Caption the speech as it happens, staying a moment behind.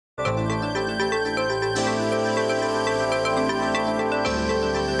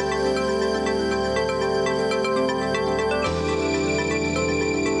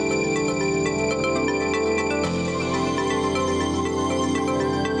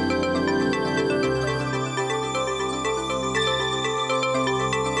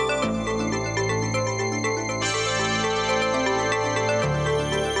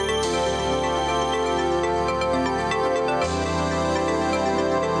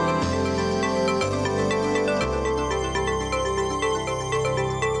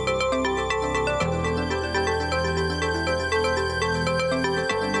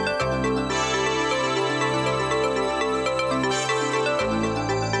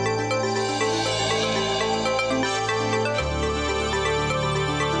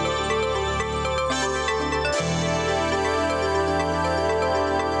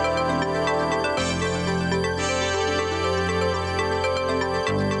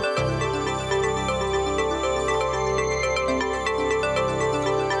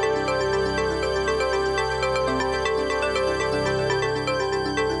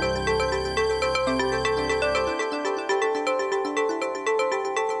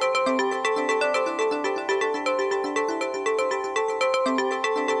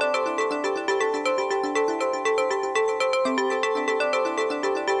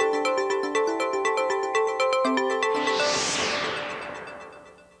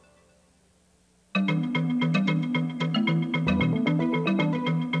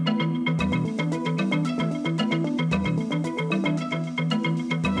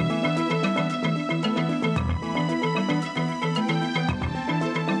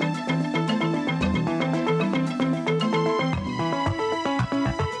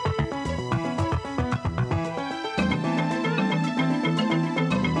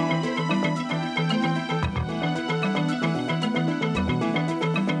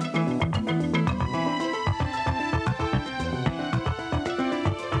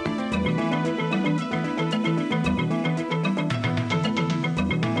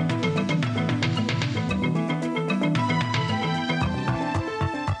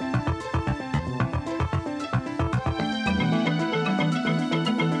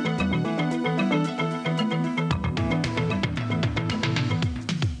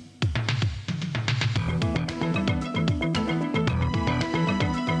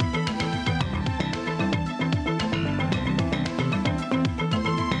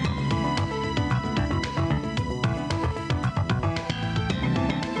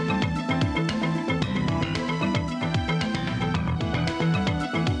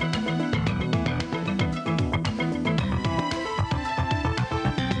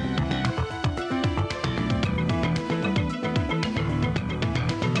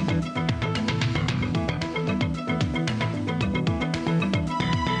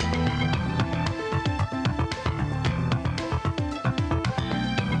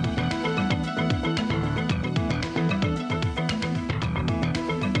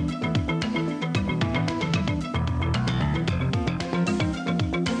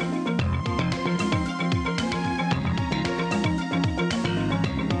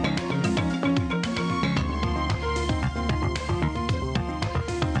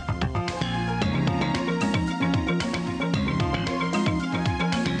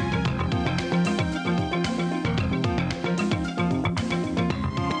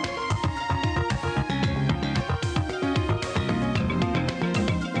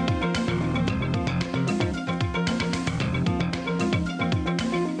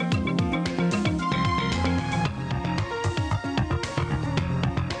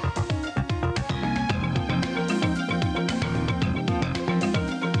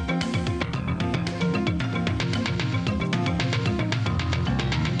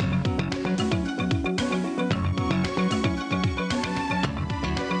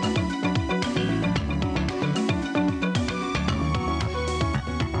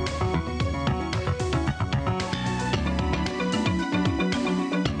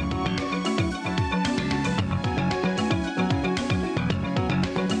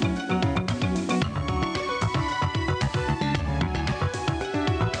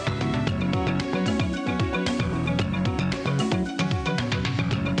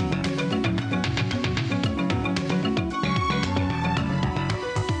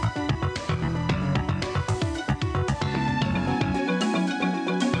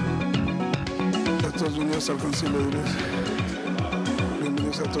al Concilio de Iglesia.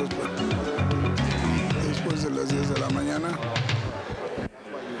 Bienvenidos a todos. Después de las 10 de la mañana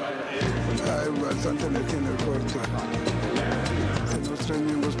hay bastante energía en el cuarto. Tenemos 3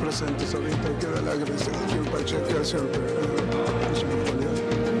 miembros presentes ahorita. Queda la agresión al señor Pacheco y al señor Polión.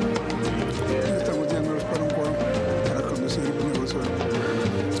 Estamos 10 minutos para un quórum para conducir el negocio.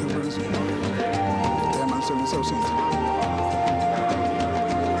 Señor Francisco, llaman se les ausente.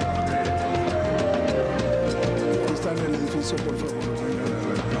 Está en el edificio, por favor.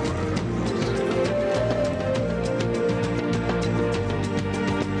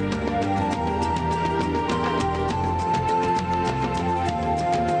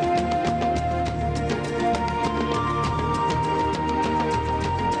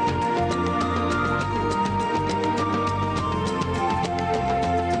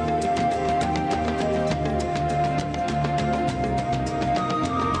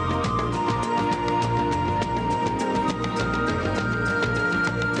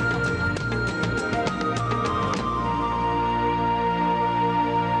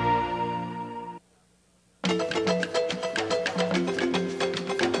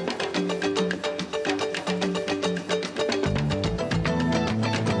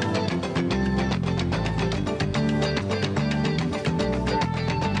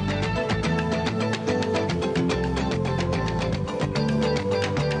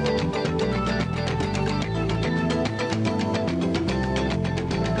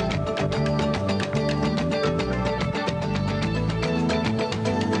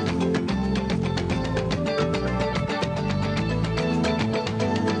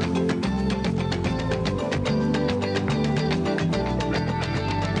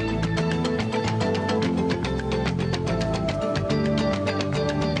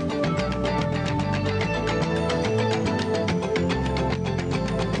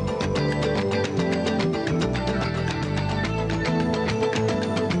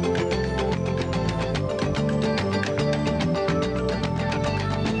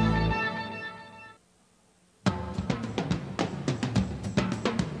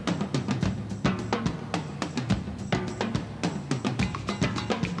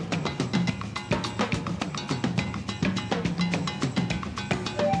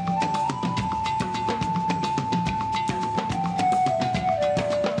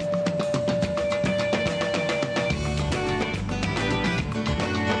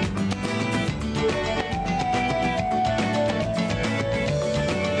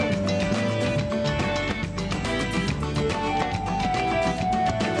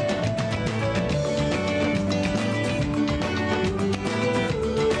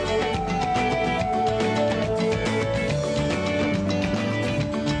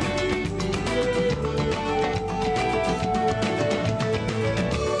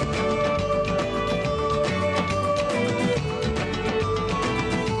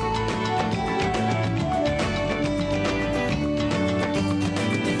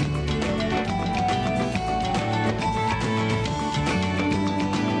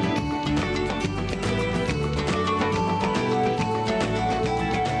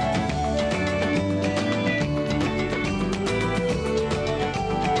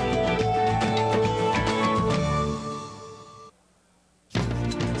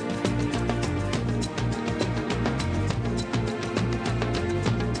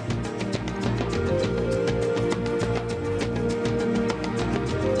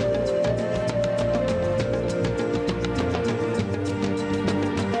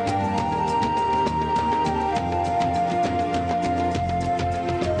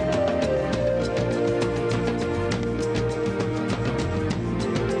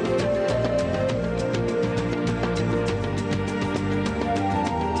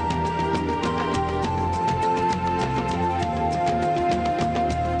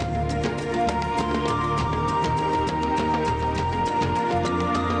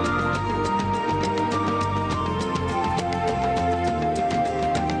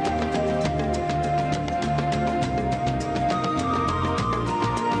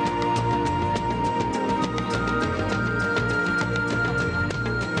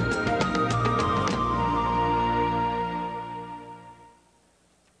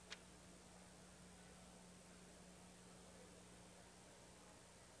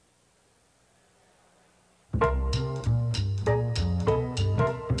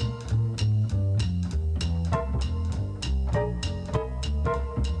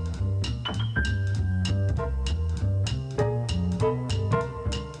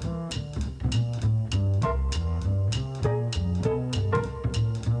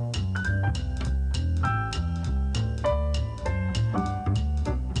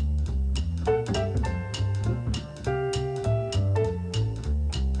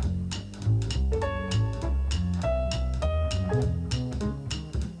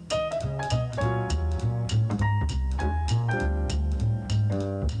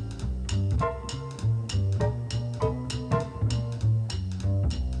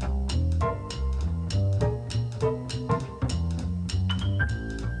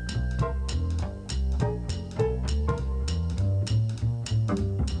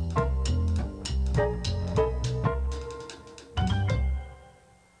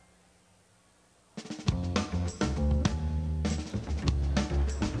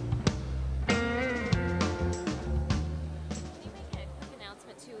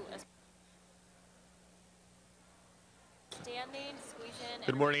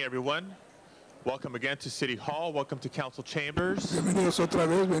 Good morning, everyone. Welcome again to City Hall. Welcome to Council Chambers. Bienvenidos otra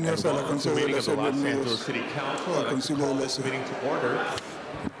vez, bienvenidos a la Welcome to the meeting of the Los Bienvenidos Angeles City Council. al I'd like to Concilio call de la this Ciudad. meeting to order.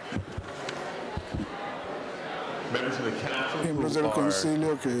 Members of the council Miembros who del are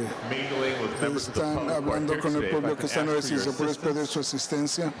concilio que mingling with members of the están public who are hablando here con el today, if I pueblo que can están ask for your recibiendo, ¿puedes pedir su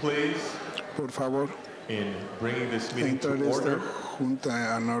assistance, asistencia? please, Por favor, in bringing this meeting entrar to esta order.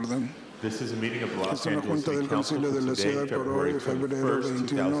 junta en orden. This is a meeting of the Los Es una Angeles junta City del Council concilio de for la today, ciudad por hoy, febrero 21,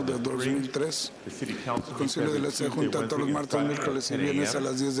 21 de 2003. 2003. The City Council El concilio de la ciudad junta todos los martes, miércoles y viernes a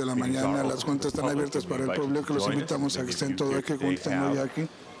las 10 de la mañana. Las juntas están abiertas para el público. Los invitamos a que estén todos aquí, como están hoy aquí.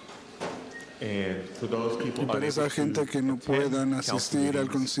 Y para esa gente que no puedan asistir al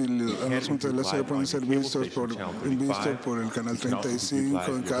concilio, a las juntas de la ciudad, pueden ser vistos por el canal 35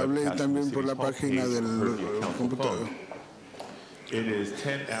 en cable y también por la página del computador.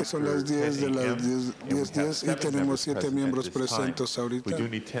 Son las 10 de las 10 y tenemos 7 miembros presentes ahorita.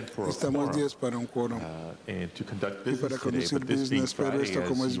 Estamos 10 para un quórum. Y para conducir business, pero esto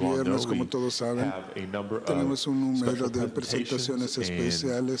como es viernes, como todos saben, tenemos un número de presentaciones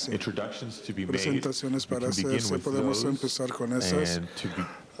especiales y presentaciones para hacerse. Podemos empezar con esas.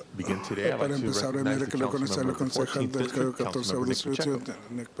 Para empezar, mira que lo conoce el concejal del 14 de distrito,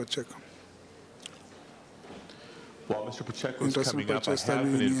 Nick Pacheco. Mientras el Pacheco está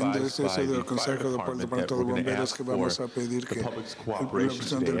viniendo, este es el consejo del departamento de bomberos que vamos a pedir que la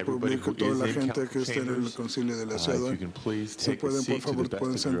presión del público, toda la gente que esté en el concilio de la ciudad, si pueden, por favor,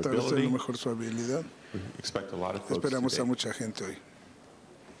 pueden sentarse en lo mejor su habilidad. Esperamos a mucha gente hoy.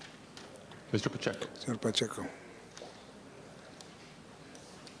 Señor Pacheco.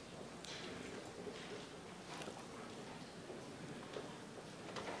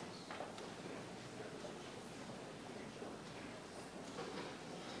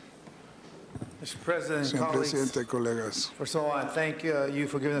 Mr. President, Señor colleagues, presidente, colegas, first of all, I thank you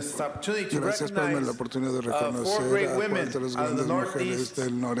for giving us this opportunity to gracias por darme la recognize oportunidad de 4 reconocer great a women 4 de las out of the grandes mujeres Northeast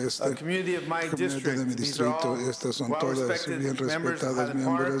del noreste, community of my comunidad de mi district. These are distrito. all Estas son todas well-respected bien members of respetadas Highland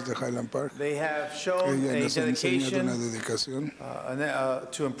miembros Park. de Highland Park. They have shown Ella a nos ha enseñado una dedication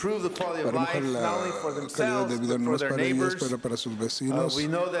dedicación to improve the quality of para life, mejorar not only for la calidad de themselves, vida but no for es their para ellos, neighbors. pero para sus vecinos. We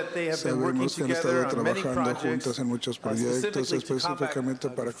know that they have been working Sabemos que han together estado on many trabajando projects, juntas en muchos proyectos, specifically to combat específicamente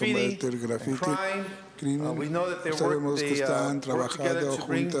para graffiti combatir and graffiti, crime. crimen. We know that they Sabemos que están work together trabajando to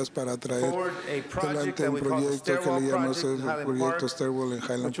bring juntas para traer forward a project delante that un we call the proyecto que Stairwell le llamamos Project in el Highland proyecto Park, Stairwell en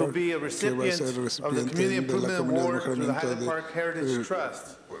Highland which will Park, be a que va a recipient ser of the recipiente Community de la Improvement comunidad de Award through the mejoramiento Highland de Park Heritage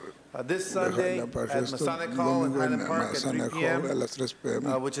Trust. This de Sunday Highland Park. at Esto Masonic Hall in domingo en Highland Park at 3 Masonic Hall a p.m., las 3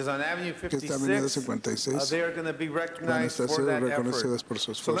 p.m., which is on Avenue que está en Avenida 56. 56. They are going to be Van a recognized estar for siendo that reconocidas effort. por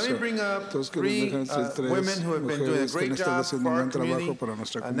su So let me esfuerzo. bring up Entonces, que 3 nos dejan ser women who have been doing a mujeres que great han estado job haciendo for un our buen trabajo community. para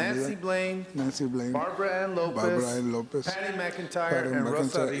nuestra Nancy comunidad. Nancy Blaine, Barbara Ann Barbara Ann Lopez, Patty McIntyre, Karen and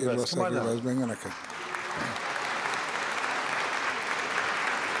Rosa McIntyre y Rivas. Rosa Come on Rivas. up. Vengan acá.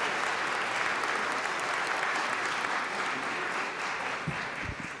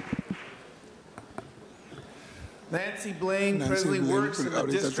 Nancy Blaine Nancy presently Blaine works in the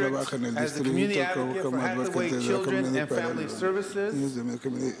ahorita district trabaja en el as the community distrito advocate for como Hathaway advocate de la Children comunidad and para Family niños Services. de mi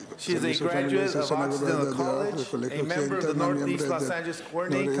comunidad. She is a Servicios graduate familiares, of es una Occidental graduada College, del Colegio a member of the Occidental, Northeast miembro Los del Angeles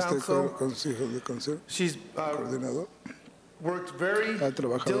Coordinating Noreste Council. Consejo de Consejo She's Coordinador. worked very Ha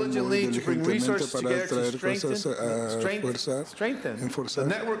trabajado muy diligently to bring diligentemente resources para together to traer cosas a strengthen the enforzar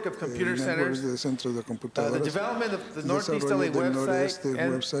network of computer networks centers, de centros de the computadoras. development of the Northeast Desarrollo LA del website, Noreste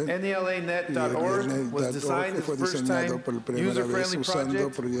website NELAnet.org was designed fue the first diseñado time por primera vez user-friendly usando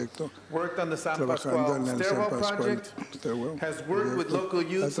project, proyecto, worked on the San trabajando Pascual en el San Stairwell Pascual Project, Stairwell has worked with proyecto, local ha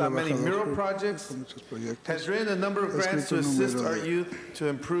youths on many trabajado mural con projects, muchos proyectos, has written a number of ha grants to escrito un assist número our de youth to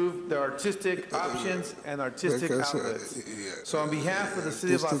improve their artistic options and artistic becas outlets. So on behalf of the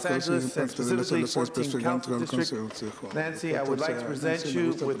City of Los Angeles and specifically 14 Council District, Nancy, I would like to present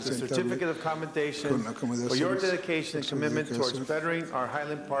you with the certificate of commendation for your dedication and commitment towards bettering our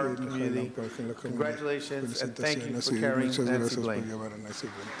Highland Park community. Congratulations and thank you for carrying Nancy Blaine.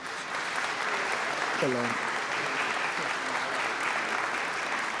 Hello.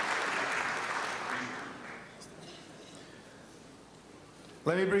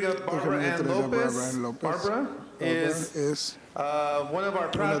 Let me bring up Barbara Ann Lopez. Barbara is one of our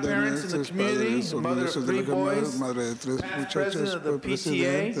proud parents in the community, mother of 3 boys, past president of the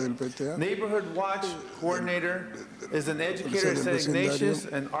PTA, neighborhood watch coordinator, is an educator at St. Ignatius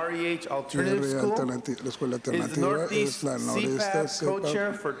and REH Alternative School, is the Northeast CPAP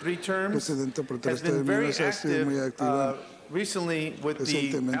co-chair for 3 terms, has been very active recently with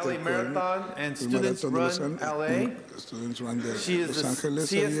the LA Marathon and Students Run LA. She is the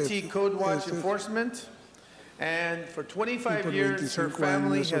CST Code Watch Enforcement And for 25 years, her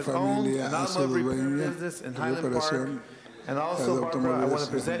family has owned an automobile repair business in Highland Park. And also, Barbara, I want to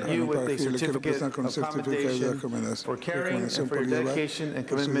present you with a certificate of commendation for caring and for your dedication and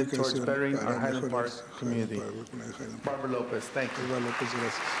commitment towards bettering our Highland Park community. Barbara Lopez, thank you.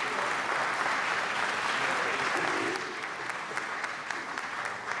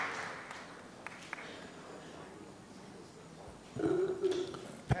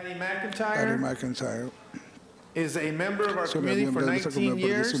 Patty McIntyre is a member of our community for 19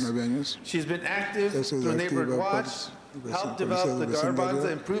 years. She's been active through Neighborhood Watch, helped develop the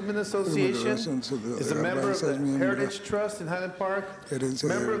Garbanza Improvement Association, is a member of the Heritage Trust in Highland Park,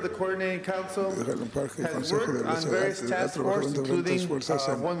 member of the Coordinating Council, has worked on various task forces, including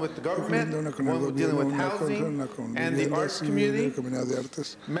one with the government, one dealing with housing and the arts community,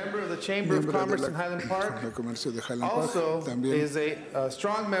 member of the Chamber of Commerce in Highland Park, also is a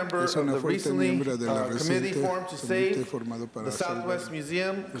strong member of the recently committee formed to save the Southwest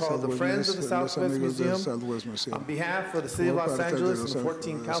Museum called the Friends of the Southwest Museum. On behalf of the City of Los Angeles and the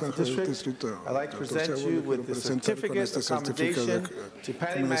 14th Council District, I'd like to present you with the certificate of commendation to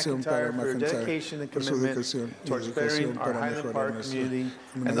Patty McIntyre for her dedication and commitment towards bettering our Highland Park community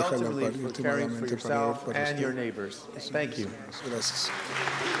and ultimately for caring for yourself and your neighbors. Thank you.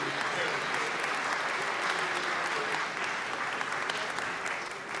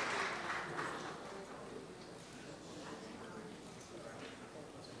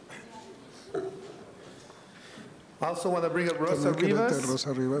 I also want to bring up Rosa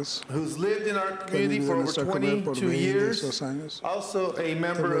Rivas, who's lived in our community for over 22 years, also a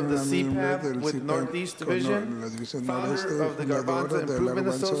member of the CPAP with Northeast Division, founder of the Garbanza Improvement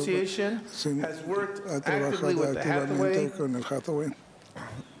Association, has worked actively with the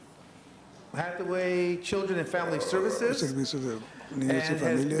Hathaway Children and Family Services, and has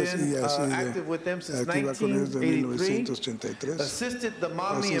been active with them since 1983, assisted the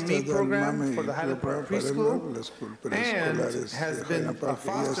Mommy and Me program for the Highland Park Preschool, and has been a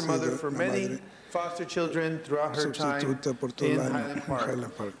foster mother for many foster children throughout her time in Highland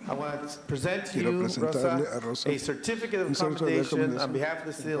Park. I want to present to you, Rosa, a certificate of commendation on behalf of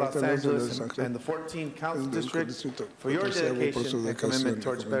the City of Los Angeles and the 14th Council District for your dedication and commitment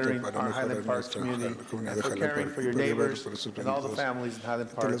towards bettering our Highland Park community and for caring for your neighbors and all the families in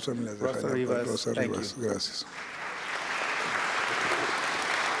Highland Park. Rosa Rivas, thank you. Mr.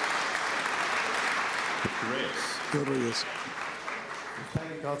 Reyes. Thank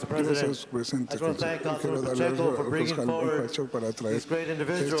you, Council President. I just want to thank Councilor Pacheco for bringing forward these great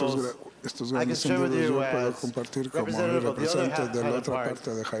individuals. I can share with you as representative of the other part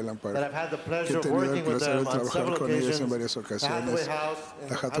of Highland Park that I've had the pleasure of working with them on several occasions. The Hathaway House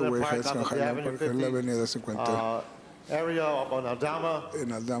in Highland Park on the Avenue 50 area up on Aldama.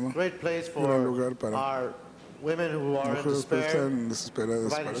 Great place for our women who are in despair,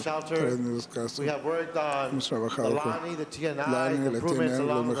 providing shelter. We have worked on the LANI, the TNI, the improvements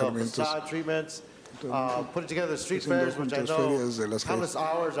along the facade treatments, putting together street fairs, which I know countless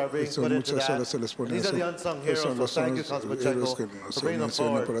hours are being put into that. These are the unsung heroes, so thank you, Councilor Pacheco, for bringing them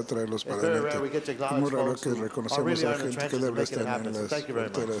forward. It's very rare we get to acknowledge folks who are really on the trenches and making it happen, so thank you very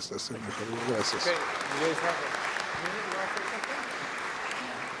much.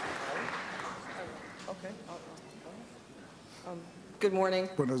 Good morning.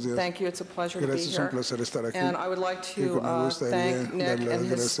 Thank you. It's a pleasure to be here. And I would like to thank Nick and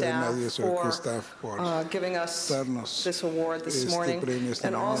his staff for giving us this award this morning,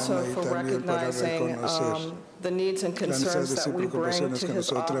 and also for recognizing the needs and concerns that we bring to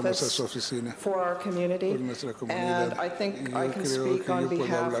his office for our community. And I think I can speak on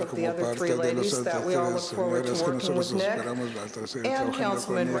behalf of the other three ladies that we all look forward to working with Nick and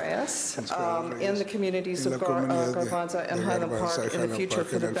Councilman Reyes in the communities of Garbanza and Highland Park in the future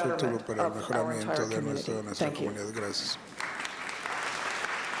for the betterment of our entire community. Thank you.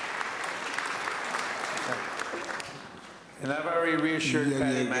 And I've already reassured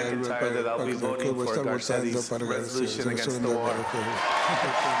Patty McIntyre that I'll be voting for Garcetti's resolution against the war.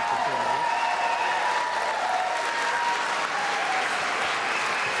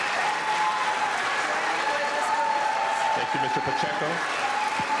 Thank you, Mr. Pacheco.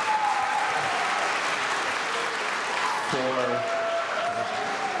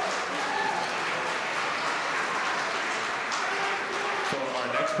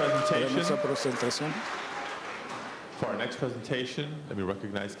 For our next presentation, let me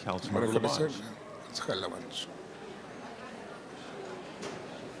recognize Councilmember Labange.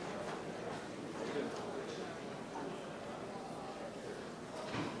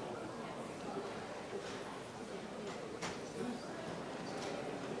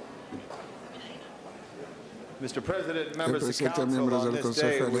 Mr. President, members of the council, on this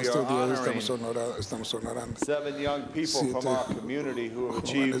day we are honoring 7 young people from our community who have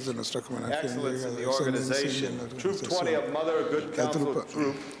achieved excellence in the organization. Troop 20 of Mother Good Counsel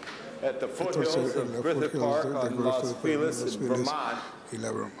Troop at the foothills of Griffith Park on Los Feliz in Vermont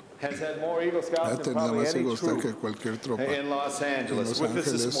has had more Eagle Scouts than probably any troop in Los Angeles. With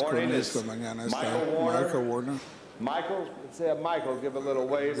us this morning is Michael Warner. Michael, let's say Michael, give a little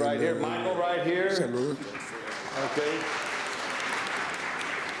wave right here. Michael right here. Okay.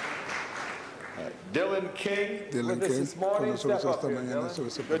 Dylan King with us this morning. Step up here,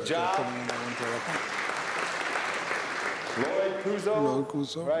 Dylan. Good job. Lloyd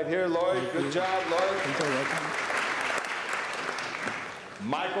Cuso, right here, Lloyd. Good job, Lloyd.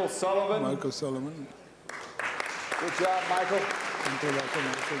 Michael Sullivan. Good job, Michael.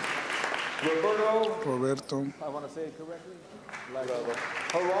 Roberto. I want to say it correctly.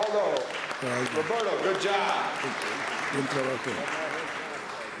 Geraldo. Roberto, good job.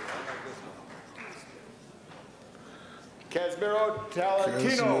 Casimiro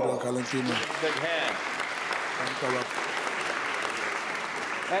Talentino. Big hand.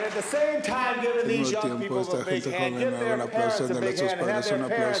 And at the same time, giving these young people a big hand, give their parents a big hand, and have their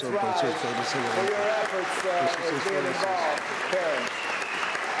parents rise for your efforts in being involved, parents.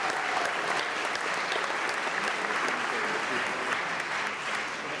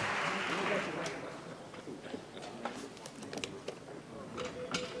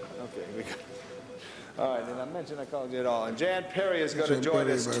 All right, and I mentioned I called you it all. And Jan Perry is going to join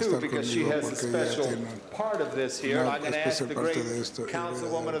us too because she has a special part of this here. And I'm going to ask the great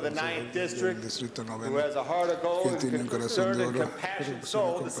councilwoman of the 9th District, who has a heart of gold and concerned and compassionate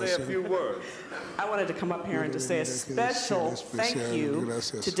soul, to say a few words. I wanted to come up here and to say a special thank you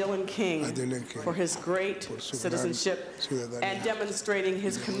to Dylan King for his great citizenship and demonstrating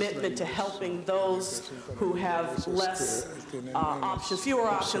his commitment to helping those who have less options, fewer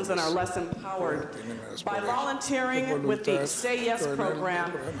options, and are less empowered. By volunteering with the Say Yes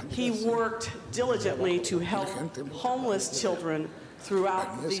program, he worked diligently to help homeless children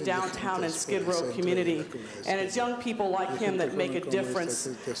throughout the downtown and Skid Row community. And it's young people like him that make a difference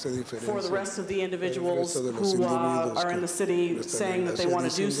for the rest of the individuals who are in the city saying that they want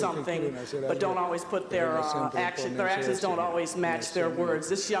to do something, but don't always put their actions don't always match their words.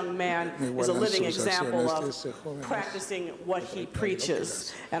 This young man is a living example of practicing what he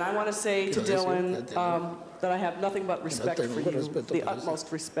preaches. And I want to say to Dylan, that I have nothing but respect for you, the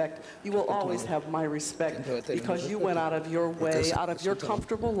utmost respect. You will always have my respect because you went out of your way, out of your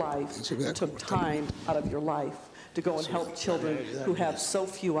comfortable life, and took time out of your life to go and help children who have so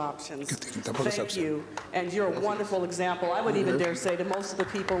few options. Thank you, and you're a wonderful example, I would even dare say, to most of the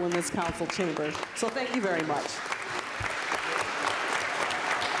people in this council chamber. So thank you very much.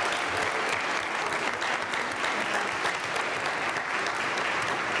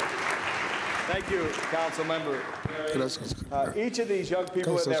 Thank you, Council Member. Each of these young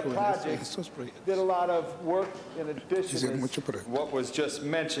people in their projects did a lot of work in addition to what was just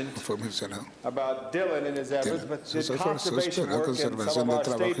mentioned about Dylan and his efforts, but did conservation work in some of our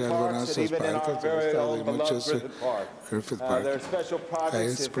state parks and even in our very own beloved Griffith Park. There are special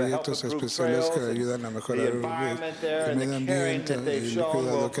projects to help improve trails and the environment there and the caring that they've shown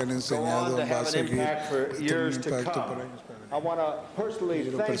will go on to have an impact for years to come. I want to personally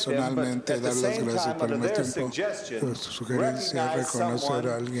thank them, but at the same time, under their suggestion, recognize someone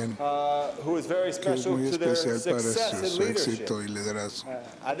who is very special to their success and leadership.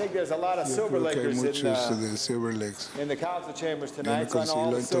 I think there's a lot of Silver Lakers in the council chambers tonight, so I know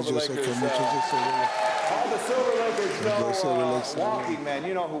all the Silver Lakers. All the Silver Lakers know Walking Man.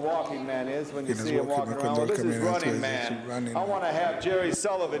 You know who Walking Man is when you see him walking around. Well, this is Running Man. I want to have Jerry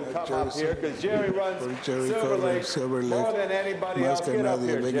Sullivan come up here because Jerry runs Silver Lake more than anybody else. Get up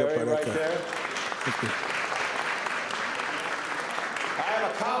here, Jerry, right there. I have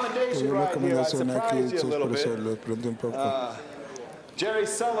a commendation right here. I surprised you a little bit. Jerry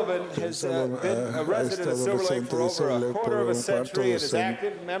Sullivan has been a resident of Silver Lake for over a quarter of a century and is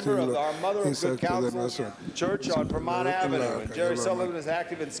active member of our Mother of Good Counsel Church on Vermont Avenue. And Jerry Sullivan is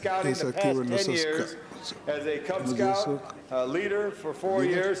active in scouting the past 10 years as a Cub Scout leader for 4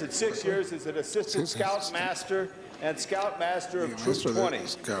 years and 6 years as an assistant scout master and Scoutmaster of Troop 20.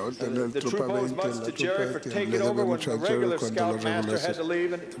 The troop owes much to Jerry for taking over when the regular Scoutmaster had to leave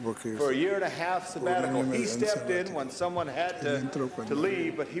for a 1.5-year sabbatical. He stepped in when someone had to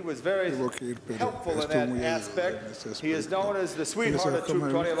leave, but he was very helpful in that aspect. He is known as the sweetheart of Troop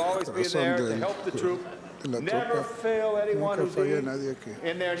 20, of always being there to help the troop never fail anyone who's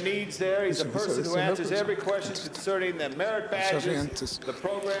in their needs there. He's a person who answers every question concerning the merit badges, the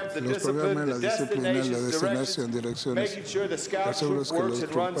programs, the discipline, the destinations, making sure the scout troop works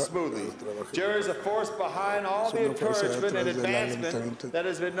and runs smoothly. Jerry is a force behind all the encouragement and advancement that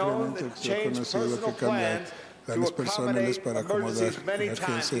has been known to change personal plans planes personales para acomodar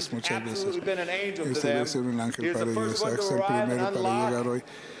emergencias muchas veces. Este debe ser un ángel para ellos. Es el primero para llegar hoy.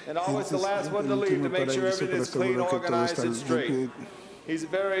 And always the last one to leave to make sure everything is clean, organized, and straight. He's a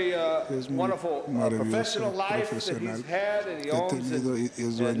very wonderful professional life that he's had, and he owns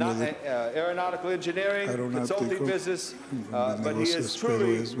aeronautical engineering, consulting business, but he is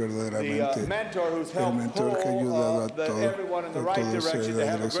truly the mentor who's helped pull everyone in the right direction to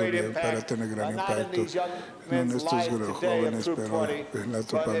have a great impact, not in these young men's lives today of Troop 20,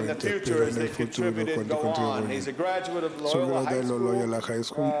 but in the future as they contribute and go on. He's a graduate of Loyola High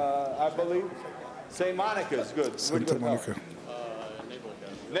School, I believe. St. Monica's good. Santa Monica.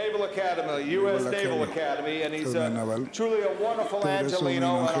 Naval Academy, U.S. Naval Academy, and he's truly a wonderful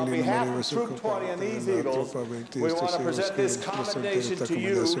Angelino. And on behalf of Troop 20 and these Eagles, we want to present this commendation to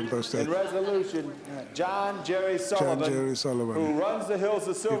you in resolution, John Jerry Sullivan, who runs the hills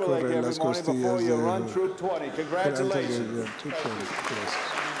of Silver Lake every morning before you run Troop 20. Congratulations.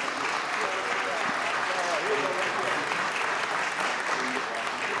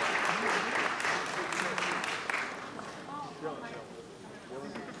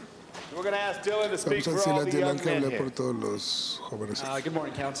 We're going to ask Dylan to speak for all the young men here. Good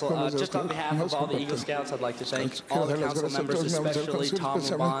morning, Council. Just on behalf of all the Eagle Scouts, I'd like to thank all the Council members, especially Tom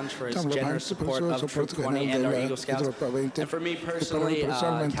LaBonge for his generous support of Troop 20 and our Eagle Scouts. And for me personally,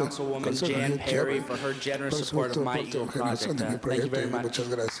 Councilwoman Jan Perry for her generous support of my Eagle project. Thank you very much.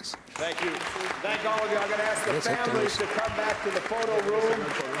 Thank you. Thank all of you. I'm going to ask the families to come back to the photo room.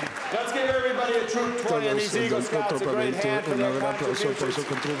 Let's give everybody at Troop 20 and these Eagle Scouts a great hand for their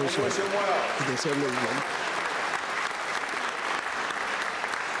contributions. Well.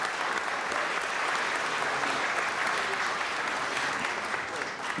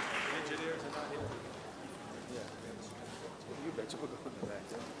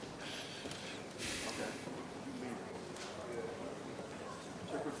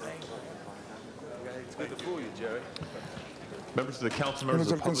 It's good to fool you, Jerry. Members of the council, members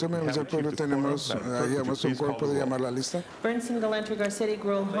of the public, tenemos un cuerpo de llamar la lista. Bernstein, Galantri, Garcetti,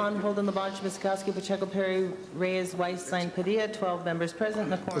 Gruel, Han, Holden, LaBonge, Miskowski, Pacheco, Perry, Reyes, Weisstein, Padilla, 12 members present.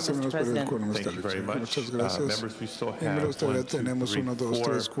 The quorum, Mr. President. Thank you very much. Members, we still have 1, 2, 3,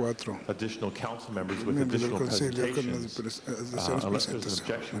 4 additional council members with additional presentations. Unless there's an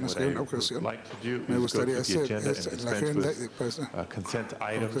objection, what I would like to do is go through the agenda and dispense with consent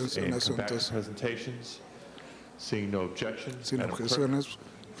items and come back to presentations. Seeing no objections, sin objeciones,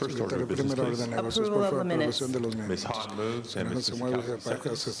 first order of business, approval of the minutes. Ms. Hahn moves and Mrs. Kowski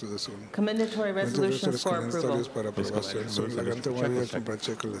seconds. Commendatory resolutions for approval.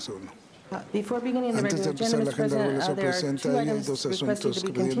 Before beginning the regular agenda, Mr. President, there are 2 items requested to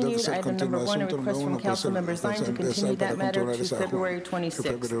be continued. Item number 1, a request from Council Member Zine to continue that matter to February 26th.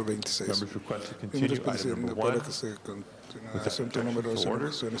 Members request to continue item number 1.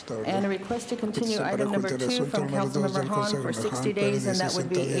 And a request to continue item number 2 from Councilmember Hahn for 60 days, and that would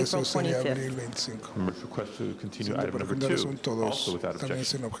be April 25th. Members request to continue item number 2, also without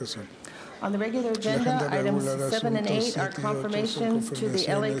objection. On the regular agenda, items 7 and 8 are confirmations to the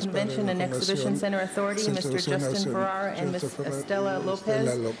LA Convention and Exhibition Center Authority, Mr. Justin Ferrara and Ms. Estela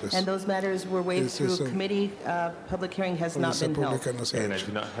Lopez, and those matters were waived through committee. Public hearing has not been held. And I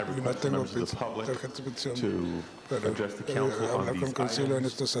do not have requests from members of the public to address the council on these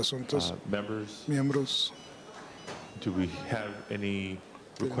items. Members, do we have any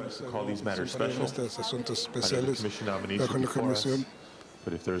requests to call these matters special? Under the commission nominees before us.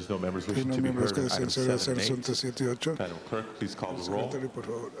 But if there is no members wishing to be heard on items 7 and 8, Madam Clerk, please call the roll.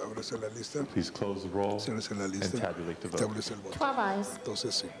 Please close the roll and tabulate the vote. 12 ayes.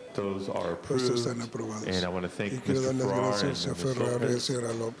 Those are approved, and I want to thank Mr. Ferrara and Ms.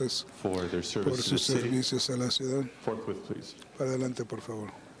 Lopez for their service to the city. Forthwith, please.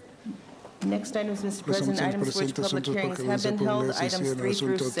 Next items, Mr. President, items for which public hearings have been held, items 3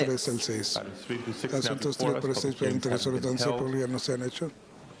 through 6. Items 3 through 6 now before us, public hearings have been held.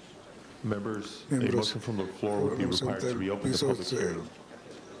 Members, a motion from the floor would be required to reopen the public hearing.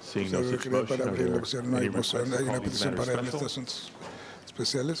 Seeing no such motion, are there any requests to call these matters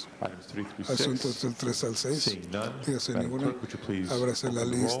special? Items 3 through 6. Seeing none, Madam Clerk, would you please open the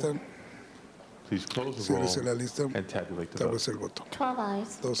roll? Please close the roll and tabulate the vote. 12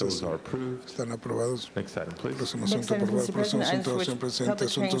 ayes. Those are approved. Están aprobados. Next item, please. Próximo Next asunto, item, por favor. Mr. Próximo President, asunto, items señor which presidente.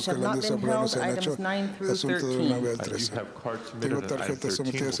 public hearings Asuntos que have la not mesa been plena held, se han hecho. items 9 through Asunto de 13. 9 al You 13. have cards submitted Tengo on item tarjetas 13.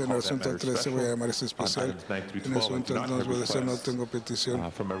 sometidas en We'll el call that asunto matter 13. Voy a special. llamar este On especial. items 9 through En 12, I asuntos do not 2 have de no requests tengo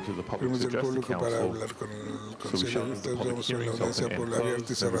petición. from members of the public Primos to del address the público para council. hablar con el So we consejo. shall leave the Entonces public vamos a la hearings audiencia open por and la abierta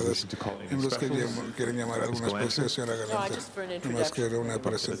y closed. Members cerradas. wishing to call any Miembros que specials? quieren llamar a alguna Ms. Galanter? especial, señora Galante. just for an Nomás que era una Let's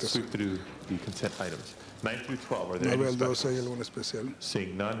presentación. sweep through the consent items. 9 through 12, are there 9 any al 12 hay specials? algún especial.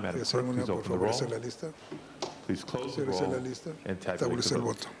 Seeing none, Madam Que sea Clerk, una, please por open the favor, roll. hace la lista. Please close the Cierre la roll lista. and tabulate Establece the el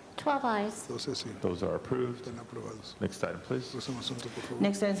vote. voto. 12 ayes. 12 sí. Those are approved. Están aprobados. Next item, please. Próximo asunto, por favor.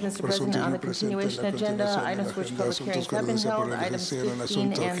 Next items, Mr. Por President, asunto, on the señor presidente, continuation la agenda, continuación de la items which agenda, public asuntos hearings que have been anuncia por held, el items hicieron, 15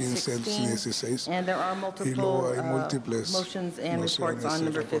 asunto and 15 y 16, 16. and there are Y luego multiple hay múltiples motions and reports on mociones y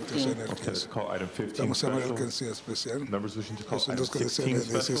number reportes 15. en el Okay, let's 15. call item 15 Vamos a ver special. alcancía especial. Members wishing to call item Asuntos que desean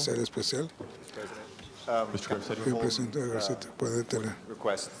 16 decir special. ser especial. Mr. Garcetti. El presidente Garcete puede tener.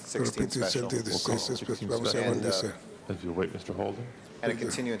 Request Pero 16 pide special. 16 especial. Vamos a ver And, cuál dice. As you wait, Mr. Holden. And a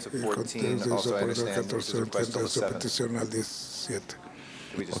continuance of Y 14, contenido also I por el understand there's 14 a request on de the su 7th. petición al 17.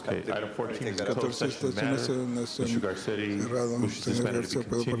 We just Okay, have to item 14 take is that a up. closed 14 session matter. estaciones Mr. Garcetti cerrado. wishes this Señor matter to be García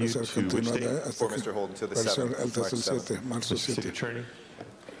puede continued permanecer to which continuada date? hasta For que Mr. Holden to the para ser 7th, hasta el March 7th. 7, marzo Mr. City 7. Attorney,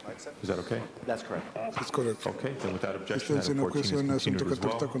 is that okay? That's correct. Es correcto. Okay, then without Este objection, es item una 14 is cuestión, asunto continued 14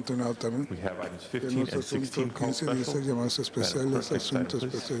 as está well. continuado también. We have items 15 Tenemos and 16 asunto called 15 y 16 special. llamados Madam especiales, Clerk, next item, asuntos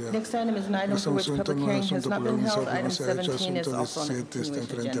please. especiales. Next item is an item for which Asunto public no hearing has asunto not been held, problemático, no item se ha hecho, 17 is asunto also on the 17 está continuation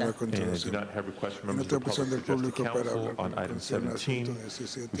enfrente de la agenda. And I do continuación. not have requests from No members te of the petición del public to address the público para council hablar on con item asunto 17.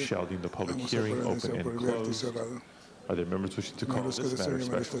 17. We shall deem the public Vamos a hearing poner open and por abierto y closed. cerrado. Are there members wishing to call Miembros que this desean matter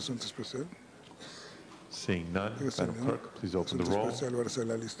llamar este special? asunto especial. Seeing none, Dígase, Madam ¿no? Clerk, please open the Asunto roll. especial, ábrase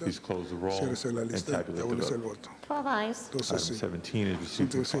la lista. Please close the roll Ciérrese la and lista, tabulate the establece el vote. voto. 12 ayes. 12 Item sí. 17 is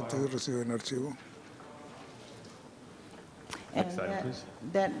received and 107 filed. recibe en archivo. And Next item, please.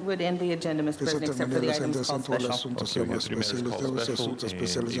 that would end the agenda, Mr. Eso President, except termina for the el items called asunto de los special. asuntos Okay, we have llamados 3 minutes especiales. called Los special asuntos and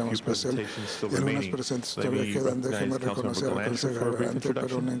especiales a llaman few especial. presentations still Y algunos remaining. presentes Let todavía me quedan. Déjeme recognize reconocer al Councilmember consejero Galanter for a brief Galante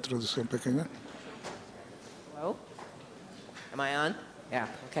para una introduction. introducción pequeña. Hello? Am I on? Yeah,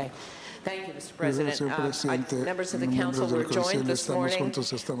 okay. Thank you, Mr. Gracias, President. señor presidente. Members of the Miembros council del were Consejo, joined this estamos morning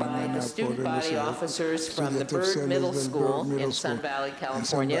juntos esta by mañana the por student los body officers from the estudiantes Bird oficiales Middle del School Bird Middle in School Sun Valley, en Sun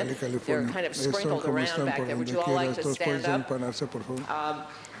California. Valley, They're California. kind of Están sprinkled como around están back por there. Would donde you all quiera. like to Todos stand pueden up? pararse, por favor.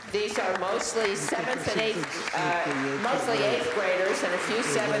 These are mostly seventh and eighth, mostly eighth graders and a few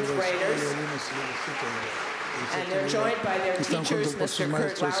seventh graders. And they're joined by their teachers, Mr.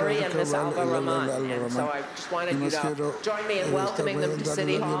 Kurt Lowry and Ms. Alba Rahman. And so I just wanted you to join me in welcoming them to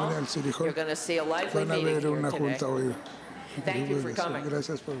City Hall. You're going to see a lively Van a meeting ver here una today. junta hoy. Thank you for coming.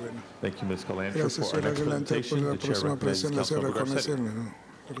 Gracias por venir. Thank you, Ms. Galanter, Gracias, for our señora next Galante, por presentation. la The chair próxima recognizes presentación. La Councilmember Garcetti.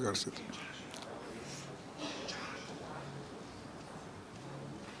 reconocerme, Garcete.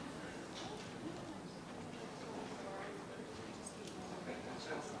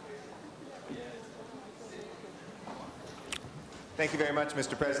 Thank you very much,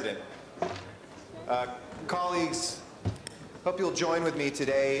 Mr. President. Colleagues, hope you'll join with me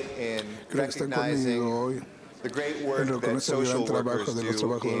today in Creo que están conmigo recognizing hoy. the great En work that reconocer el social gran workers trabajo de los do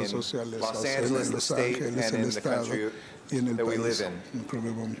trabajadores in sociales Los en Angeles, the Los state, Ángeles, and el in the estado country y en el that we live país in. en que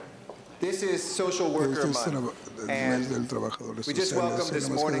vivimos. This is Social Worker Este es Month, el mes and del trabajador we just social. welcomed this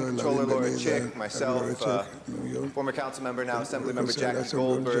morning Controller Laura Chick, myself, former council member, now Assembly Member Jackie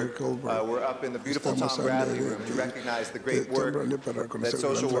Goldberg. We're up in the beautiful Tom Bradley room to recognize the great work that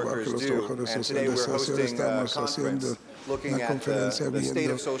social workers do. And today we're hosting a conference looking at the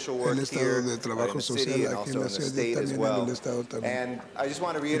state of social work here in the city and also in the state as well. And I just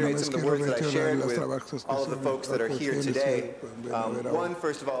want to reiterate some of the words that I shared with all of the folks that are here today. One,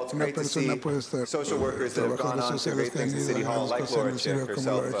 first of all, it's great to see social workers that have gone on to great things at City Hall, like Laura Chick,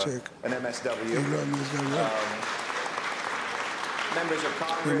 herself an MSW. Members of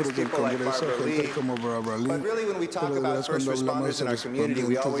Congress, people like Barbara Lee. But really, when we talk about first responders in our community,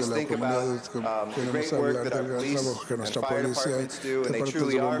 we always think about the great work that our police and fire departments do, and they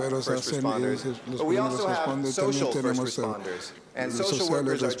truly are first responders. But we also have social first responders. And social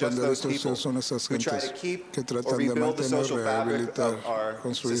workers are just those people who try to keep or rebuild the social fabric of our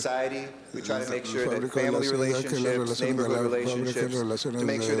society. We try to make sure that family relationships, neighborhood relationships, to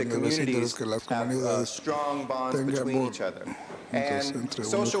make sure that communities have a strong bond between each other. And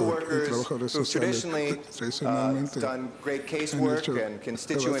social workers who've traditionally done great casework and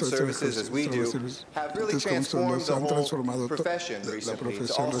constituent services, as we do, have really transformed the whole profession recently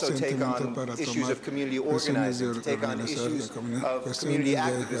to also take on issues of community organizing, to take on issues of community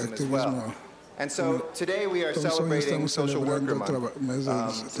activism as well. And so today we are celebrating Social Worker Month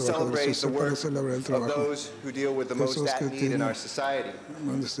to celebrate the work of those who deal with the most that need in our society.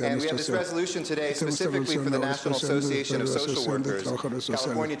 And we have this resolution today specifically for the National Association of Social Workers,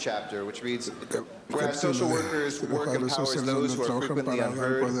 California chapter, which reads, whereas social workers' work empowers those who are frequently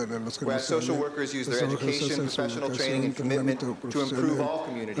unheard, whereas social workers use their education, professional training, and commitment to improve all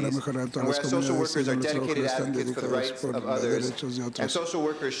communities, and whereas social workers are dedicated advocates for the rights of others, and social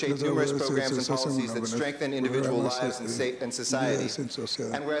workers shape numerous programs and policies that strengthen individual lives and society,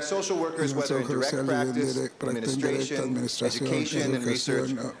 and whereas social workers, whether in direct practice, administration, education, and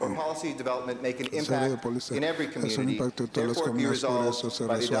research, or policy development, make an impact in every community, therefore be resolved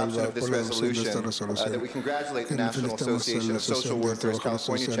by the adoption of this resolution that we congratulate the National Association of Social Workers,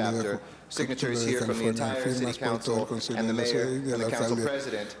 California chapter, signatures here from the entire City Council and the Mayor and the Council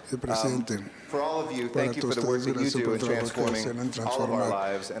President. For all of you, thank you for the work that you do in transforming all of our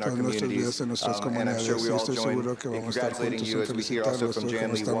lives and our communities. And I'm sure we all join in congratulating you, as we hear also from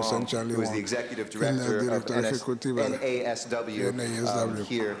Jan Lee Wong, who is the Executive Director of NASW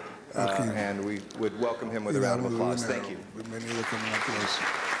here. And we would welcome him with a round of applause. Thank you.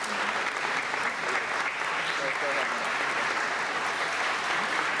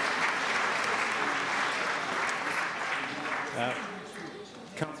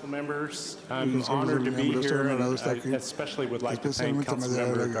 Council members, I'm honored to be here, and I especially would like to thank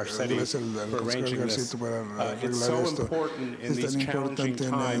Councilmember Garcetti for arranging this. It's so important in these challenging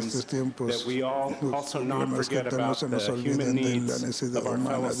times that we all also not forget about the human needs of our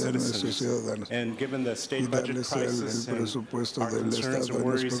fellow citizens. And given the state budget crisis and our concerns and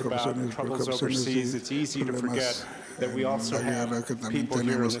worries about troubles overseas, it's easy to forget that we also have people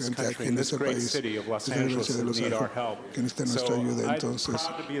here in this country, in this great city of Los Angeles, that need our help. So I'm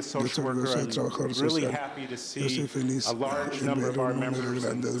proud to be a social worker. I'm really happy to see a large number of our members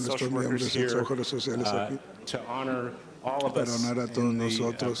and social workers here to honor all of us in the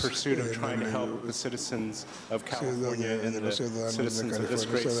pursuit of trying to help the citizens of California and the citizens of this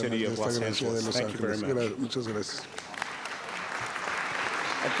great city of Los Angeles. Thank you very much.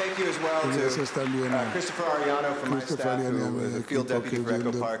 And thank you as well to Christopher Ariano from my staff, who is the field deputy for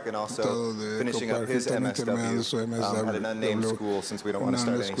Echo Park and also finishing up his MSW at an unnamed school, since we don't want to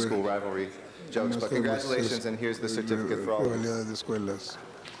start any school rivalry jokes. But congratulations, and here's the certificate for all of you.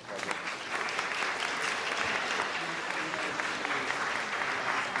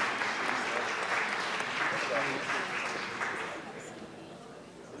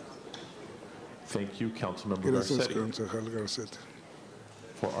 Thank you, Councilmember Garcetti.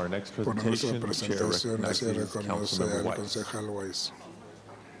 For our next presentation, the Chair recognizes Councilmember Weiss.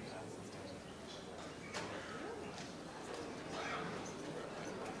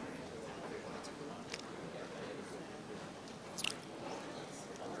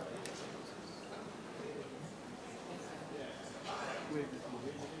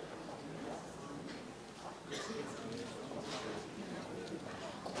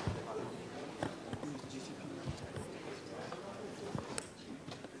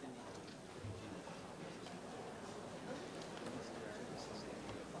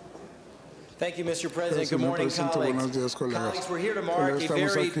 Thank you, Mr. President. Good morning, colleagues. Colleagues, we're here to mark a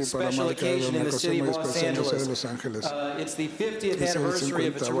very special occasion in the city of Los Angeles. It's the 50th anniversary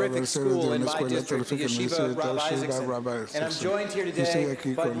of a terrific school in my district, the Yeshiva Rav Isaacson. And I'm joined here today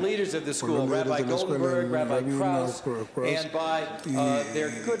by the leaders of the school, Rabbi Goldenberg, Rabbi Krause, and by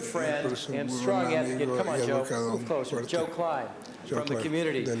their good friend and strong advocate, come on, Joe, move closer, Joe Klein, from the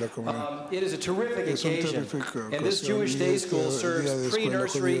community. It is a terrific occasion, and this Jewish day school serves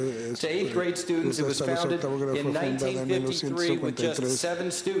pre-nursery to 8th grade students. It was founded in 1953 with just 7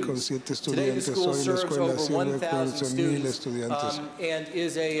 students. Today the school serves over 1,000 students and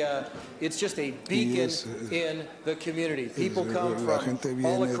is it's just a beacon in the community. People come from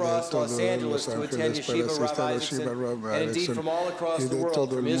all across Los Angeles to attend Yeshiva Rav Isaacson, and indeed from all across the world,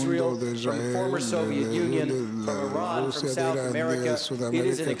 from Israel, from the former Soviet Union, from Iran, from South America. It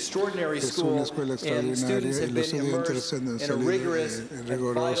is an extraordinary school, and students have been immersed in a rigorous and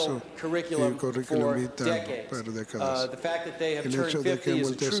vital curriculum for decades. The fact that they have turned 50 is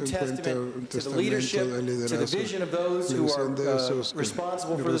a true testament to the leadership, to the vision of those who are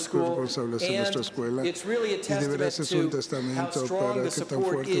responsible for the school, and it's really a testament to how strong the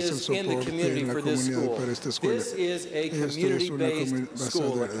support is in the community for this school. This is a community-based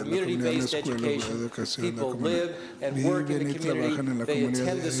school, a community-based education. People live and work in the community, they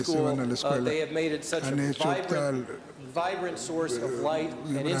attend the school, they have made it such a vibrant source of light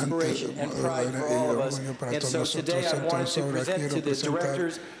and inspiration and pride for all of us. And so today I wanted to present to the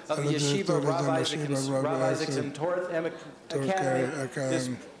directors of the Yeshiva Rav Isaacson Torah Academy this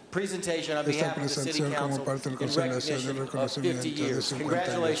presentation on behalf of the City Council in recognition of 50 years.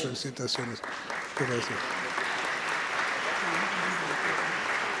 Congratulations. Felicitaciones. Gracias.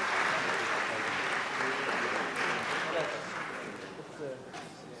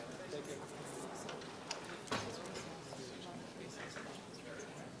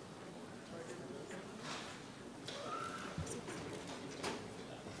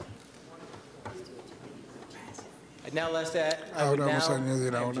 Ahora vamos a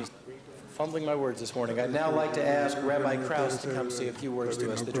añadir ahora. Fumbling my words this morning. I'd now like to ask Rabbi Krause to come say a few words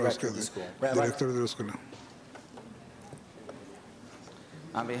to us, the director of the school. Rabbi.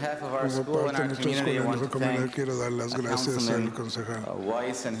 On behalf of our school and our community, I want to thank Councilman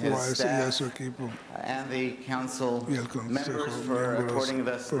Weiss and his staff and the council members for according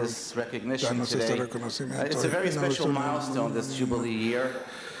us this recognition today. It's a very special milestone, this Jubilee year,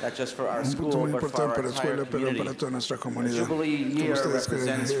 not just for our school, but for our entire community. The Jubilee year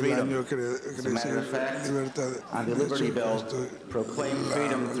represents freedom. As a matter of fact, on the Liberty Bell, proclaim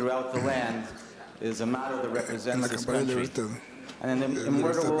freedom throughout the land is a motto that represents this country. And in the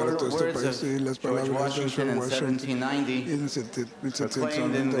immortal words of George Washington in 1790,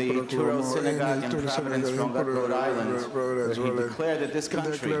 proclaimed in the Touro Synagogue in Providence, Rhode Island, where he declared that this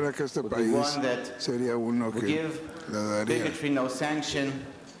country would be one that would give bigotry no sanction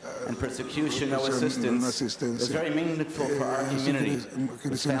and persecution no assistance. It's very meaningful for our community.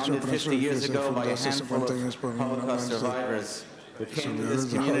 It was founded 50 years ago by a handful of Holocaust survivors who came to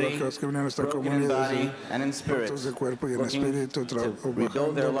this community, broken in body and in spirit, working to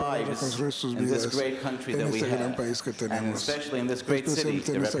rebuild their lives in this great country that we have, and especially in this great city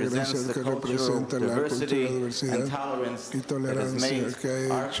that represents the cultural diversity and tolerance that has made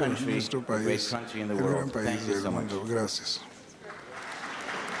our country a great country in the world. Thank you so much. Gracias.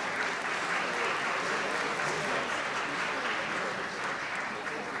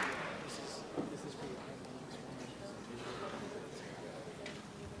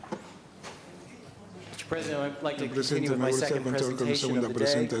 President, I'd like to continue with my second presentation of the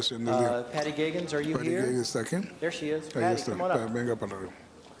day. Patty Gagins, are you here? There she is. Patty, come on up.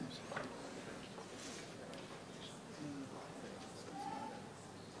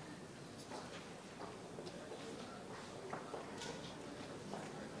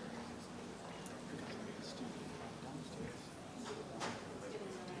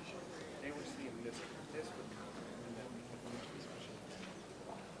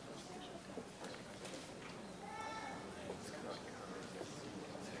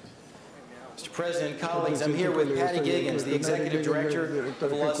 President, colleagues, I'm here with Patty Gagins, the Executive Director of the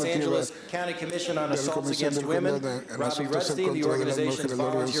Los Angeles County Commission on Assaults Against Women, Robbie Rudstein, the organization's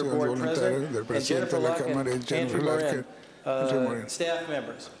volunteer board president, and Jennifer Luck and Andrew Moran, staff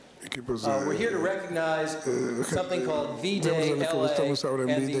members. We're here to recognize something called V-Day LA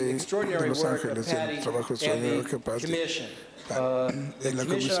and the extraordinary work of Patty and the Commission. The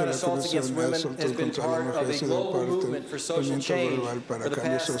Commission on Assaults Against Women has been part of a global movement for social change for the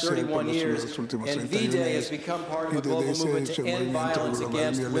past 31 years, and V-Day has become part of a global movement to end violence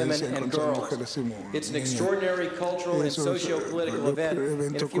against women and girls. It's an extraordinary cultural and socio-political event.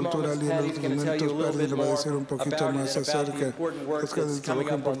 In a few moments, Patty's going to tell you a little bit more about it and about the important work that's coming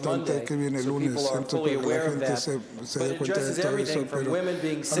up on Monday, so people are fully aware of that. But it addresses everything from women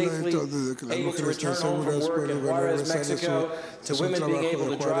being safely able to return home from work in Juarez, Mexico, to women being able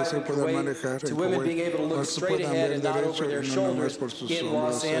to drive in Kuwait, to women being able to look straight ahead and not over their shoulders in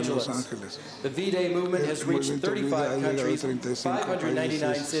Los Angeles. The V-Day movement has reached 35 countries,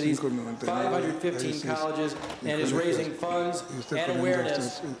 599 cities, 515 colleges, and is raising funds and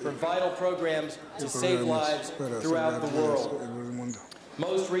awareness for vital programs to save lives throughout the world.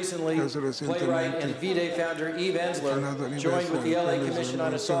 Most recently, playwright and V-Day founder Eve Ensler joined with the LA Commission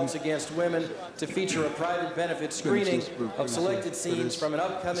on Assaults Against Women to feature a private benefit screening of selected scenes from an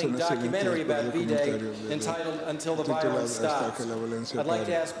upcoming documentary about V-Day entitled Until the Violence Stops. I'd like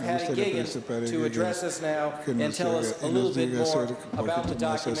to ask Patty Gagins to address us now and tell us a little bit more about the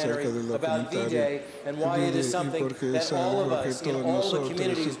documentary, about V-Day, and why it is something that all of us in all the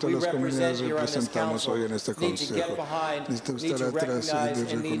communities we represent here on this council need to get behind, need to recognize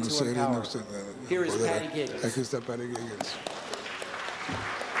and need to empower. Here is Patty Gagins. Aquí está Patty Gagins.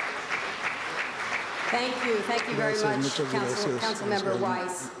 Thank you very much, Councilmember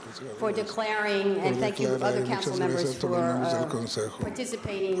Weiss, for declaring, and thank you other council members for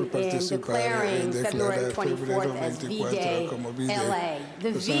participating in declaring February 24th as V-Day LA.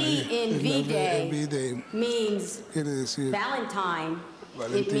 The V in V-Day means Valentine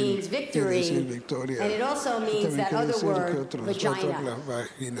it means victory, and it also means that other word, vagina.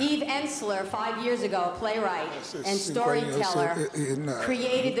 Eve Ensler, 5 years ago, a playwright and storyteller,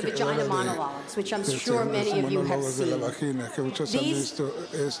 created the vagina monologues, which I'm sure many of you have seen. These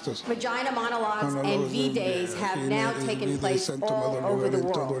vagina monologues and V-Days have now taken place all over the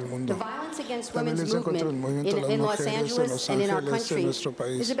world. The violence against women's movement in Los Angeles and in our country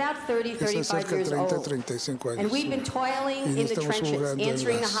is about 30, 35 years old. And we've been toiling in the trenches,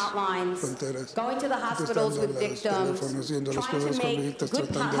 answering the hotlines, going to the hospitals with victims, trying to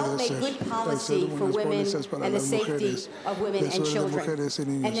help make good policy for women and the safety of women and children.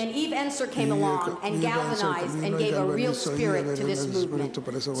 And then Eve Ensler came along and galvanized and gave a real spirit to this movement.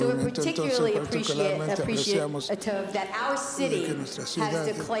 So we're particularly appreciative that our city has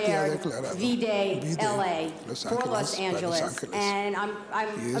declared V-Day LA for Los Angeles. And I'm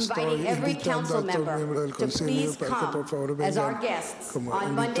inviting every council member to please come as our guests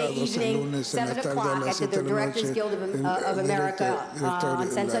on Monday evening, 7 o'clock at the Directors Guild of America on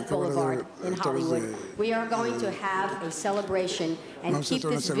Sunset Boulevard in Hollywood. We are going to have a celebration and keep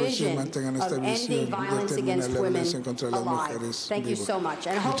this vision of ending violence against women alive. Thank you so much,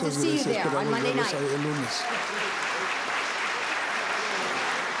 and I hope to see you there on Monday night.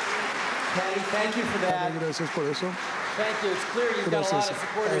 Patty, thank you for that. Thank you. It's clear you've got a lot of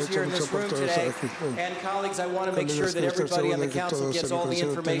supporters here in this room today. And colleagues, I want to make sure that everybody on the council gets all the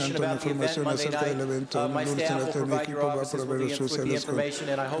information about the event Monday night. My staff will provide your offices with the information,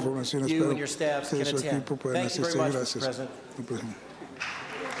 and I hope you and your staffs can attend. Thank you very much, Mr. President.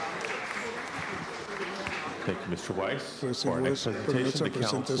 Thank you, Mr. Weiss. For our next presentation, the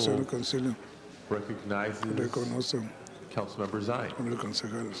council recognizes Councilmember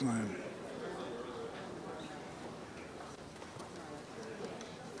Zine.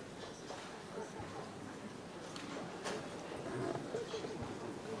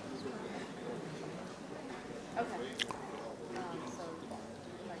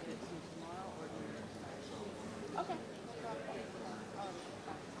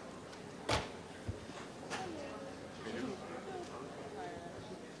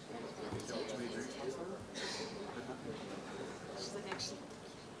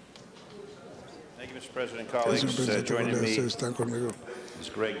 Mr. President, colleagues, joining me is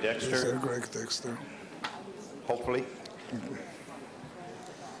Greg Dexter. Hopefully,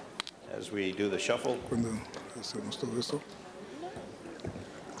 as we do the shuffle,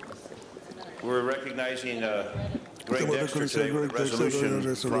 we're recognizing Greg Dexter today with a resolution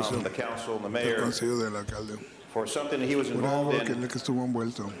from the council and the mayor for something that he was involved in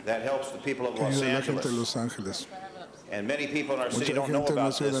that helps the people of Los Angeles. And many people in our city don't know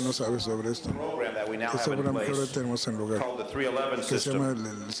about this program that we now have in place called the 311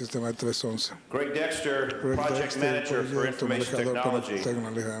 system. Greg Dexter, project manager for information technology,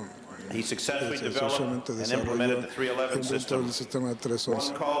 he successfully developed and implemented the 311 system,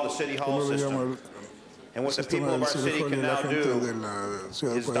 one called the City Hall system. And what the people of our city can now do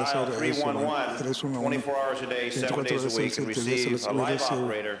is dial 311 24 hours a day, 7 days a week, and receive a live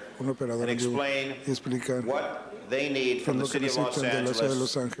operator and explain what they need from the city of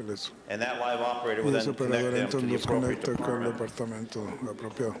Los Angeles, and that live operator will then connect them to the appropriate department.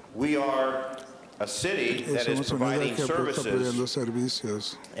 We are a city that is providing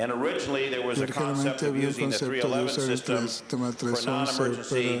services, and originally there was a concept of using the 311 system for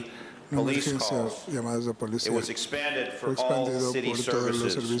non-emergency police calls. It was expanded for all city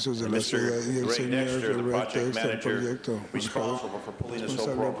services. And Mr. Greg Dexter, the project manager, responsible for pulling this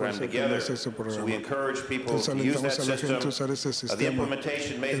whole program together. So we encourage people to use that system. The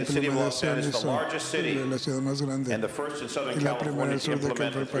implementation made the city of Los Angeles the largest city and the first in Southern California to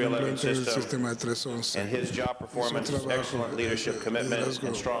implement the 311 system. And his job performance, excellent leadership commitment,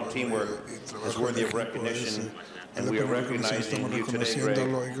 and strong teamwork is worthy of recognition. And we are recognizing you today,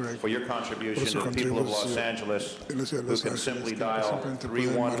 Greg, for your contribution to the people of Los Angeles who can simply dial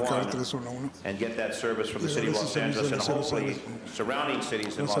 311 and get that service from the city of Los Angeles and hopefully surrounding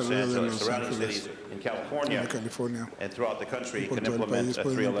cities in Los Angeles, surrounding cities in California, and throughout the country can implement a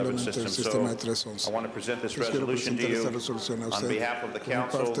 311 system. So I want to present this resolution to you on behalf of the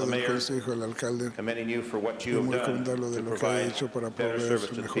council, the mayor, commending you for what you have done to provide better service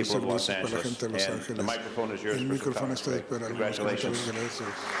to the people of Los Angeles. And the microphone is yours. Congratulations.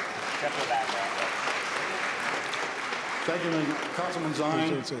 Thank you, Councilman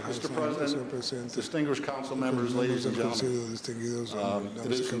Zine, Mr. President, distinguished council members, ladies and gentlemen.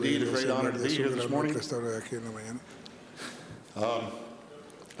 It is indeed a great honor to be here this morning.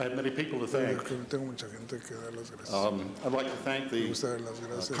 I have many people to thank. I'd like to thank the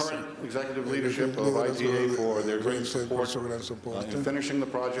current executive leadership of ITA for their great support in finishing the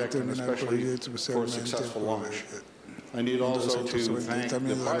project and especially for a successful launch. I need also to thank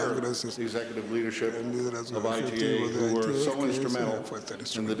the prior executive leadership of ITA who were so instrumental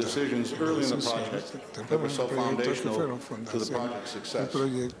in the decisions early in the project that were so foundational to the project's success.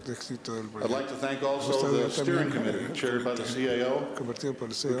 I'd like to thank also the steering committee chaired by the CAO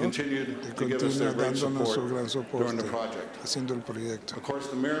who continued to give us their great support during the project. Of course,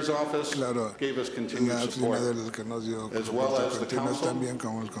 the mayor's office gave us continued support, as well as the council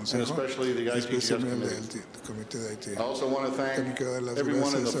and especially the IPGS committee. I also want to thank every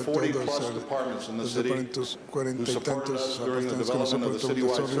one of the 40-plus departments in the city who supported us during the development of the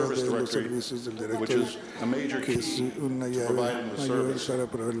citywide service directory, which is a major key to providing the service.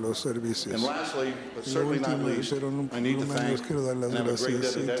 And lastly, but certainly not least, I need to thank and have a great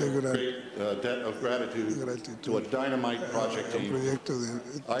debt of gratitude to a dynamite project team,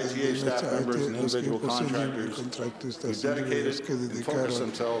 ITA staff members and individual contractors who dedicated and focused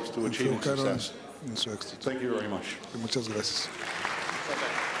themselves to achieving success. Thank you very much. Muchas gracias.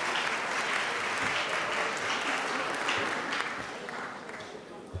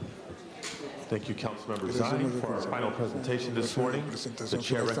 Thank you, Councilmember Zine. For our final presentation this morning, the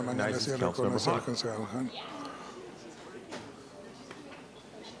chair recognizes Councilmember Hahn.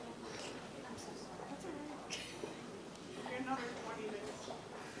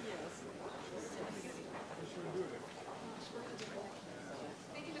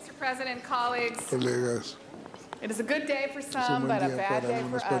 President, colleagues, it is a good day for some, but a bad day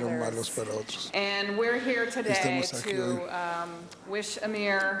for others. And we're here today to wish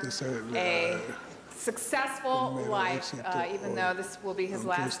Amir a successful life, even though this will be his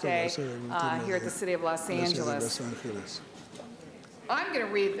last day here at the City of Los Angeles. I'm going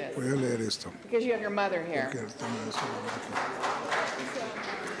to read this because you have your mother here.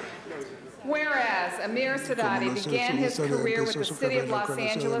 Whereas Amir Sadati began his career with the City of Los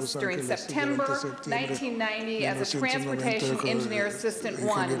Angeles during September 1990 as a Transportation Engineer Assistant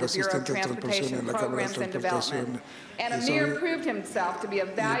 1 in the Bureau of Transportation Programs and Development. And Amir proved himself to be a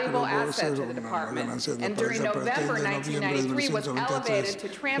valuable asset to the department. And during November 1993 was elevated to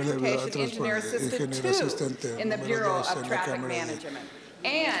Transportation Engineer Assistant 2 in the Bureau of Traffic Management.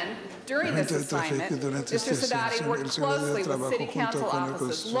 And during this assignment, Mr. Sadati worked closely with City Council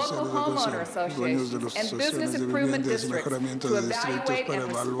offices, local homeowner associations, and business improvement districts to evaluate and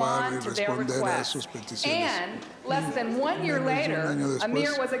respond to their requests. And less than 1 year later,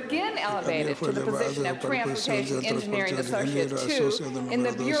 Amir was again elevated to the position of Transportation Engineering Associate 2 in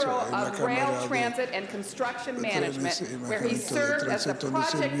the Bureau of Rail Transit and Construction Management, where he served as the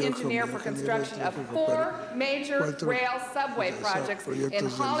project engineer for construction of 4 major rail subway projects in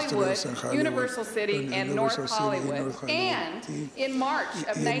Hollywood, Universal City, and North Hollywood. And in March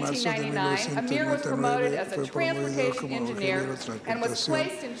of 1999, Amir was promoted as a transportation engineer and was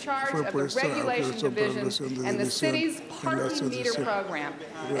placed in charge of the regulation divisions and the city's parking meter program,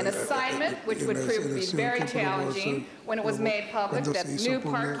 an assignment which would prove to be very challenging when it was made public that new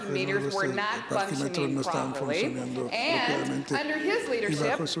parking meters were not functioning properly. And under his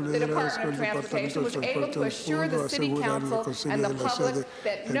leadership, the Department of Transportation was able to assure the City Council and the public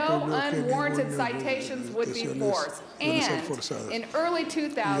that no unwarranted citations would be forced. And in early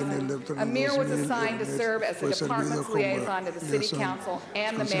 2000, Amir was assigned to serve as the department's liaison to the City Council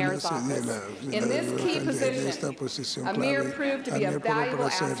and the mayor's office. In this key position, Amir proved to be a valuable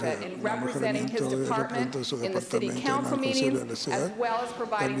asset in representing his department in the City Council meetings, as well as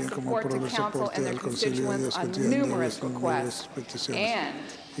providing support to council and their constituents on numerous requests. And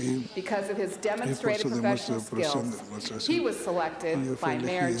because of his demonstrated professional skills, he was selected by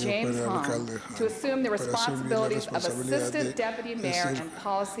Mayor James Hahn to assume the responsibilities of Assistant Deputy Mayor and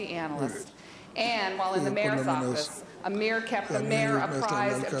Policy Analyst. And while in the mayor's office, Amir kept the mayor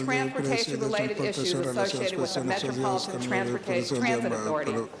apprised of transportation-related issues associated with the Metropolitan Transit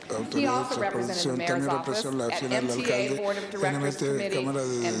Authority. He also represented the mayor's office at MTA Board of Directors Committee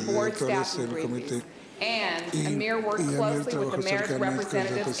and Board Staff Briefings. And Amir worked closely with the mayor's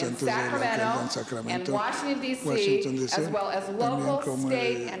representatives in Sacramento and Washington, D.C., as well as local,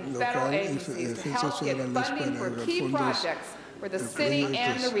 state, and federal agencies to help get funding for key projects for the city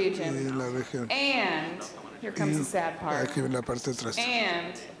and the region. And here comes the sad part.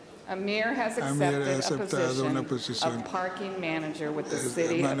 And Amir has accepted a position of parking manager with the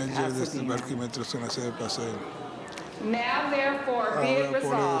city of Pasadena. Now, therefore, be it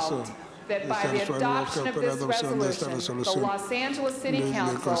resolved that by the adoption of this resolution, the Los Angeles City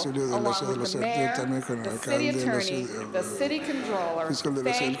Council, along with the mayor, the city attorney, the city controller,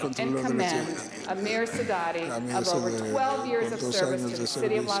 thank and commend Amir Sadati of over 12 years of service to the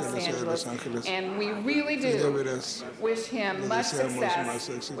city of Los Angeles, and we really do wish him much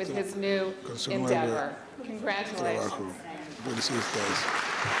success with his new endeavor. Congratulations.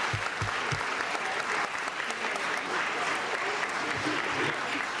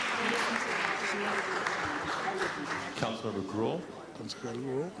 Councilmember Gruhl.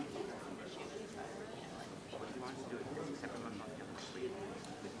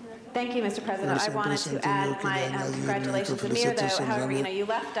 Thank you, Mr. President. I wanted to add my congratulations to Amir, though. However, you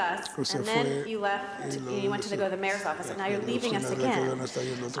left us, and then you left, you went to go to the mayor's office, and now you're leaving us again.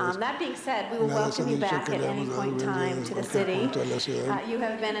 That being said, we will welcome you back at any point in time to the city. You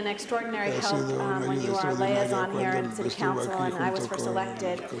have been an extraordinary help when you are liaison here in City Council, and I was first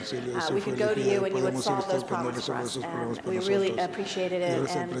elected. We could go to you, and you would solve those problems for us, and we really appreciated it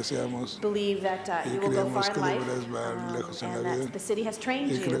and believe that you will go far in life, and that the city has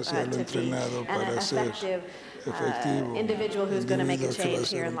trained you to be an effective individual who's going to make a change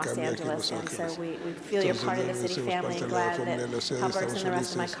here in Los Angeles. And so we feel you're part of the city family, and glad that Alberts and the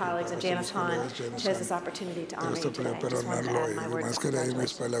rest of my colleagues and Janice Hahn chose this opportunity to honor you today. I just wanted to add my words of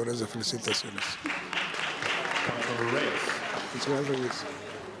congratulations.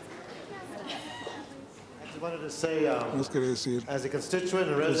 I wanted to say, as a constituent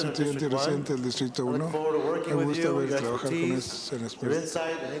and resident of District 1, I look forward to working with you, your expertise, your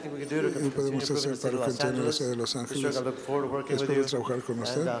insight, anything we can do to continue improving the city of Los Angeles. District, I look forward to working with you,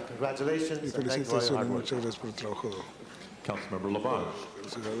 and congratulations, and thanks for all your hard work. Councilmember Labange.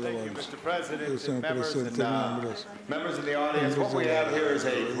 Thank you, Mr. President, and members of the audience. What we have here is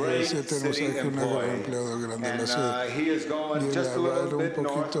a great city employee, and he is going just a little bit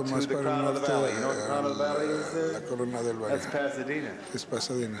north to the Crown of the Valley. You know what the Crown of the Valley is? That's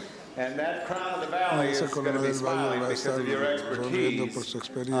Pasadena. And that Crown of the Valley is going to be smiling because of your expertise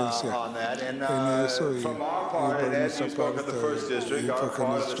on that. And from our part, and as you spoke of the first district, our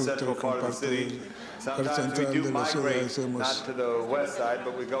part of the central part of the city, sometimes we do migrate, not to the west side,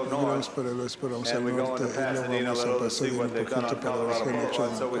 but we go north, and we go into Pasadena a little to see what they've done on Colorado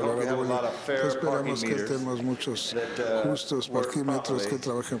Boulevard. So we hope we have a lot of fair parking meters that work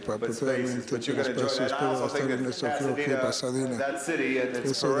properly. But you're going to enjoy that. I also think that Pasadena, that city and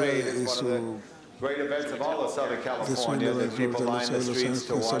its parade is one of the great events of all of Southern California, that people line the streets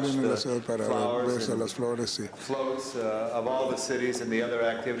to watch the flowers and floats of all the cities and the other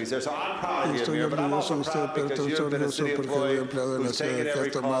activities there. So I'm proud of you, Amir, but I'm also proud because you've been a city employee who's taken every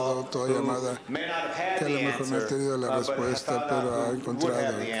call, who may not have had the answer, but have found out who would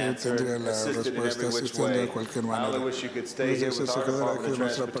have the answer and assisted in every which way. I only wish you could stay here with our Department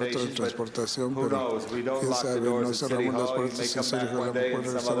of Transportation, but who knows? We don't lock the doors at City Hall. You may come back one day in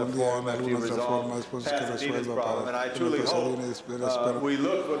some other form after you resolve Pasadena's problem, and I truly hope we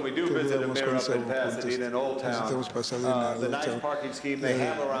look when we do visit Amir up in Pasadena in Old Town, the nice parking scheme they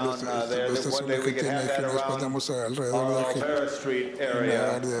have around there, that one day we can have that around our Olvera Street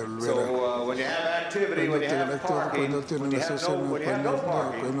area. So when you have activity, when you have parking, when you have no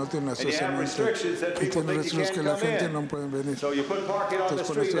parking, and you have restrictions that people think you can't come in. So you put parking on the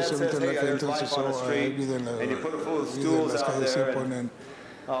street that says, hey, there's life on the street, and you put a full of stools out there, and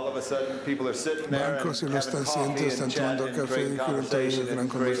all of a sudden, people are sitting there and having coffee and chatting and great conversation and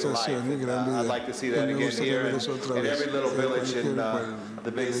great life. I'd like to see that again here in every little village in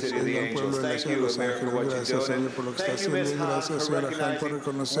the big city of the Angels. Thank you, Amir, for what you're doing. And thank you, Ms. Hahn, for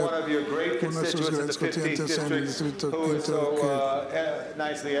recognizing one of your great constituents in the 15th District who is so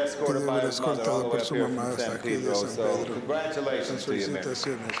nicely escorted by his mother all the way up here from San Pedro. So congratulations to you, Amir.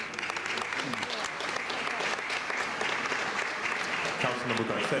 Councilmember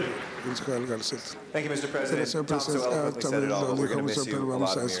Garcetti. Thank you, Mr. President. Tom so eloquently said it all, but we're going to miss you a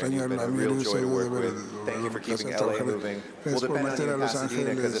lot, Amir. You've been a real joy to work with. Thank you for keeping LA moving. We'll depend on you in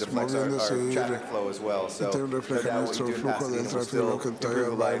Pasadena because it affects our traffic flow as well. So no doubt what you do in Pasadena will still improve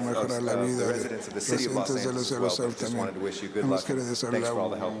the life of the residents of the city of Los Angeles as well. But just wanted to wish you good luck and thanks for all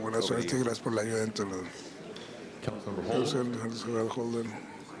the help over the years. Councilmember Holden.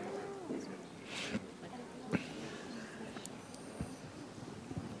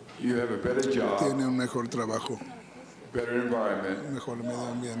 You have a better job, tiene un mejor trabajo, better environment, mejor medio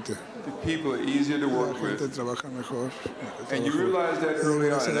ambiente. The people are easier to work La gente with, trabaja mejor, and you realize that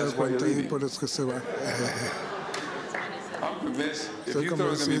early on, and that's why you're leaving. por eso que se va. I'm convinced if Estoy you thought it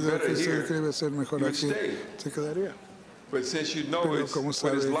was going to be convencido better que si here, iba a ser mejor you would aquí, stay. se quedaría. But since you know Pero it's como what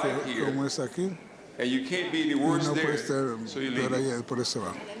sabe it's like que here, como es aquí, And you can't be any worse there, so you leave. Another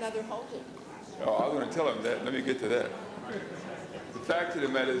holding. Oh, I was going to tell him that. Let me get to that. The fact of the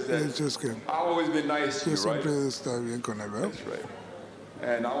matter is that I've always been nice to you, right? That's right.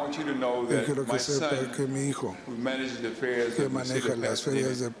 And I want you to know that my son, who manages the affairs of the city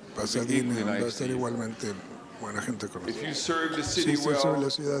of Pasadena, will be nice if you serve the city well,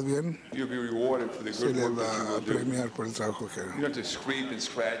 you'll be rewarded for the good work that you will do. You don't have to scrape and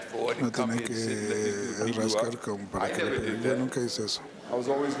scratch for it and come here and sit and let people beat you up. I never did that. I was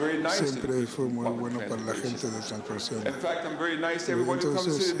always very nice to the people who transportation. In fact, I'm very nice to everybody who comes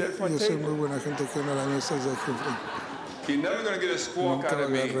to sit at that front table. You're never going to get a squawk out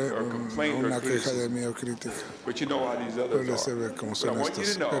of me or a complaint or criticism. But you know how these others are. But I want you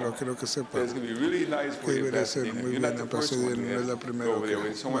to know that it's going to be really nice for you in Pasadena. You're not the first one to go over there.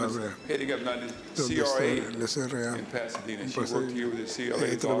 When someone is heading up now the CRA in Pasadena, she worked here with the CRA,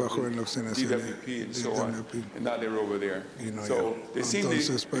 DWP, and so on. And now they're over there. So they seem the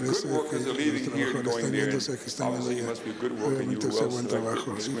good workers are leaving here and going there. Obviously, you must be a good worker and you were well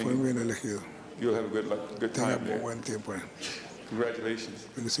selected. You'll have a good time there. Congratulations.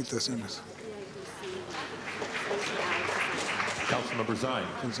 Felicitaciones. Councilmember Zine.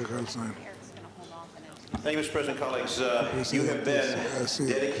 Thank you, Mr. President, colleagues. You have been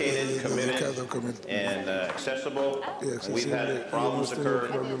dedicated, committed, and accessible. We've had problems occur.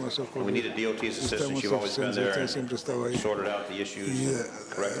 We needed DOT's assistance. You've always been there and sorted out the issues,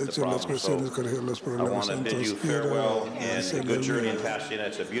 corrected the problems. So I want to bid you farewell and a good journey in Pasadena.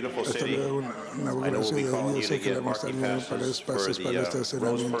 It's a beautiful city. I know we'll be calling you to get marquee passes for the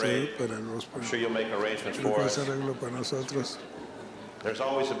Rose Parade. I'm sure you'll make arrangements for us. There's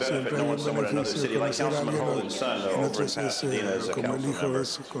always a benefit knowing someone in another city, like Councilman Holden's son over in Pasadena as a council member.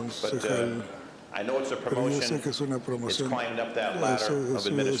 But I know it's a promotion. It's climbing up that ladder of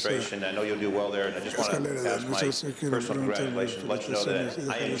administration. I know you'll do well there, and I just want to pass my personal congratulations, let you know that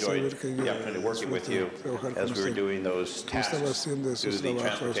I enjoyed the opportunity of working with you as we were doing those tasks through the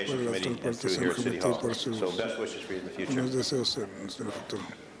Transportation Committee and through here at City Hall. So best wishes for you in the future. Mr.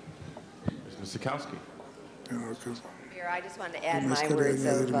 Sikowski. I just wanted to add my words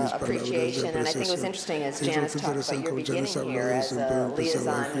of appreciation, and I think it was interesting as Janice talked about your beginning here as a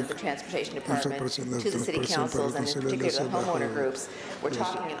liaison with the Transportation Department to the city councils and in particular the homeowner groups. We're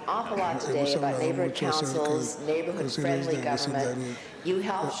talking an awful lot today about neighborhood councils, neighborhood-friendly government. You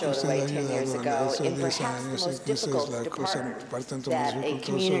helped show the way 10 years ago in perhaps the most difficult department that a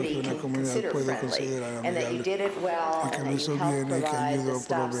community can consider friendly, and that you did it well, and that you helped provide the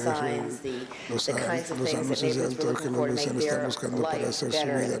stop signs, the kinds of things that neighborhoods were looking for to make their life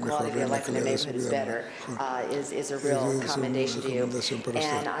better and the quality of their life in the neighborhood is better, is a real commendation to you.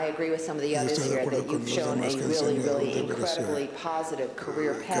 And I agree with some of the others here that you've shown a really, really incredibly positive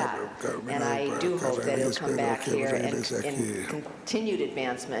career path, and I do hope that it'll come back here and continue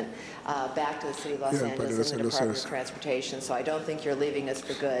advancement back to the City of Los Angeles and the Department of Transportation. So I don't think you're leaving us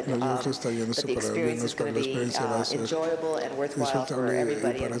for good. But the experience is going to be enjoyable and worthwhile for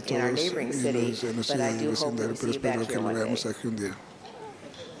everybody in our neighboring city. But I do hope that we'll see you back here one day.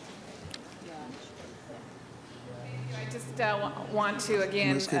 Want to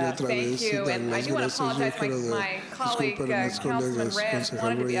again thank you, and I do want to apologize. My colleague Councilman Redd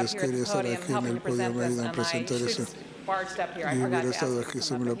wanted to be up here at the podium helping to present this, and I should barged up here. I forgot to ask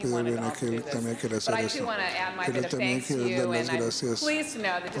him if he wanted to also do this. But I do want to add my bit of thanks to you, and I'm pleased to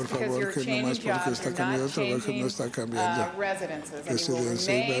know that just because you're changing jobs, you're not changing residences, and you will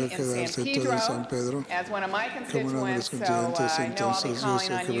remain in San Pedro as one of my constituents, so I know I'll be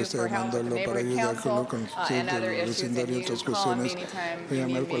calling on you for help with the neighborhood council and other issues, and you can call me anytime you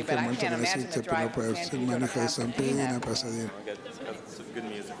need me, but I can't imagine the drive from San Pedro to Pasadena. Some good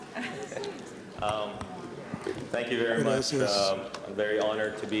music. Thank you very much. I'm very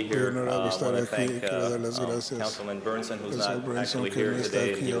honored to be here. I want to thank Councilman Bernson, who's not actually here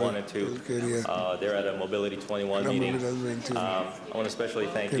today. He wanted to. They're at a Mobility 21 meeting. I want to especially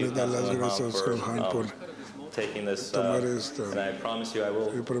thank you, Councilman Hahn, for taking this, and I promise you I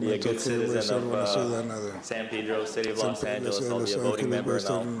will be a good citizen of San Pedro, City of Los Angeles. I'll be a voting member, and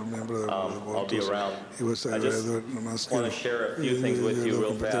I'll be around. I just want to share a few things with you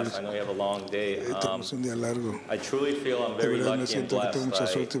real fast. I know you have a long day. I truly feel I'm very lucky and blessed.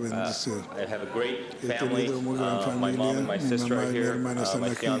 I have a great family. My mom and my sister are here. My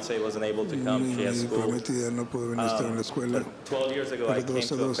fiance wasn't able to come. She has school. 12 years ago, I came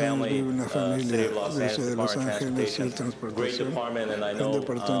to a family, City of Los Angeles, Transportation. Great department, and I know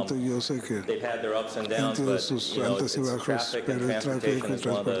they've had their ups and downs, but it's traffic and transportation is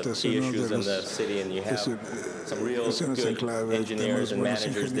one of the key issues in the city, and you have some real good engineers and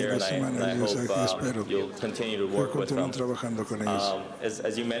managers there, and I hope you'll continue to work with them.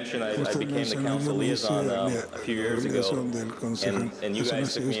 As you mentioned, I became the council liaison a few years ago, and you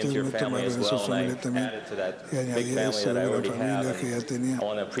guys took me into your family as well, and I added to that big family that I already have, and I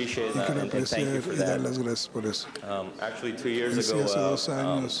want to appreciate that and thank you for that. Actually, 2 years ago,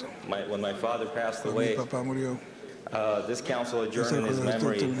 when my father passed away, this council adjourned in his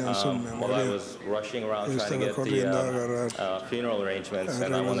memory while I was rushing around trying to get the funeral arrangements,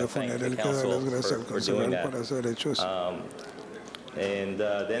 and I want to thank the council for doing that. And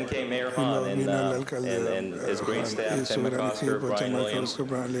then came Mayor Hahn and his great staff, Tim McCosker, Brian Williams,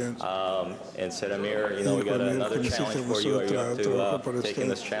 and said, Amir, we got another challenge for you. Are you up to taking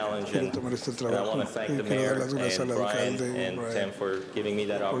this challenge? And I want to thank the mayor and Brian and Tim for giving me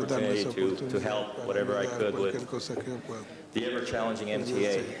that opportunity to help whatever I could with the ever-challenging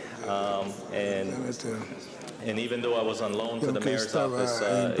MTA. And even though I was on loan to the mayor's office,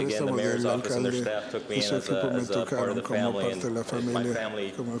 again, the mayor's office and their staff took me in as a part of the family, and my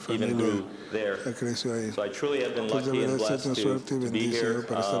family even grew there. So I truly have been lucky and blessed to be here,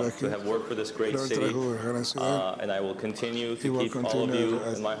 to have worked for this great city, and I will continue to keep all of you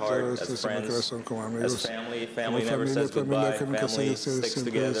in my heart as friends, as family. Family never says goodbye. Family sticks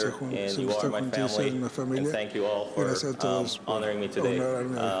together, and you are my family, and thank you all for honoring me today.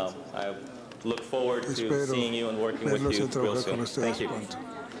 I look forward to seeing you and working with you real soon. Thank you.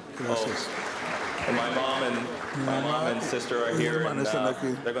 And my mom and sister are here, and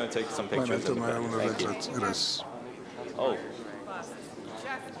they're going to take some pictures. Thank you. Oh.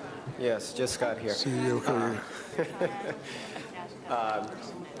 Yes, just got here.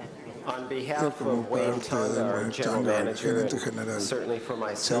 On behalf of Wayne Tung, our general manager, and certainly for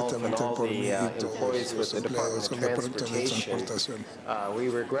myself and all the employees with the Department of Transportation, we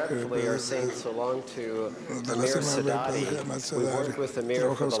regretfully are saying so long to Amir Sadati. We worked with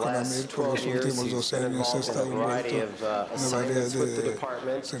Amir for the last 12 years. He's been involved in a variety of assignments with the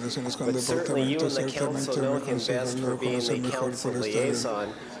department, but certainly you and the council know him best for being the council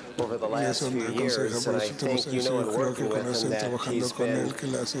liaison over the last few years, and I think in working with him that he's been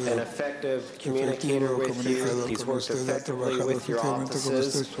an effective communicator with you. He's worked effectively with your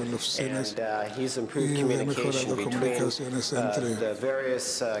offices, and he's improved communication between the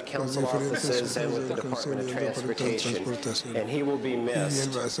various council offices and with the Department of Transportation, and he will be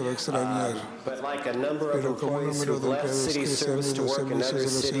missed. But like a number of employees who have left city service to work in other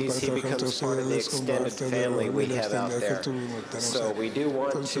cities, he becomes part of the extended family we have out there. So we do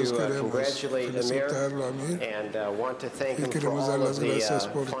want to congratulate Amir and want to thank him for all of the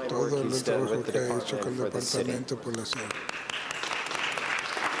fine work he's done with the department for the city.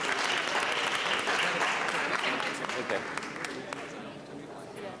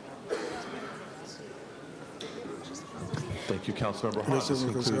 Thank you, Councilmember Hahn. This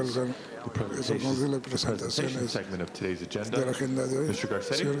concludes the presentation segment of today's agenda. Mr.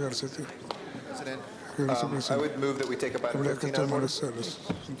 Garcetti. I would move that we take up item 15 out of order.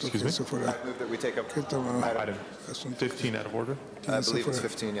 Excuse me? I move that we take up item 15 out of order. I believe it's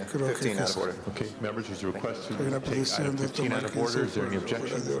 15, yeah. 15 out of order. Okay, members, there's a request to take item 15 out of order. Is there any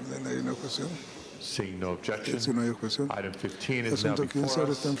objection? Seeing no objection, item 15 is now before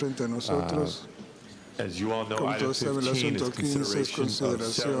us. As you all know, item 15 is consideration of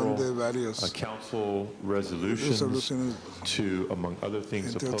several council resolutions to, among other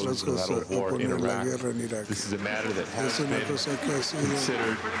things, oppose the level of war in Iraq. This is a matter that has been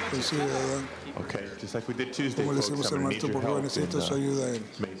considered. Okay, just like we did Tuesday, folks, I'm going to need your help in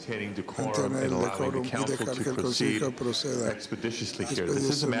maintaining decorum and allowing the council to proceed expeditiously here. This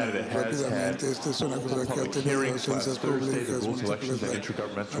is a matter that has had public hearings last Thursday. The Rules, Elections, and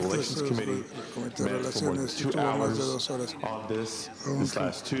Intergovernmental Relations Committee met for more than 2 hours on this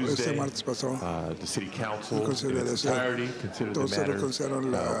last Tuesday. The City Council in its entirety considered the matter.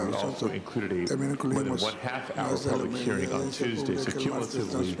 We also included a more than 1/2 hour public hearing on Tuesday. So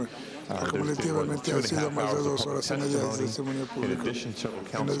cumulatively, there's been more than 2.5 hours of public testimony. In addition, several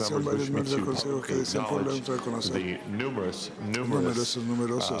council members wish me to publicly acknowledge the numerous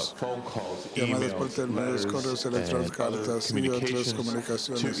phone calls, emails, letters, and other communications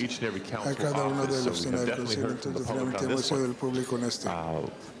to each and every council office. So we have definitely heard from the public on this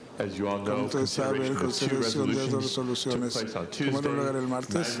one. As you all know, consideration of 2 resolutions took place on Tuesday, neither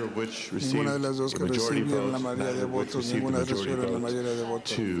of which received a majority vote, neither of which received a majority vote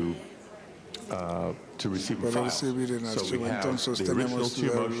to receive and file. So we have the original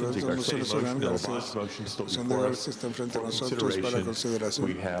two motions, the Garcetti motion, the Lavonte motion still before us for consideration.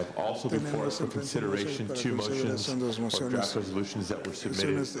 We have also before us for consideration two motions or draft resolutions that were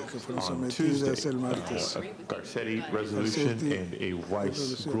submitted on Tuesday, a Garcetti resolution and a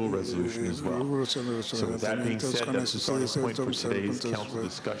Weiss-Gruhl resolution as well. So with that being said, that's the starting point for today's council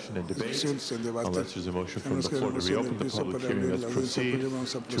discussion and debate. Unless there's a motion from the floor to reopen the public hearing, let's proceed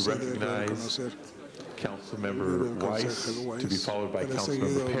to recognize Councilmember Weiss to be followed by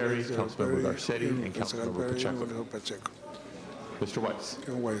Councilmember Perry, Councilmember Garcetti, and Councilmember Pacheco. Mr.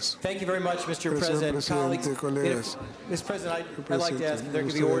 Weiss. Thank you very much, Mr. President. Colleagues, Mr. President, I'd like to ask if there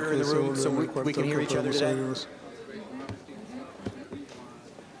could be order in the room so we can hear each other today.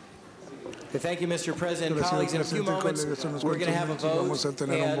 Thank you, Mr. President. Colleagues, in a few moments, we're going to have a vote,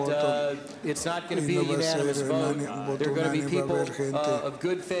 and it's not going to be a unanimous vote. There are going to be people of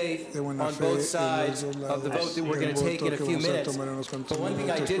good faith on both sides of the vote that we're going to take in a few minutes. But one thing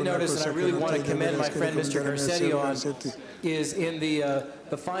I did notice, and I really want to commend my friend Mr. Garcetti on, is in the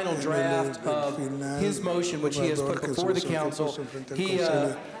final draft of his motion, which he has put before the council, he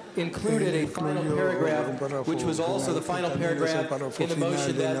included a final paragraph, which was also the final paragraph in the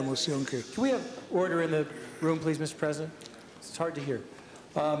motion that... Can we have order in the room, please, Mr. President? It's hard to hear.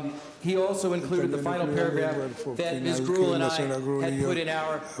 He also included the final paragraph that Ms. Gruhl and I had put in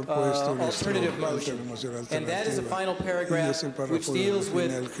our alternative motion. And that is a final paragraph which deals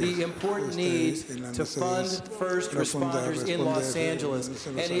with the important need to fund first responders in Los Angeles.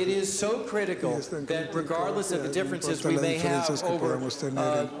 And it is so critical that regardless of the differences we may have over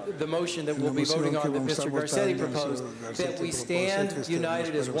the motion that we'll be voting on that Mr. Garcetti proposed, that we stand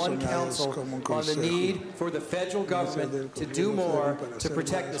united as one council on the need for the federal government to do more to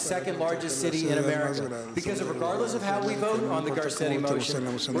protect the second largest city in America. Because regardless of how we vote on the Garcetti motion,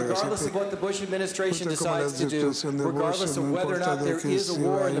 regardless of what the Bush administration decides to do, regardless of whether or not there is a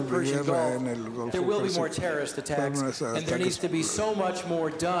war in the Persian Gulf, there will be more terrorist attacks, and there needs to be so much more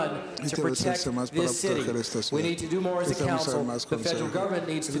done to protect this city. We need to do more as a council. The federal government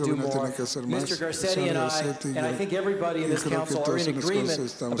needs to do more. Mr. Garcetti and I think everybody in this council are in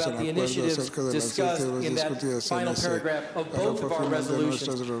agreement about the initiatives discussed in that final paragraph of both of our resolutions.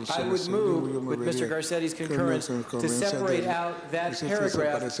 I would move, with Mr. Garcetti's concurrence, to separate out that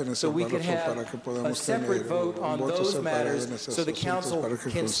paragraph so we can have a separate vote on those matters so the council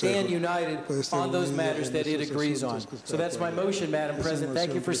can stand united on those matters that it agrees on. So that's my motion, Madam President.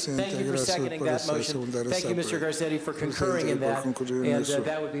 Thank you for seconding that motion. Thank you, Mr. Garcetti, for concurring in that. And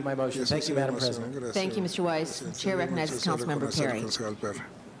that would be my motion. Thank you, Madam President. Thank you, Mr. Weiss. Chair recognizes Councilmember Perry.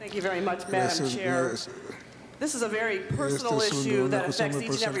 Thank you very much, Madam Chair. This is a very personal issue that affects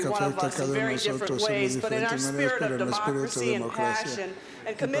each and every one of us in very different ways, but in our spirit of democracy and passion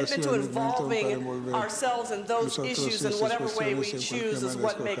and commitment to involving ourselves in those issues in whatever way we choose is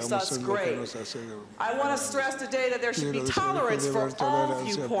what makes us great. I want to stress today that there should be tolerance for all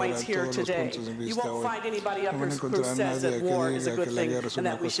viewpoints here today. You won't find anybody up here who says that war is a good thing and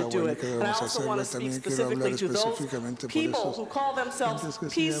that we should do it. And I also want to speak specifically to those people who call themselves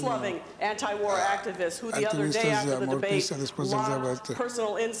peace-loving anti-war activists who the other day after the debate lobbed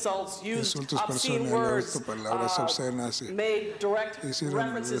personal insults, used obscene words, made direct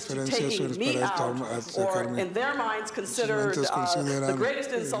references to taking me out, or in their minds considered the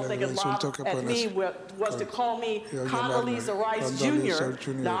greatest insult they could lob at me was to call me Condoleezza Rice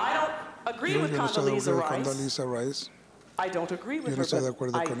Jr. Now, I don't agree with Condoleezza Rice. I don't agree with her,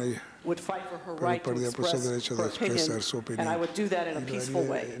 but I would fight for her right to express her opinion, and I would do that in a peaceful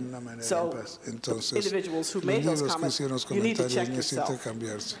way. So, individuals who made those comments, you need to check yourself.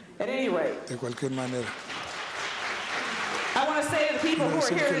 At any rate, I want to say to the people who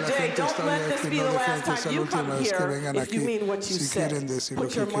are here today, don't let this be the last time you come here if you mean what you say.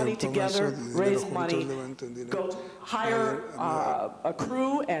 Put your money together, raise money, go hire a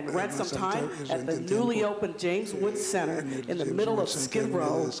crew and rent some time at the newly opened James Woods Center in the middle of Skid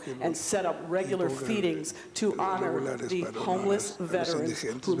Row and set up regular feedings to honor the homeless veterans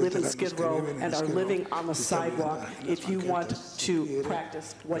who live in Skid Row and are living on the sidewalk if you want to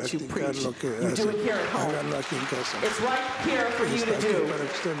practice what you preach. You do it here at home. It's right here for you to do.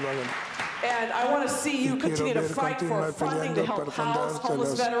 And I want to see you continue to fight for funding to help house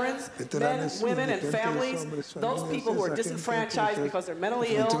homeless veterans, men, women, and families, those people who are disenfranchised because they're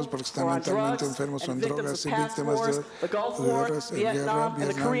mentally ill or on drugs, and victims of past wars, the Gulf War, Vietnam,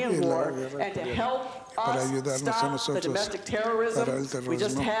 and the Korean War, and to help us stop the domestic terrorism. We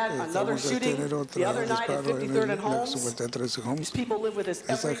just had another shooting the other night at 53rd and Holmes. These people live with this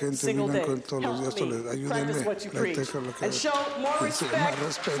every single day. Help me practice what you preach and show more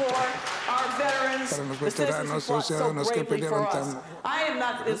respect for our veterans, the citizens who fought so bravely for us. I am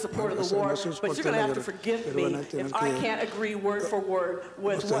not in support of the war, but you're going to have to forgive me if I can't agree word for word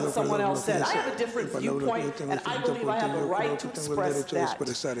with what someone else said. I have a different viewpoint, and I believe I have the right to express that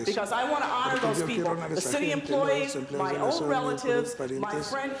because I want to honor those people, the city employees, my own relatives, my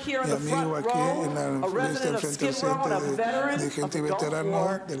friend here in the front row, a resident of Skid Row and a veteran of the Gulf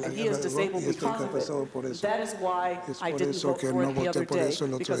War, and he is disabled because of it. That is why I didn't vote for it the other day,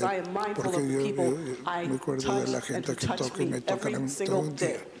 because I am mindful of the people I touch and who touch me every single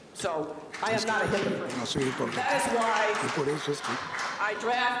day. So I am not a hypocrite. That is why I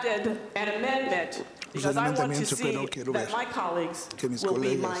drafted an amendment, because I want to see that my colleagues will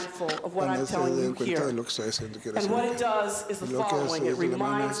be mindful of what I'm telling you here. And what it does is the following. It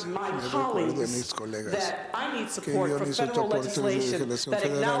reminds my colleagues that I need support for federal legislation that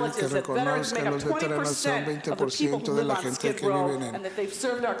acknowledges that veterans make up 20% of the people who live on Skid Row, and that they've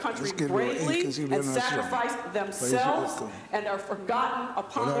served our country bravely and sacrificed themselves and are forgotten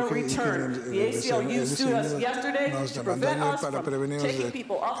upon their return. The ACLU sued us yesterday to prevent us from taking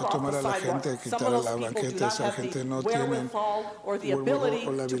people off the sidewalk. Some of those people do not have the wherewithal or the ability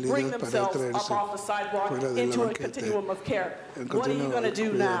to bring themselves up off the sidewalk into a continuum of care. What are you going to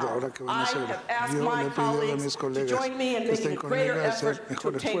do now? I have asked my colleagues to join me in making a greater effort to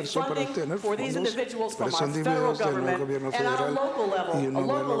obtain funding for these individuals from our federal government and our local level,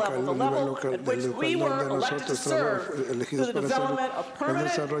 the level at which we were elected to serve through the development of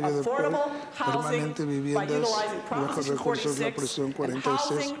permanent, affordable housing by utilizing Proposition 46 and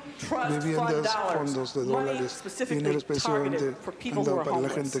housing trust fund dollars, money specifically targeted for people who are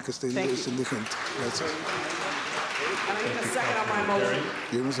homeless. Thank you. And I need a second on my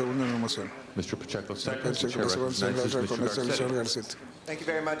motion. Mr. Pacheco, second. The chair recognizes Mr. Garcia. Thank you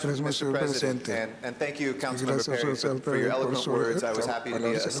very much, Mr. President, and thank you, Councilmember Perry, for your eloquent words. I was happy to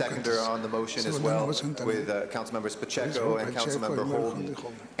be a seconder on the motion as well with Councilmembers Pacheco and Councilmember Holden.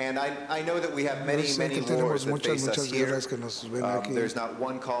 And I know that we have many, many wars that face us here. There's not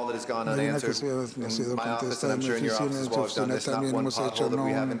one call that has gone unanswered in my office, and I'm sure in your office as well has done. There's not one pothole that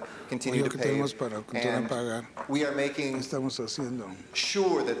we haven't continued to pave. And we are making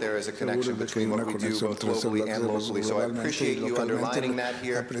sure that there is a connection between what we do both globally and locally. So I appreciate you underlining that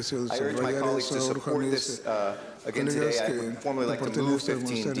here. I urge my colleagues to support this again today. I would formally like to move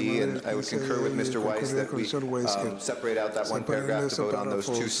 15D, and I would concur with Mr. Weiss that we separate out that one paragraph to vote on those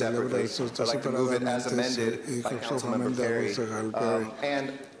two separately. I'd like to move it as amended by Councilmember Perry.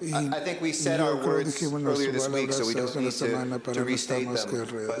 And I think we said our words earlier this week, so we don't need to restate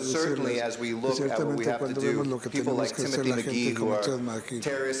them. But certainly, as we look at what we have to do, people like Timothy McGee, who are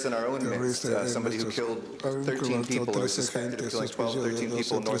terrorists in our own midst, somebody who killed 13 people or is suspected of killing 12, 13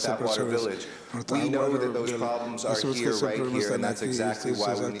 people in North Atwater Village, we know that those problems are here, right here, and that's exactly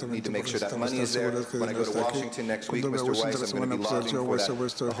why we need to make sure that money is there. When I go to Washington next week, Mr. Weiss, I'm going to be lobbying for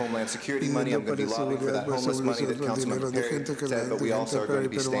that Homeland Security money. I'm going to be lobbying for that homeless money that Councilmember Perry said, but we also are going to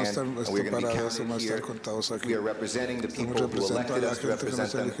be and we're going to be counted here. We are representing the people who elected us to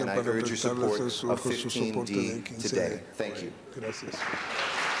represent them, and I urge your support of 15D today. Thank you.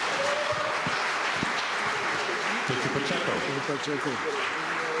 Mr. Pacheco.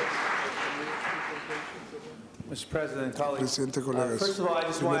 Mr. President, colleagues, first of all, I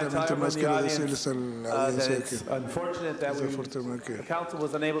just want to tell everyone in the audience that it's unfortunate that the council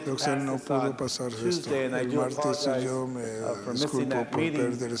was unable to pass this on Tuesday, and I do apologize for missing that meeting.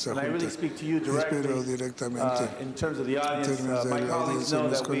 And I really speak to you directly in terms of the audience. My colleagues know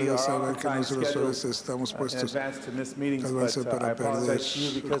that we are oftentimes scheduled in advance to miss meetings, but I apologize to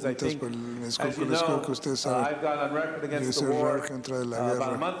you because I think, as you know, I've gone on record against the war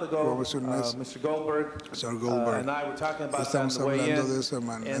about a month ago. Mr. Goldberg and I were talking about that on the way in,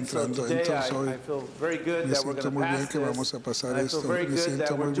 and so today I feel very good that we're going to pass this, and I feel very good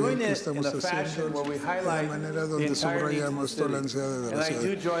that we're doing it in a fashion where we highlight the entire needs of the city. And I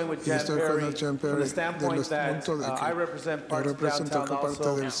do join with Jan Perry from the standpoint that I represent parts of downtown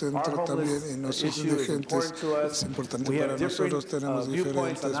also. Our homeless issue is important to us. We have different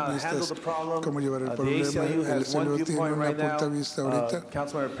viewpoints on how to handle the problem. The ACLU has one viewpoint right now.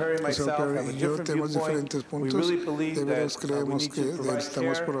 Councilmember Perry and myself have a different viewpoint. We de veras creemos que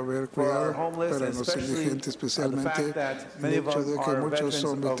estamos por haber cuidado para los indigentes, especialmente el hecho de que muchos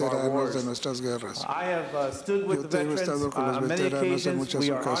son veteranos de nuestras guerras. Yo tengo estado con los veteranos en muchas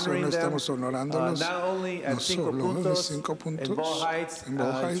ocasiones, estamos honorándolos, no solo en los 5 puntos, en Ball Heights,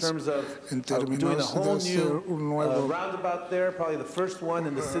 en términos de hacer un nuevo roundabout there, probably the first one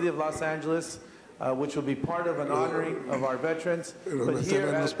in the city of Los Angeles, which will be part of an honoring of our veterans. But here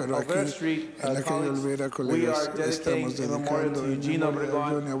at Olvera Street, we are dedicating a memorial to Eugene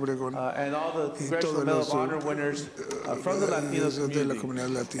Obregon and all the Congressional Medal of Honor winners from the Latino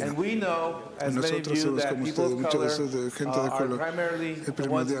community. And we know, as many of you, that people of color are primarily the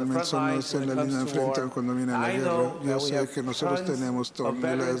ones in the front lines when it comes to war. I know that we have tons of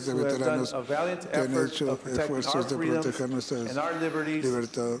veterans who have done a valiant effort of protecting our freedoms and our liberties.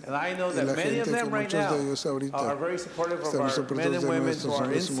 And I know that many of them right now are very supportive of our men and women who are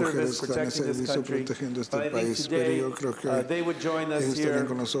in service protecting this country. But I think today they would join us here and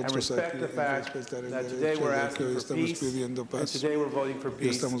respect the fact that today we're asking for peace and today we're voting for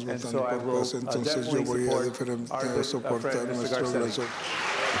peace. And so I will definitely support our friend, Mr. Garcetti.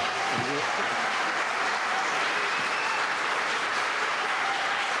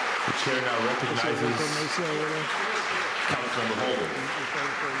 The chair now recognizes Councilmember Holder.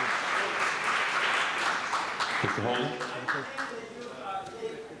 Mr. Holder.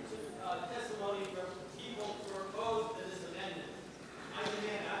 Testimony from people who are opposed to this amendment. I'm a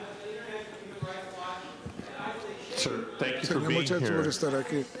man, I'm with the International Human Rights Watch, and I think... Sir, thank you for being here.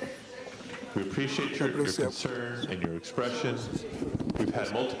 We appreciate your concern and your expression. We've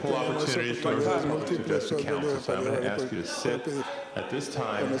had multiple opportunities to address the council, so I'm going to ask you to sit at this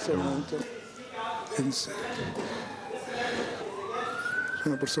time.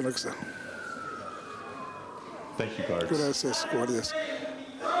 Una persona que está. Thank you, guards. Gracias, guardias.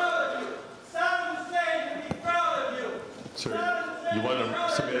 Sir, you want to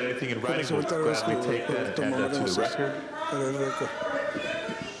submit anything in writing? We'll gladly take that and add that to the record.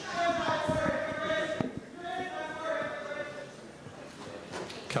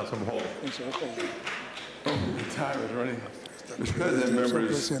 Councilman Holder. The time is running. Mr.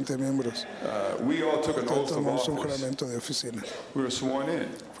 President, members, we all took an oath of office. We were sworn in.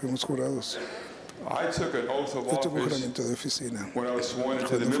 Fuimos jurados. I took an oath of office when I was sworn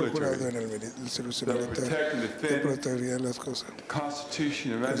into the military that would protect and defend the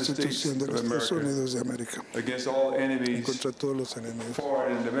Constitution of the United States of America against all enemies,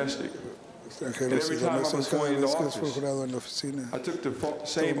 foreign and domestic. And every time I was sworn into office, I took the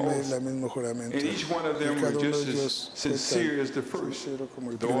same oath, and each one of them was just as sincere as the first.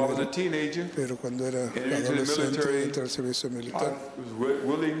 Though I was a teenager, and into the military, I was ready,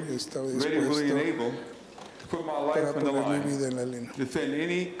 willing, and able to put my life on the line, defend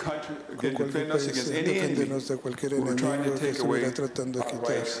any country, defend us against any enemy who were trying to take away our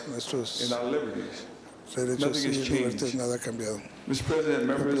rights and our liberties. Nothing has changed. Mr. President,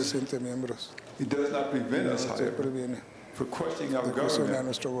 members, it does not prevent us, however, for questioning our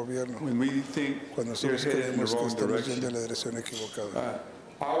government when we think they're headed in the wrong direction.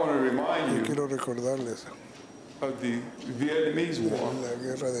 I want to remind you of the Vietnamese War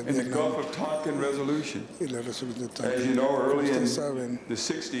and the Gulf of Tonkin Resolution. As you know, early in the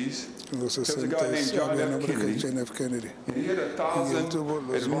 60s, there was a guy named John F. Kennedy, and he had 1,000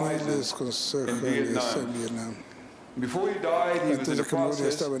 advisors in Vietnam. Before he died, he was in the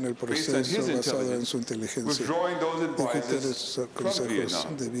process, based on his intelligence, withdrawing those advisors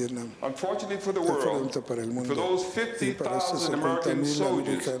from Vietnam. Unfortunately for the world, for those 50,000 American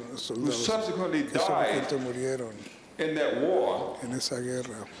soldiers who subsequently died in that war,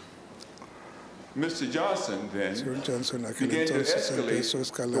 Mr. Johnson then began to escalate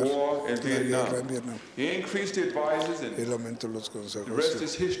the war in Vietnam. He increased the advisors, and the rest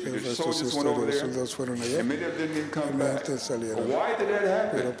is history. The soldiers went over there, and many of them didn't come back. But why did that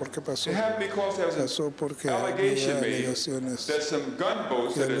happen? It happened because there was an allegation made that some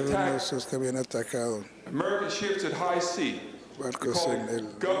gunboats that attacked American ships at high sea,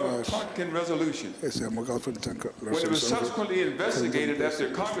 called Gulf of Tonkin Resolution. When it was subsequently investigated after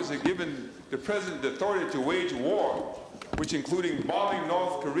Congress had given the president the authority to wage war, which including bombing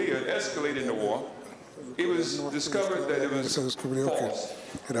North Korea and escalating the war, it was discovered that it was false.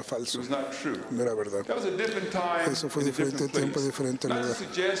 It was not true. That was a different time, a different place. Not to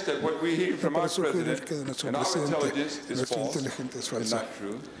suggest that what we hear from our president and our intelligence is false and not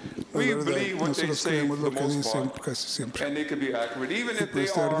true. We believe what they say for the most part, and they can be accurate. Even if they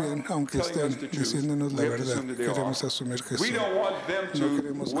are telling us the truth, we have to assume that they are. We don't want them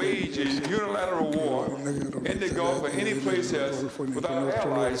to wage a unilateral war in the Gulf or any place else without our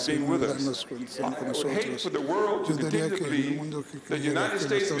allies being with us. would hate for the world to continue to believe that the United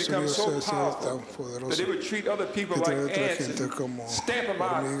States has become so powerful that they would treat other people like ants and stamp them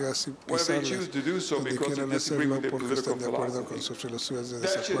out whether they choose to do so because they disagree with their political philosophy.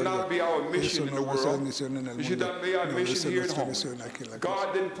 That should not be our mission in the world. It should not be our mission here at home.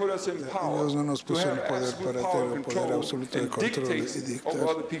 God didn't put us in power to have absolute power and control and dictate over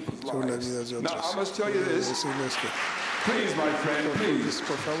other people's lives. Now, I must tell you this. Please, my friend, please.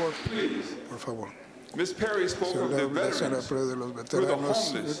 Por favor. Ms. Perry spoke of the veterans who are the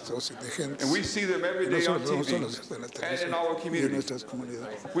homeless, and we see them every day on TV and in our community.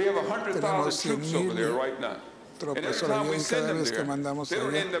 We have 100,000 troops over there right now. And every time we send them there, they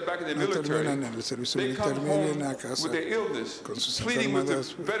don't end up back in the military. They come home with their illness, pleading with the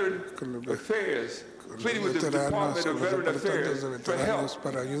Veteran Affairs, pleading with the Department of Veteran Affairs for help,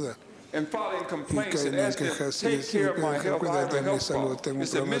 and filing complaints and asking to take care of my health. I have a health problem.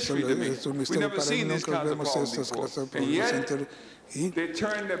 It's a mystery to me. We've never seen these kinds of problems before. And yet, they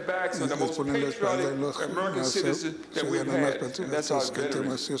turn their backs on the most patriotic American citizens that we've had, and that's our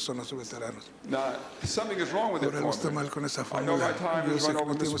veterans. Now, something is wrong with it for me. I know my time is run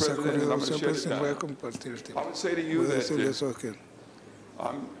over, Mr. President, and I'm going to shut it down. I would say to you that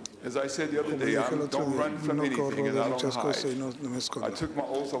as I said the other day, I don't run from anything and I don't hide. I took my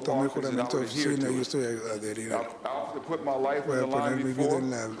oath of office and I would adhere to it. I often put my life on the line before,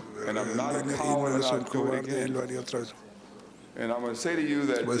 and I'm not a coward and I'll do it again. And I'm going to say to you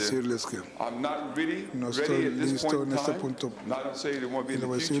that I'm not really ready at this point in time. Not to say it won't be in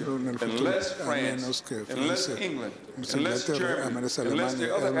the future. Unless France, unless England, unless Germany, unless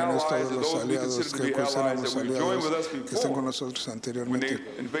the other allies of those we consider to be allies that we joined with us before when they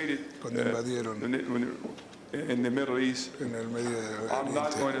invaded in the Middle East, I'm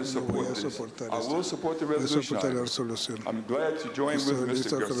not going to support this. I will support the resolution. I'm glad to join with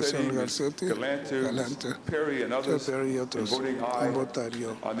Mr. Garcetti, Galanter, Perry, and others in voting aye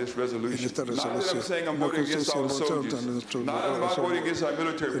on this resolution. Not that I'm saying I'm voting against our soldiers. Not that I'm not voting against our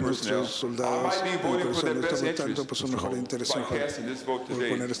military personnel. I might be voting for their best interests by casting this vote today,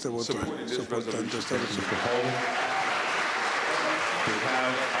 supporting this resolution. We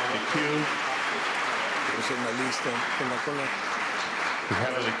have on the queue. We have in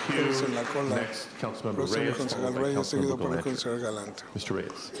the queue next Councilmember Reyes, seguido por el concejal Galante. Mr.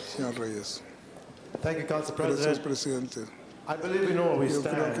 Reyes. Señor Reyes. Thank you, Council President. Gracias, Presidente. I believe we know where we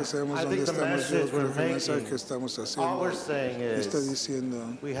stand. I think the message we're making, all we're saying is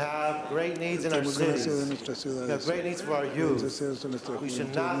we have great needs in our cities. We have great needs for our youth. We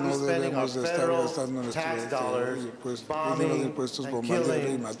should not be spending our federal tax dollars bombing and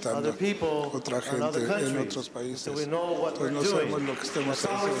killing other people in other countries. So we know what we're doing. That's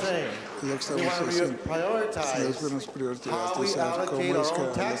all we're saying. We want to prioritize how we allocate our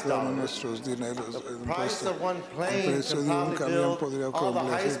own tax dollars. The price of one plane can camión podría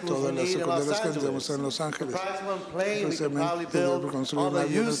completar todas las secundarias que tenemos en Los Ángeles. Especialmente poder construir un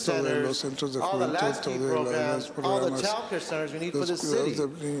avión en todos los centros de juventud, todos los programas, los cuidados de niños. Es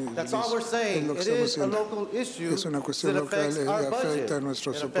lo que estamos haciendo. Es una cuestión local y afecta a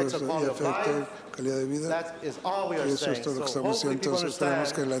nuestro presupuesto y afecta la calidad de vida. Y eso es todo lo que estamos haciendo. Entonces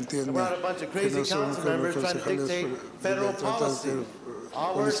esperamos que la entiendan, que no son como concejales de tratar de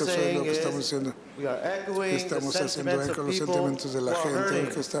all we're saying is we are echoing the sentiments of people who are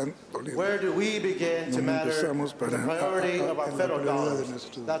hurting. Where do we begin to matter for the priority of our federal dollars?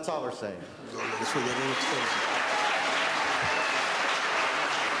 That's all we're saying.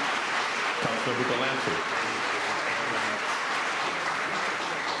 Councilmember Galanter.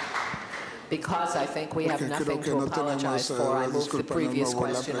 Because I think we have nothing to apologize for, I move the previous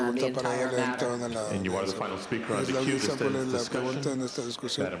question on the entire matter. And you are the final speaker on the queue to this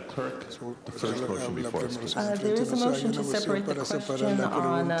discussion. Madam Clerk, the first motion before us. There is a motion to separate the question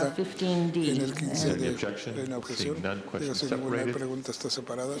on 15D. Any objection? Seeing none, question separated.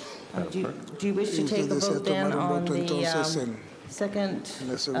 Do you wish to take a vote then on the second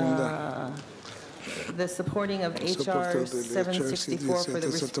the supporting of HR 764 for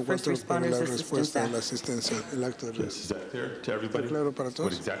the first responders assistance act. Yes, is that clear to everybody?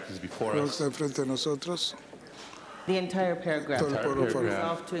 What exactly is before us? The entire paragraph.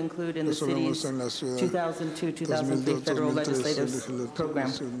 Resolved to include in the city's 2002-2003 federal legislative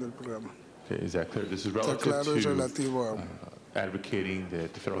program. Okay, is that clear? This is relative to advocating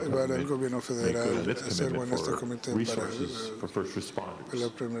that the federal government make good its commitment for resources for first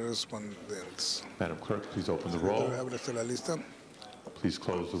responders. Madam Clerk, please open the roll. Please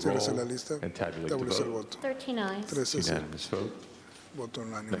close the roll and tabulate the vote. 13 ayes. Unanimous vote.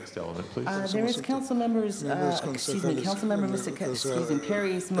 Next element, please. There is Councilmember Mr.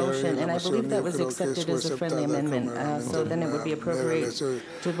 Perry's motion, and I believe that was accepted as a friendly amendment. So then it would be appropriate to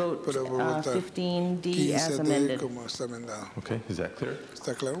vote 15D as amended. Okay, is that clear?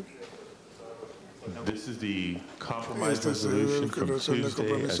 This is the compromise resolution from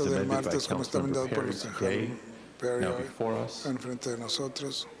Tuesday as amended by Councilmember Perry today, now before us.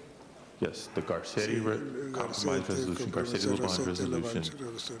 Yes, the Garcetti compromise resolution, Garcetti-LeBon resolution,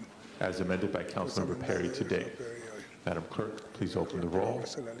 as amended by Councilmember Perry today. Madam Clerk, please open the roll.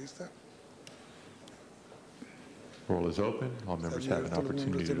 Roll is open. All members have an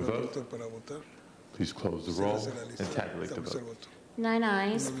opportunity to vote. Please close the roll and tabulate the vote. 9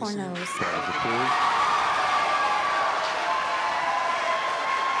 ayes, 4 noes. That is approved.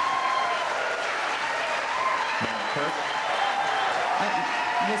 Madam Clerk.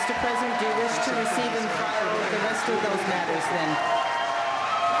 Mr. President, do you wish to receive and file the rest of those matters then?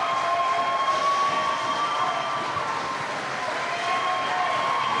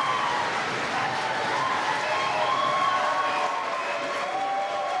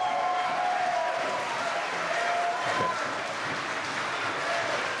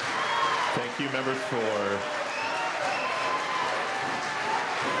 Thank you, members,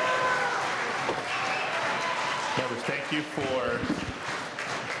 thank you for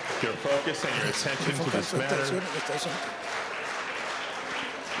your focus and your attention to this matter.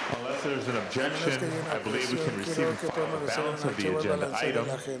 Unless there's an objection, I believe we can receive and file the balance of the agenda item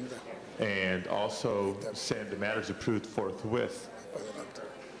and also send the matters approved forthwith.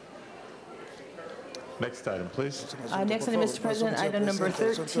 Next item, please. Next item, Mr. President, item number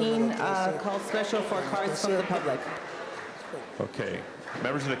 13, called special for cards from the public. Okay.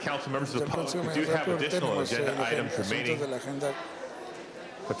 Members of the council, members of the public, we do have additional agenda items remaining.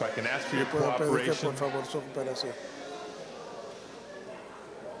 If I can ask for your cooperation.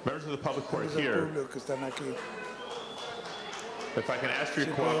 Members of the public who are here, if I can ask for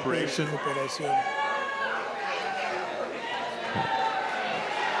your cooperation.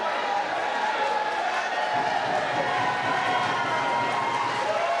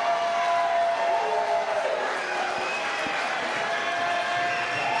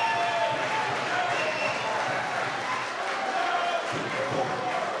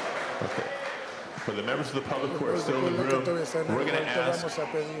 For the members of the public who are still in the room, we're going to ask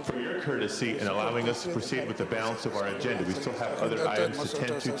for your courtesy in allowing us to proceed with the balance of our agenda. We still have other items to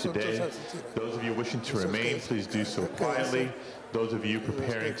tend to today. Those of you wishing to remain, please do so quietly. Those of you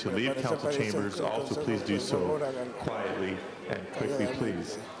preparing to leave council chambers, also please do so quietly and quickly,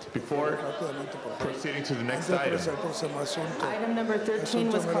 please. Before proceeding to the next item. Item number 13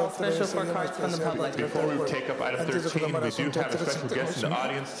 was called special for cards from the public. Before we take up item 13, we do have a special guest in the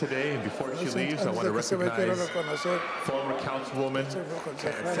audience today, and before she leaves, I want to recognize former Councilwoman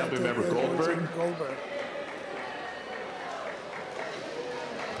and Assemblymember Goldberg.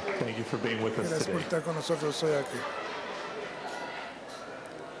 Thank you for being with us today.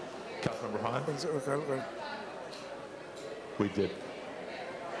 Councilmember Hahn? We did.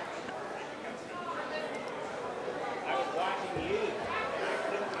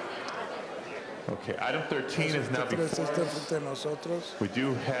 Okay, item 13 is now before us. We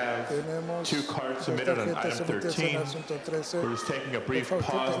do have 2 cards submitted on item 13. We're just taking a brief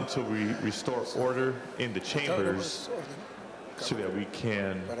pause until we restore order in the chambers so that we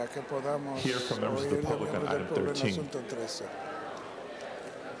can hear from members of the public on item 13.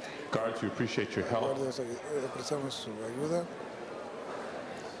 Guards, we appreciate your help.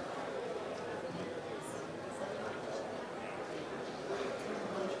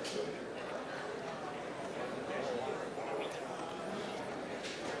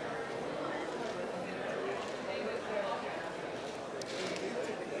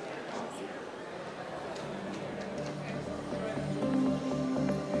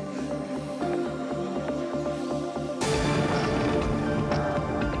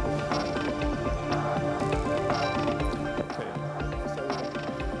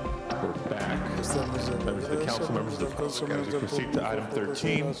 As we proceed to item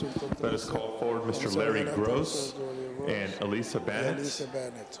 13, let us call forward Mr. Larry Gross and Elisa Bennett.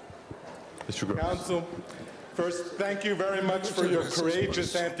 Mr. Gross. Council, first, thank you very much for your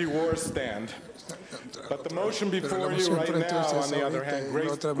courageous anti-war stand. But the motion before you right now, on the other hand,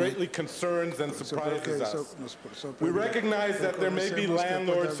 greatly concerns and surprises us. We recognize that there may be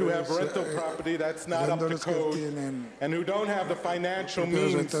landlords who have rental property that's not up to code and who don't have the financial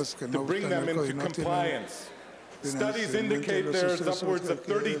means to bring them into compliance. Studies indicate there's upwards of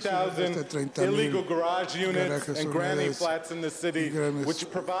 30,000 illegal garage units and granny flats in the city, which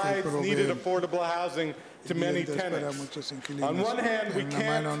provides needed affordable housing to many tenants. On one hand, we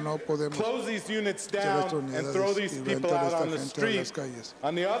can't close these units down and throw these people out on the street.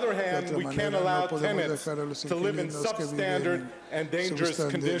 On the other hand, we can't allow tenants to live in substandard and dangerous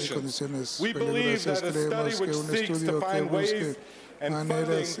conditions. We believe that a study which seeks to find ways and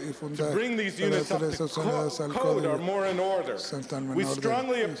funding to bring these units up to code are more in order. We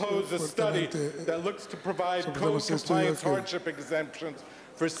strongly oppose a study that looks to provide code compliance hardship exemptions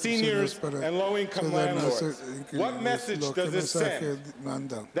for seniors and low-income landlords. What message does it send?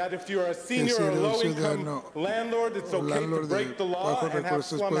 That if you're a senior or low-income landlord, it's okay to break the law and have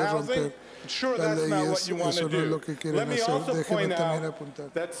slum housing? Sure, that's not what you want to do. Let me also point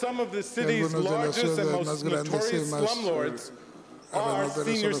out that some of the city's largest and most notorious slumlords are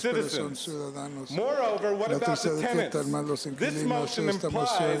senior citizens. Moreover, what about the tenants? This motion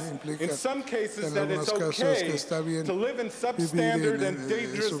implies, in some cases, that it's okay to live in substandard and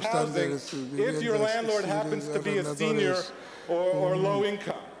dangerous housing if your landlord happens to be a senior or low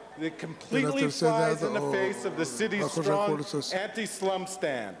income. It completely flies in the face of the city's strong anti-slum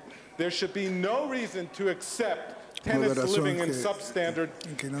stand. There should be no reason to accept tenants living in substandard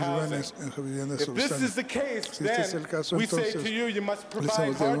housing. If this is the case, then we say to you, you must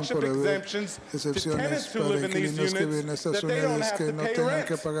provide hardship exemptions to tenants who live in these units that they don't have to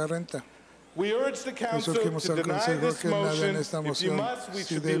pay rent. We urge the Council to deny this motion. If you must, we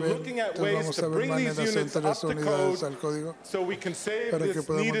should be looking at ways to bring these units up to code so we can save this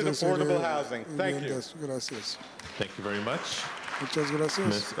needed affordable housing. Thank you. Thank you very much. Muchas gracias.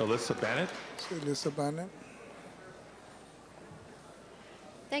 Ms. Alyssa Bennett. Alyssa Bennett.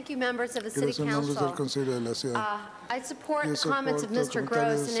 Thank you, members of the City Council. I support the comments of Mr.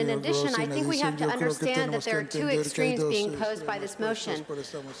 Gross, and in addition, I think we have to understand that there are two extremes being posed by this motion.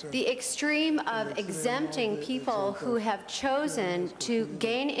 The extreme of exempting people who have chosen to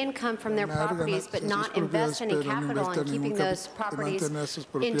gain income from their properties but not invest any capital in keeping those properties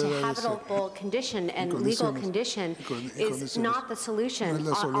into habitable condition and legal condition is not the solution.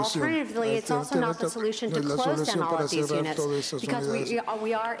 Alternatively, it's also not the solution to close down all of these units because we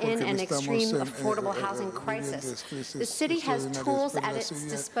are in an extreme affordable housing crisis. The city has tools at its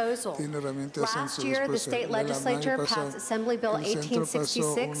disposal. Last year, the state legislature passed Assembly Bill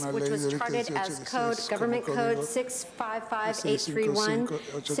 1866, which was charted as Government Code 655831,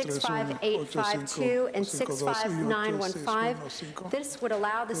 65852, and 65915. This would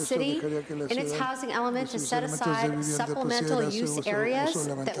allow the city, in its housing element, to set aside supplemental use areas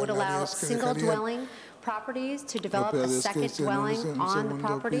that would allow single-dwelling properties to develop a second dwelling on the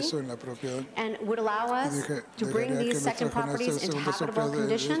property and would allow us to bring these second properties into habitable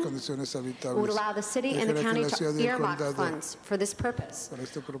condition. Would allow the city and the county to earmark funds for this purpose.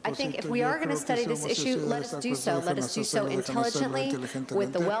 I think if we are going to study this issue, let us do so. Let us do so intelligently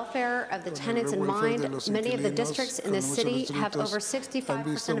with the welfare of the tenants in mind. Many of the districts in the city have over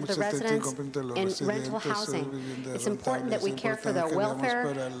 65% of the residents in rental housing. It's important that we care for their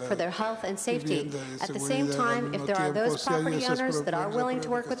welfare, for their health and safety. At the same time, if there are those property owners that are willing to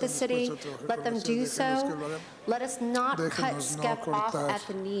work with the city, let them do so. Let us not cut SCEP off at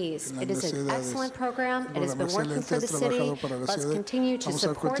the knees. It is an excellent program. It has been working for the city. Let's continue to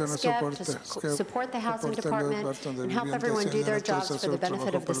support SCEP, to support the housing department, and help everyone do their jobs for the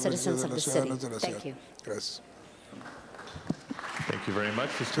benefit of the citizens of the city. Thank you. Thank you very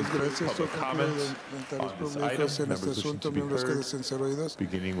much. This concludes public comments on this item. Members wishing to be heard,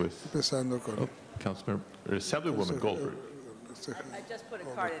 beginning with Councilmember Assemblywoman Goldberg. I just put a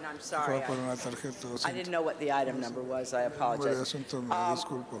card in. I'm sorry. I didn't know what the item number was. I apologize.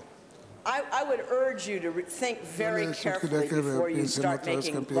 I would urge you to think very carefully before you start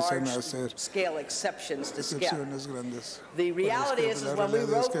making large-scale exceptions to SCEP. The reality is when we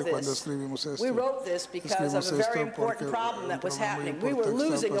wrote this because of a very important problem that was happening. We were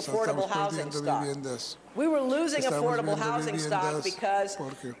losing affordable housing stock. We were losing affordable housing stock because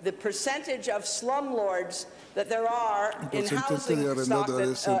the percentage of slumlords that there are in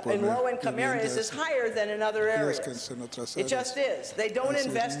housing stock in low-income areas is higher than in other areas. It just is. They don't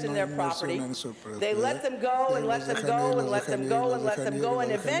invest in their property. They let them go and let them go and let them go and let them go, and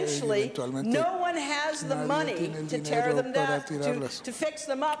eventually no one has the money to tear them down, to fix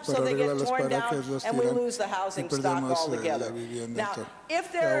them up so they get torn down and we lose the housing stock altogether. Now,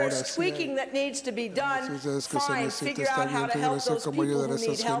 if there is tweaking that needs to be done, fine, figure out how to help those people who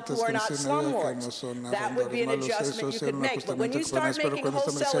need help who are not slumlords. That would be an adjustment you could make. But when you start making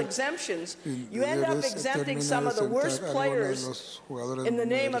wholesale exemptions, you end up exempting some of the worst players in the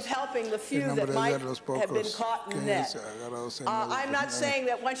name of helping the few that might have been caught in the net. I'm not saying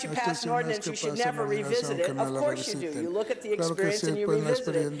that once you pass an ordinance, you should never revisit it. Of course you do. You look at the experience and you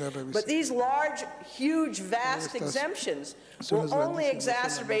revisit it. But these large, huge, vast exemptions will only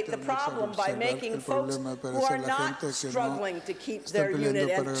exacerbate the problem by making folks who are not struggling to keep their unit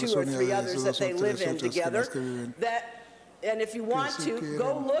and 2 or 3 others that they live in together, and if you want to,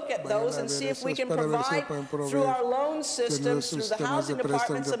 go look at those and see if we can provide through our loan systems, through the housing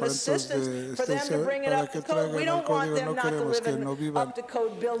department, some assistance for them to bring it up to code. We don't want them not to live in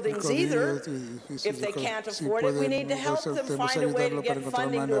up-to-code buildings either if they can't afford it. We need to help them find a way to get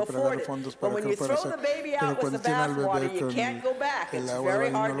funding to afford it. But when you throw the baby out with the bathwater, you can't go back. It's very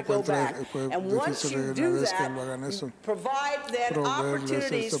hard to go back. And once you do that, you provide then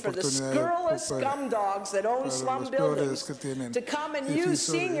opportunities for the scurrilous scum dogs that own slum buildings to come and use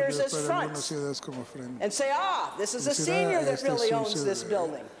seniors as fronts and say, this is a senior that really owns this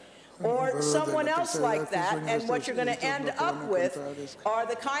building. Or someone else like that, and what you're going to end up with are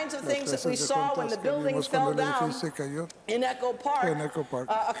the kinds of things that we saw when the building fell down in Echo Park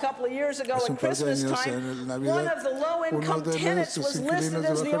a couple of years ago at Christmas time. One of the low-income tenants was listed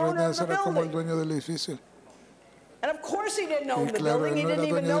as the owner of the building. And of course he didn't own the building, he didn't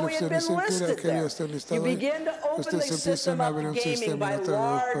even know he had been listed there. You begin to open the system up to gaming by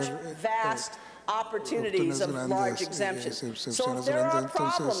large, vast opportunities of large exemptions. So if there are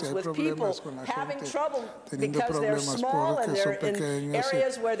problems with people having trouble because they're small and they're in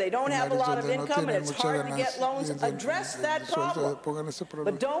areas where they don't have a lot of income and it's hard to get loans, address that problem.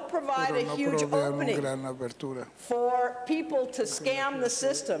 But don't provide a huge opening for people to scam the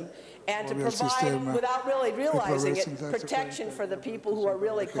system and to provide, without really realizing it, protection for the people who are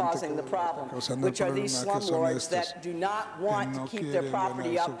really causing the problem, which are these slumlords that do not want to keep their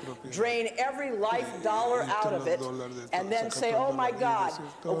property up, drain every life dollar out of it, and then say, oh my God,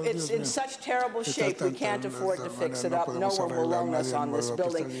 it's in such terrible shape we can't afford to fix it up, no one will loan us on this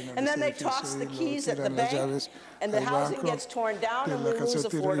building. And then they toss the keys at the bank, and the housing gets torn down, and we lose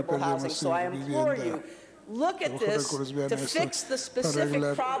affordable housing. So I implore you, look at this to fix the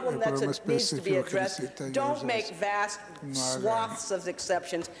specific problem that needs to be addressed. Don't make vast swaths of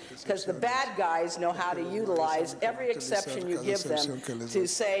exceptions, because the bad guys know how to utilize every exception you give them to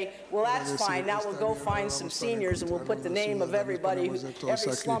say, well, that's fine, now we'll go find some seniors and we'll put the name of everybody,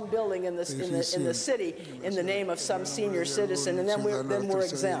 every slum building in the city in the name of some senior citizen, and then we're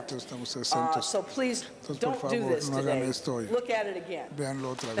exempt. So please don't do this today. Look at it again.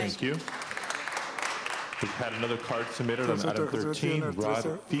 Thank you. We've had another card submitted on item 13.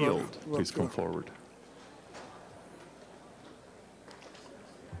 Rod Field, please come forward.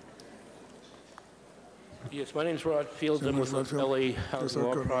 Yes, my name is Rod Fields. I'm with the LA Housing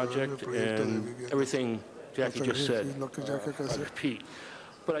Law Project, and everything Jackie just said, I repeat.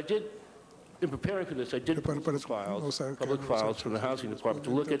 But I did, in preparing for this, I did public files from the Housing Department to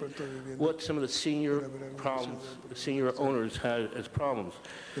look at what some of the senior problems, the senior owners had as problems.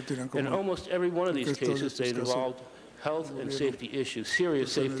 In almost every one of these cases, they involved health and safety issues,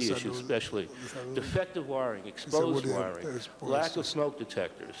 serious safety issues especially, defective wiring, exposed wiring, lack of smoke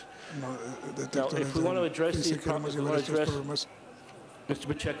detectors. Now, if we want to address these problems, we want to address Mr.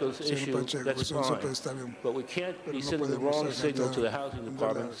 Pacheco's issue, that's fine. But we can't be sending the wrong signal to the Housing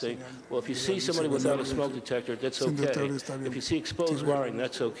Department saying, well, if you see somebody without a smoke detector, that's okay. If you see exposed wiring,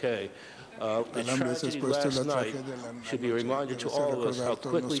 that's okay. The tragedy last night should be a reminder to all of us how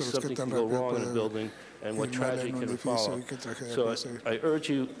quickly something can go wrong in a building and what tragedy can follow. So I urge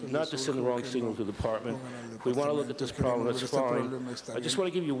you not to send the wrong signal to the department. If we want to look at this problem, that's fine. I just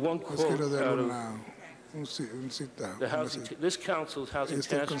want to give you one quote out of the housing, this council's housing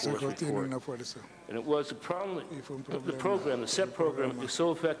task force report, and it was the problem. The program, the SEP program, is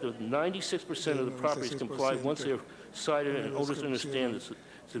so effective. 96% of the properties comply once they're cited, and owners understand the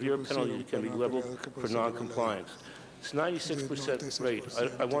severe penalties that can be leveled for non-compliance. It's 96% rate.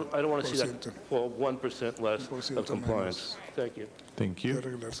 I don't want to see that fall 1% less of compliance. Thank you. Thank you.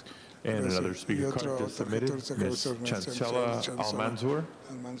 And another speaker card is submitted, Ms. Chancela Almanzor.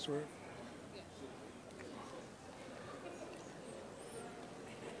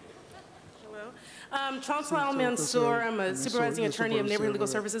 Chancela Al-Mansour, I'm a supervising attorney of Neighborhood Legal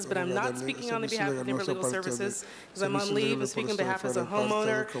Services, but I'm not speaking on the behalf of Neighborhood Legal Services because I'm on leave and speaking on behalf as a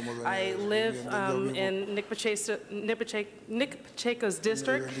homeowner. I live in Nick Pacheco's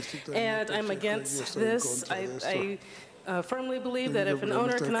district, and I'm against this. I firmly believe that if an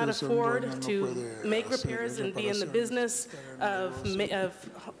owner cannot afford to make repairs and be in the business of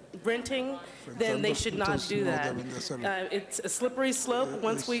renting, then they should not do that. It's a slippery slope.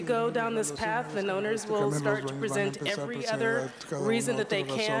 Once we go down this path, then owners will start to present every other reason that they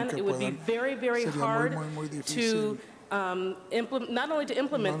can. It would be very, very hard to not only to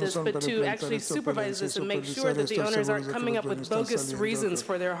implement this, but to actually supervise this and make sure that the owners aren't coming up with bogus reasons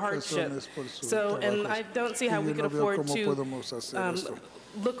for their hardship. So, and I don't see how we could afford to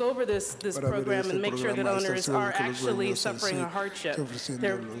look over this program and make sure that owners are actually suffering a hardship.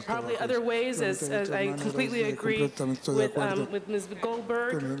 There are probably other ways, as I completely agree with Ms.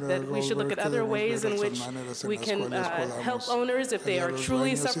 Goldberg, that we should look at other ways in which we can help owners if they are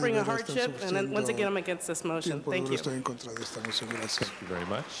truly suffering a hardship. And then, once again, I'm against this motion. Thank you. Thank you very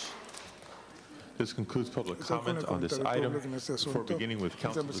much. This concludes public comment on this item. Before beginning with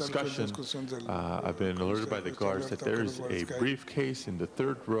council discussion, I've been alerted by the guards that there is a briefcase in the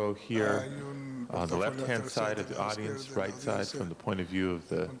third row here on the left-hand side of the audience, right side from the point of view of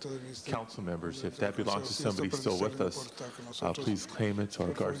the council members. If that belongs to somebody still with us, please claim it so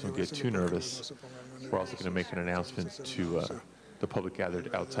our guards don't get too nervous. We're also going to make an announcement to the public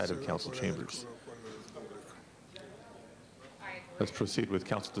gathered outside of council chambers. Let's proceed with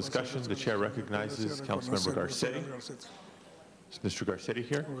council discussion. The chair recognizes Councilmember Garcetti. Is Mr. Garcetti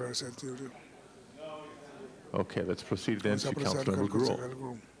here? Okay, let's proceed then to Councilmember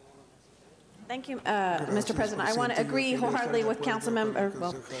Grewal. Thank you, Mr. President. I want to agree wholeheartedly with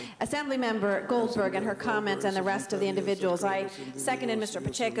Assemblymember Goldberg and her comments and the rest of the individuals. I seconded Mr.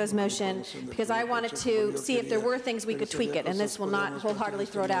 Pacheco's motion because I wanted to see if there were things we could tweak it, and this will not wholeheartedly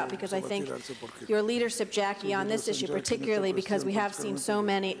throw it out because I think your leadership, Jackie, on this issue, particularly because we have seen so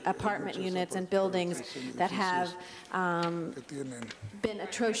many apartment units and buildings that have been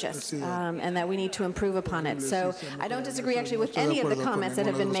atrocious and that we need to improve upon it. So I don't disagree actually with any of the comments that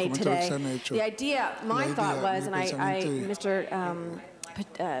have been made today. The idea, my thought was, and Mr.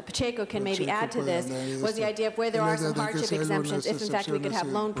 Pacheco can maybe add to this, was the idea of where there are some hardship exemptions, if in fact we could have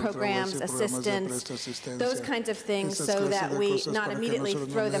loan programs, assistance, those kinds of things, so that we not immediately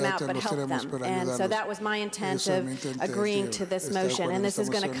throw them out but help them. And so that was my intent of agreeing to this motion. And this is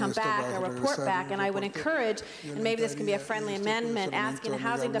going to come back, a report back, and I would encourage, and maybe this can be a friendly amendment, asking the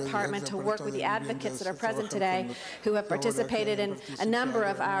Housing Department to work with the advocates that are present today who have participated in a number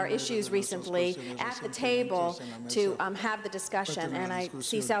of our issues recently at the table to have the discussion. And I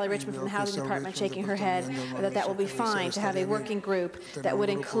see Sally Richmond from the Housing Department shaking her head that will be fine to have a working group that would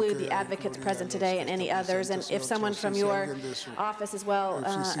include the advocates present today and any others. And if someone from your office as well,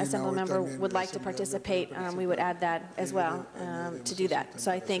 Assemblymember, would like to participate, we would add that as well to do that.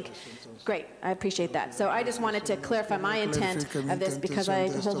 So I think, great, I appreciate that. So I just wanted to clarify my intent of this because I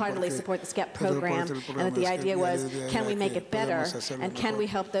wholeheartedly support the SCEP program, and that the idea was, can we make it better, and can we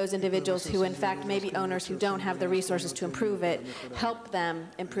help those individuals who in fact may be owners who don't have the resources to improve it, help them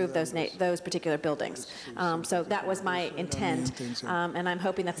improve those particular buildings. So that was my intent, and I'm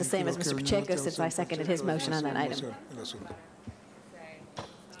hoping that's the same as Mr. Pacheco, since I seconded his motion on that item.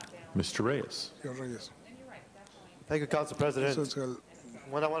 Mr. Reyes. Thank you, Council President. I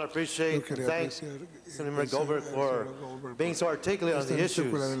want to appreciate and thank Senator Goldberg for being so articulate on the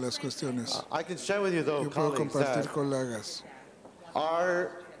issues. I can share with you, though, colleagues, that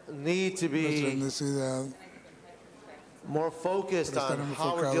our need to be more focused on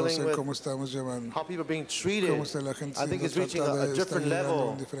how we're dealing with how people are being treated, I think is reaching a different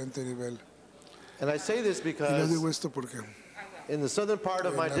level. And I say this because in the southern part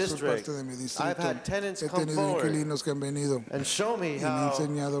of my district, I've had tenants come forward and show me how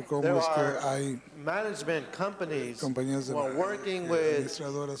there are management companies who are working with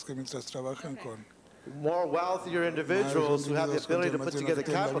more wealthier individuals who have the ability to put together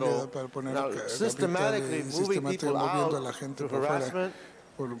capital, now systematically moving people out through harassment.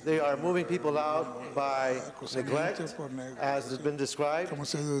 They are moving people out by neglect, as has been described,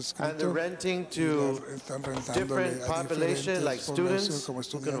 and they're renting to different population, like students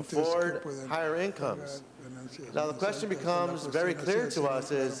who can afford higher incomes. Now the question becomes very clear to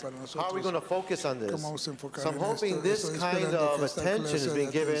us is, how are we going to focus on this? So I'm hoping this kind of attention is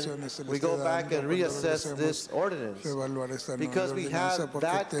being given. We go back and reassess this ordinance, because we have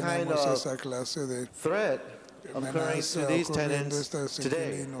that kind of threat occurring to these tenants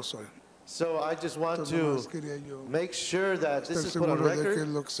today. So I just want to make sure that this is put on record,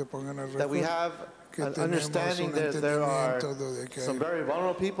 that we have an understanding that there are some very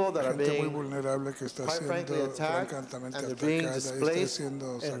vulnerable people that are being, quite frankly, attacked, and they're being displaced in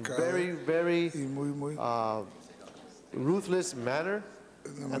a very, very ruthless manner,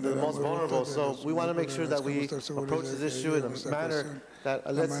 and they're the most vulnerable. So we want to make sure that we approach this issue in a manner that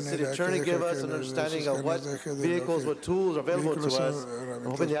lets the city attorney give us an understanding of what vehicles, what tools are available to us. I'm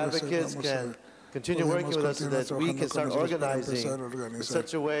hoping the advocates can continue working with us so that we can start organizing in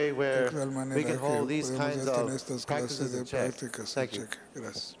such a way where we can hold these kinds of practices in check. Thank you.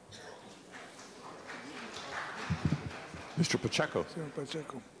 Mr. Pacheco. Señor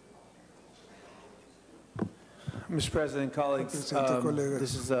Pacheco. Mr. President, colleagues,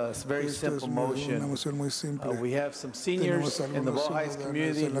 this is a very simple motion. We have some seniors in the Bajá'ís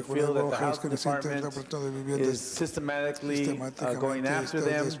community who feel that the housing department is systematically going after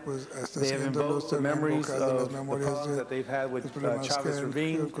them. They have invoked the memories of the problems that they've had with Chavez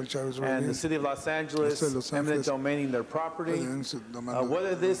Ravine and the city of Los Angeles eminent domaining their property.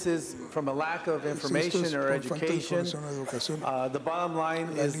 Whether this is from a lack of information or education, the bottom line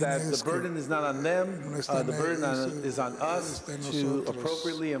is that the burden is not on them, the burden is on us to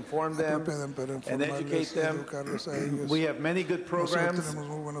appropriately inform them and educate them. We have many good programs.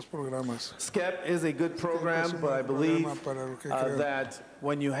 SCEP is a good program, but I believe that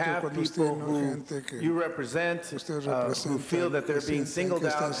when you have people who you represent who feel that they're being singled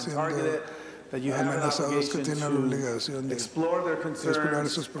out and targeted, that you have an obligation to explore their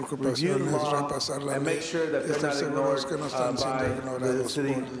concerns, review the law, and make sure that they're not ignored by the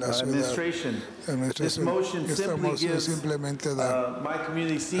city administration. This motion simply gives my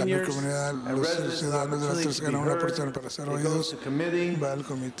community seniors and residents an opportunity to be heard. It goes to committee.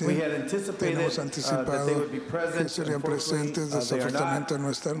 We had anticipated that they would be present. Unfortunately, they are not.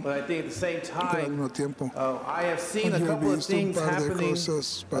 But I think at the same time, I have seen a couple of things happening,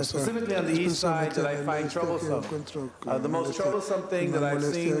 specifically on the east side, that I find troublesome. The most troublesome thing that I've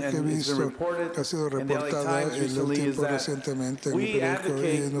seen and is reported in the LA Times recently is that we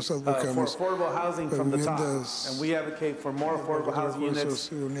advocate for affordable housing from the top, and we advocate for more affordable housing units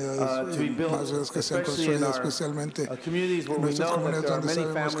to be built, especially in our communities where we know that there are many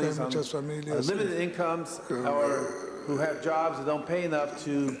families on limited incomes or who have jobs that don't pay enough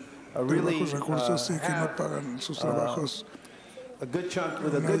to really have a good chunk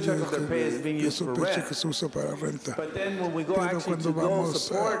of their pay is being used for rent. But then when we go actually to go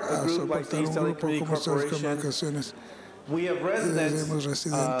support a group like the East LA Community Corporation, we have residents,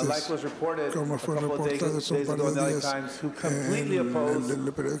 like was reported a couple of days ago in the LA Times, who completely oppose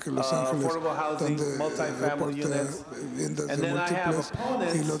affordable housing, multifamily units. And then I have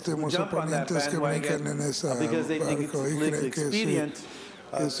opponents who jump on that bandwagon because they think it's politically expedient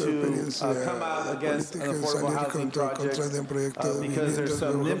to come out against an affordable housing project because there's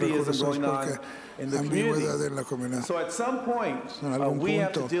some NIMBYism going on in the community. So at some point, we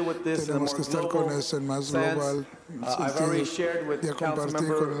have to deal with this in a more global sense. I've already shared with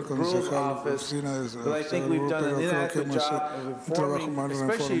Councilmember Brule's office that I think we've done an inadequate job of informing,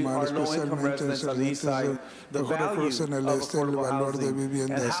 especially our low-income residents on the east side, the value of affordable housing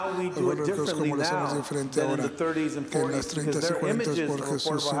and how we do it differently now than in the 30s and 40s, because their images of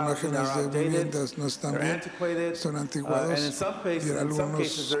affordable housing are outdated, they're antiquated, and in some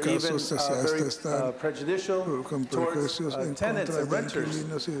cases they're even very prejudicial towards tenants and renters.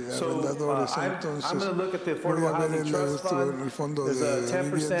 So I'm going to look at the Affordable Housing Trust Fund. There's a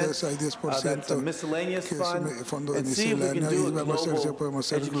 10% that's a miscellaneous fund, and see if we can do a global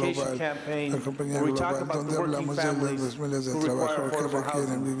education campaign where we talk about the working families who require affordable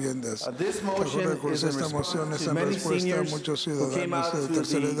housing. This motion is in response to many seniors who came out to the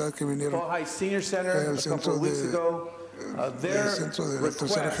Bajá'í Senior Center a couple of weeks ago. Their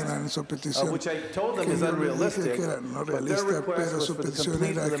request, which I told them is unrealistic, but their request was for the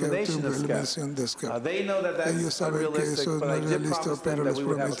complete elimination of SCEP. They know that that's unrealistic, but I did promise them that we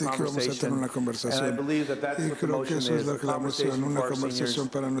would have a conversation, and I believe that that's what the motion is, a conversation for our seniors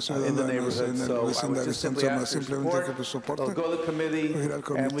in the neighborhood. So I would just simply ask for support. It'll go to the committee,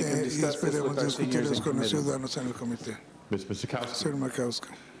 and we can discuss this with our seniors in committee. Ms. Makowska.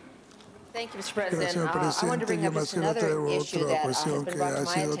 Thank you, Mr. President. I want to bring up just another issue that has been brought to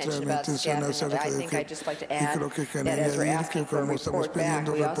my attention about SCEP, and I think I'd just like to add that as we're asking for a report back,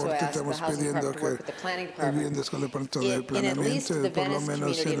 we also ask the Housing Department to work with the Planning Department. In at least the Venice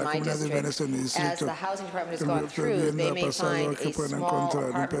community in my district, as the Housing Department has gone through, they may find a small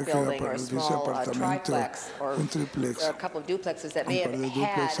apartment building or a small triplex or a couple of duplexes that may have had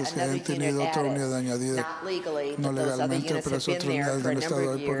another unit added, not legally, but those other units have been there for a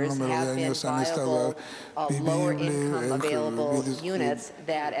number of years, have been viable, lower income available units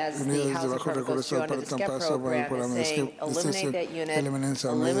that, as the Housing Department goes through under the SCEP program, is saying eliminate that unit,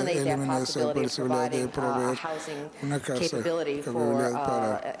 eliminate that possibility of providing a housing capability for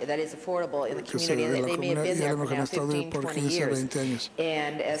that is affordable in the community. And they may have been there for now 15, 20 years.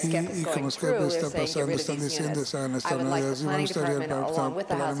 And as SCEP is going through, they're saying get rid of these units. I would like the Planning Department, along with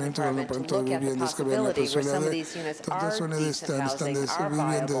the Housing Department, to look at the possibility where some of these units are decent housing, are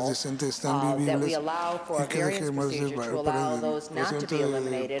viable, that we allow for a variance procedure to allow those not to be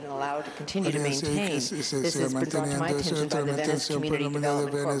eliminated and allow it to continue to maintain. This has been brought to my attention by the Venice Community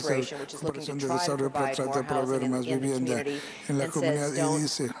Development Corporation, which is looking to try to provide more housing in the community, and says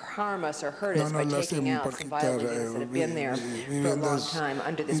don't harm us or hurt us by taking out some vital units that have been there for a long time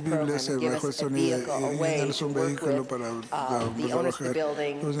under this program and give us a vehicle, a way to work with the owners of the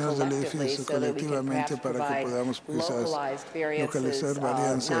building collectively so that we can perhaps provide localized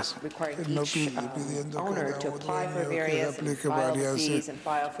variances, not requiring each owner to apply for variance and file the fees and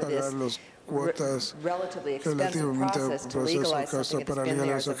file for this relatively expensive process to legalize something that's been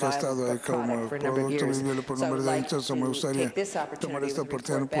there as a viable product for a number of years. So I'd like to take this opportunity to report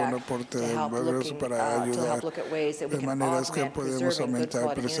back to help look at ways that we can augment preserving good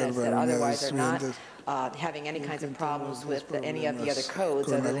quality units that otherwise are not having any kinds of problems with any of the other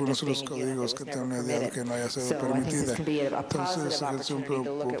codes other than just being a unit that was never permitted. So I think this can be a positive opportunity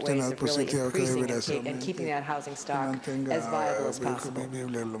to look at ways of really increasing and keeping that housing stock as viable as possible.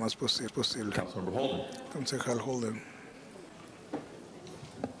 Councilmember Holden. Concejal Holden.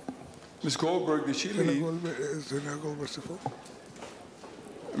 Ms. Goldberg, did she leave?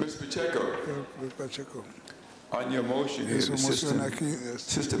 Ms. Pacheco. Pacheco. On your motion here, the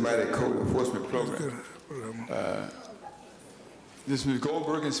systematic code enforcement program. Does Ms.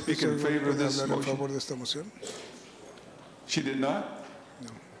 Goldberg speak in favor of this motion? She did not?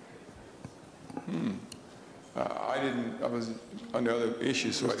 No. I was on the other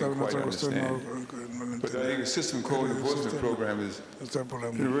issue, so I didn't quite understand. But I think the system code enforcement program is a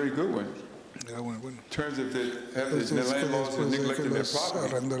very good one. In terms of the landlords are neglecting their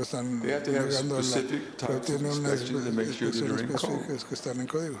property, they have to have specific types of inspections to make sure they're in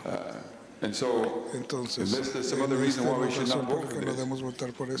code. And so, unless there's some other reason why we should not vote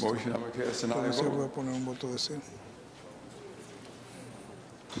for this motion, I'm going to cast an aye vote.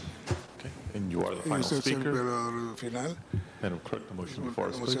 And you are the final speaker. Madam Clerk, the motion before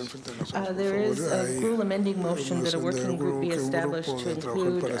us, please. There is a rule amending motion that a working group be established to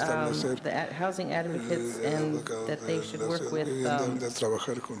include the housing advocates and that they should work with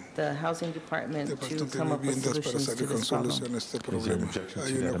the housing department to come up with solutions to this problem. Is there an objection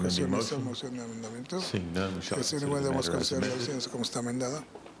to that amending motion? Seeing none, we shall consider the matter as amended.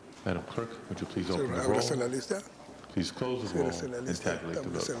 Madam Clerk, would you please open the roll? Please close the roll and tabulate the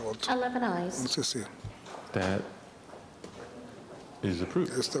vote. 11 ayes. That is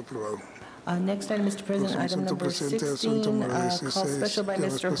approved. Next item, Mr. President, item number 16, called special by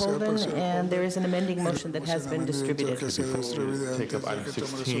Mr. Holden, and there is an amending motion that has been distributed. Before we take up item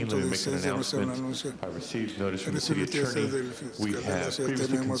 16, let me make an announcement. I received notice from the city attorney. We have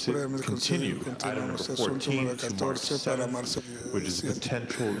previously continued item number 14 to March 7th, which is a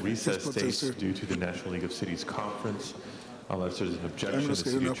potential recess date due to the National League of Cities Conference. Unless there's an objection, the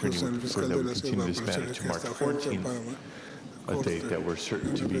city attorney would prefer that we continue this matter to March 14th. A date that we're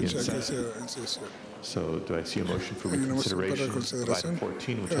certain to be in session. So do I see a motion for reconsideration of item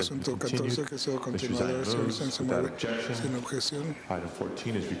 14, which has been continued? Mr. Zion moves without objection. Item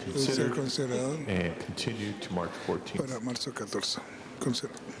 14 is reconsidered and continued to March 14th.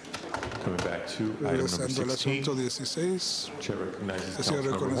 Coming back to item number 16, Chair recognizes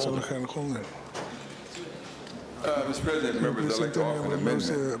Councilmember Holden. Mr. President, members, I'd like to offer an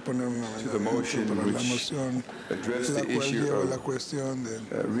amendment to the motion which addressed the issue of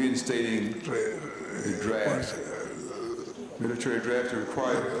reinstating the draft, military draft to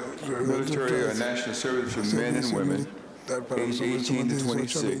require military or national service for men and women aged 18 to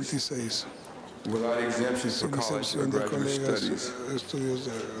 26 without exemptions for college or graduate studies.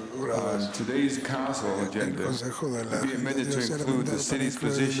 On today's council agenda, will be amended to include the city's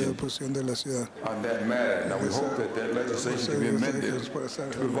position on that matter. Now, we hope that that legislation can be amended to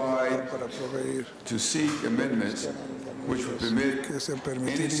provide, to seek amendments which would permit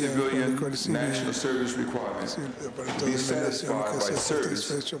any civilian national service requirement to be satisfied by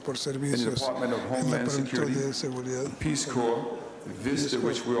service in the Department of Homeland Security, Peace Corps, VISTA,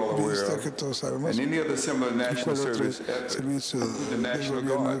 which we're all aware of, and any other similar national service effort, the National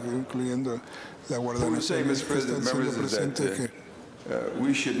Guard. What we say, Mr. President, members, is that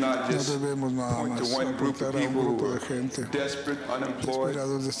we should not just point to one group of people who are desperate, unemployed,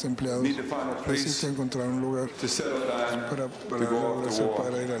 need to find a place to settle down, to go off to war.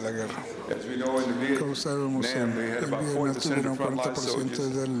 As we know, in the Vietnam, they had about 40% of the frontline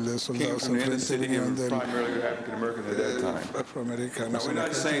soldiers came from the inner city and were primarily African American at that time. Now, we're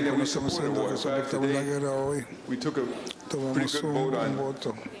not saying that we support the war. In fact, today, we took a pretty good vote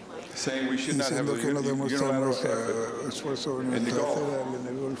on saying we should not have a unilateral effort in the Gulf.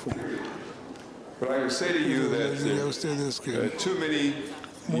 But I would say to you that too many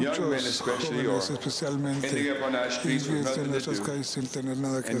young men especially, or ending up on our streets with nothing to do,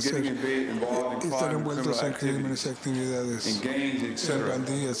 and getting involved in crime, criminal activities, in gangs,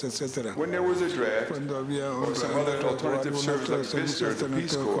 etc. When there was a draft, or some other alternative service like VISTA, the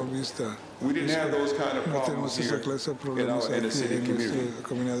Peace Corps, we didn't have those kind of problems here in our inner city community.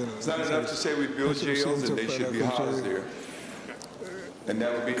 It's not enough to say we build jails and they should be housed there. And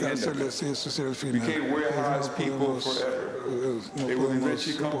that would be the end of it. We can't warehouse people forever. They will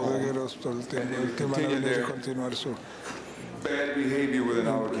eventually come home and they will continue their bad behavior within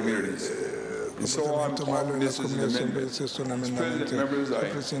our communities. And so I'm offering this as an amendment.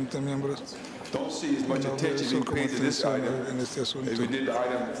 As President, members, I don't see as much attention being paid to this item as we did the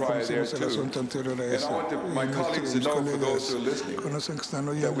item prior there too. And I want my colleagues to know, for those who are listening,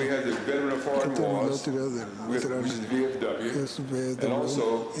 that we have the Veteran of Foreign Wars, which is VFW, and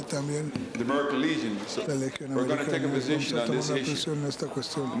also the American Legion. So we're going to take a position on this issue. And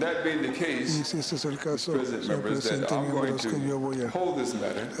that being the case, President, members, that I'm going to hold this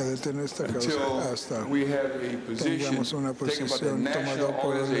matter until we have a position taken by the national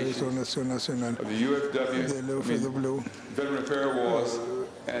organization of the UFW, Veteran Affairs Wars,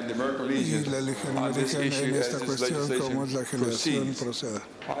 and the American Legion on this issue as this legislation proceeds.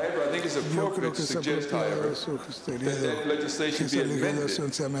 However, I think it's appropriate to suggest, however, that legislation be amended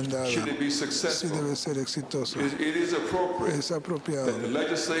should it be successful. It is appropriate that the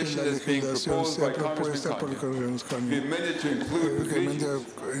legislation that's being proposed by Congressman Kanye be amended to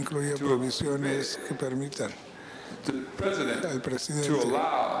include provisions to permit the President to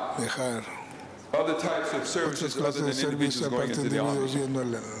allow other types of services other than individuals going into the army. And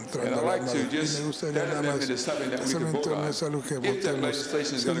I'd like to just, that amendment is something that we can vote on. If that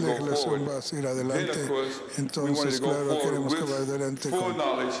legislation is going to go forward, then of course, we want to go forward with full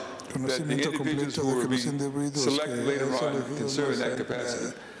knowledge that the individuals who will be selected later on can serve in that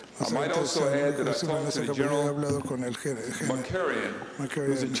capacity. I might also add that I talked to General McCarrion,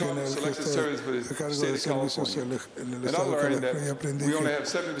 who's in charge of selected service for the state of California. And I learned that we only have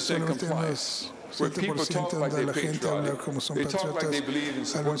 70% compliance. Where people talk like they're patriotic, they talk like they believe in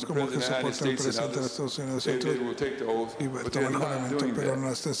supporting the President of the United States and others, they will take the oath, but they're not doing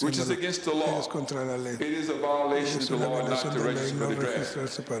that, which is against the law. It is a violation of the law not to register for the draft.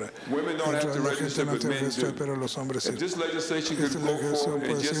 Women don't have to register, but men do. If this legislation could go forward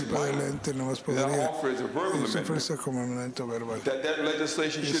and just and I offer as a verbal amendment that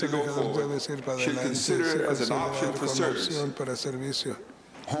legislation should go forward, should consider it as an option for service.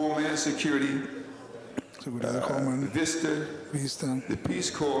 Homeland Security, VISTA, the Peace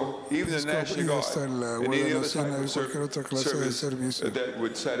Corps, even the National Guard, and any other type of service that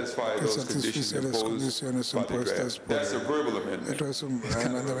would satisfy those conditions imposed by the draft. That's a verbal amendment.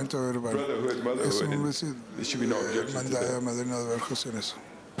 Brotherhood, motherhood, and there should be no objection to that.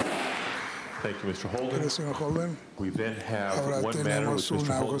 Thank you, Mr. Holden. We then have one matter with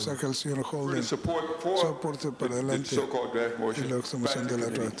Mr. Holden. For support for the so-called draft motion.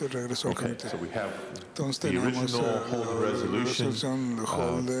 Okay, so we have the original Holden resolution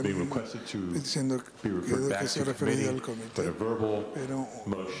being requested to be referred back to the committee, but a verbal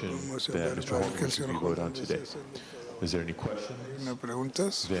motion that Mr. Holden wants to be voted on today. Is there any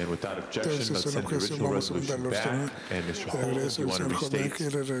questions? Then, without objection, let's send the original resolution back. And Mr. Holden, do you want to restate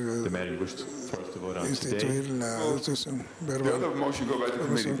the matter you wish for us to vote on today? The other motion go back to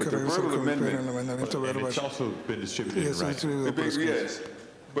committee, but the verbal amendment, it's also been distributed in writing. Yes,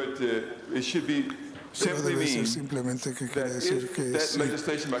 but it should be simply mean that if that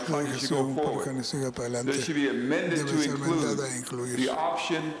legislation by Congress should go forward, that it should be amended to include the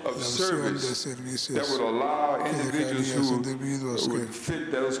option of service that would allow individuals who would fit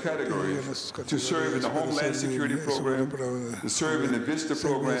those categories to serve in the Homeland Security program, to serve in the VISTA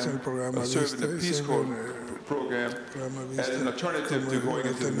program, or serve in the Peace Corps program as an alternative to going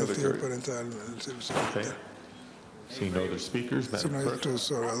into the military. Okay. Seeing no other speakers, Madam Clerk.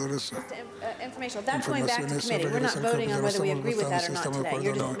 Informational. That's going back to committee. We're not voting on whether we agree with that or not today.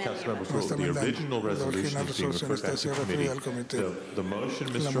 You're just amending. The original resolution is being referred back to committee. The motion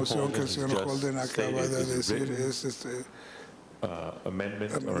Mr. Holden has just stated is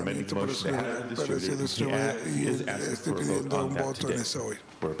amendment or amending the motion that has been distributed. He is asking for a vote on that today.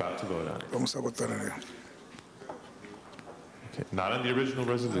 We're about to vote on it. Okay. Not on the original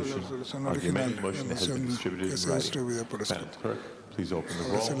resolution, on the amended motion that has been distributed in writing. Madam Clerk, please open the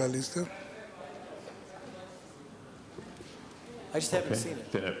roll. I just haven't seen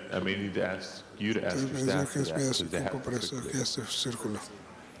it. Then I may need to ask you to ask your staff for that, because they haven't.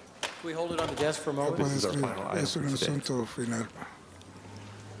 Can we hold it on the desk for a moment? This is our final item today.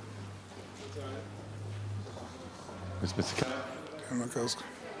 Ms. Mitzka.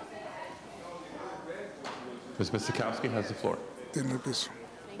 Ms. Miskowski has the floor. Tiene el piso.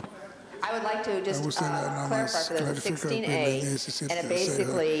 I would like to just clarify for the 16A, and it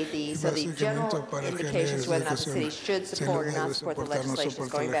basically, so the general indications whether or not the city should support or not support the legislation is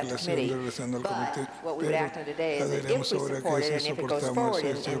going back to committee. But what we would act on today is that if we support it and if it goes forward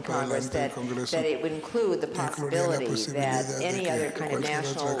in Congress, that it would include the possibility that any other kind of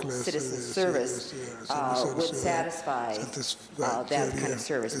national citizen service would satisfy that kind of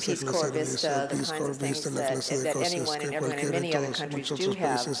service. Peace Corps, VISTA, the kinds of things that anyone and everyone in many other countries do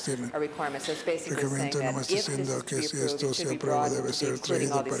have a requirement. So it's basically saying that if this is to be approved, it should be broad,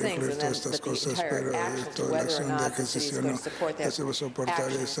 including all these things, and then but the entire action to whether or not the city is going to support that action is going back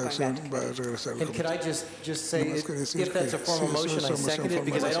to committee. And could I just say, if that's a formal motion, I second it,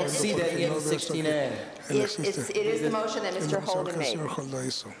 because I don't see that in 16A. It is the motion that Mr. Holden made.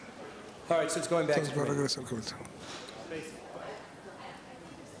 All right, so it's going back to committee.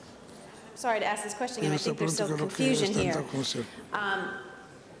 Sorry to ask this question, and I think there's still confusion here.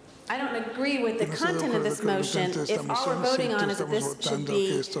 I don't agree with the content of this motion. If all we're voting on is that this should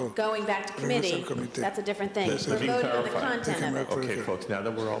be going back to committee, that's a different thing. We're voting on the content of it. Okay, folks, now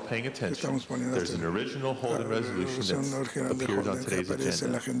that we're all paying attention, there's an original Holden resolution that appears on today's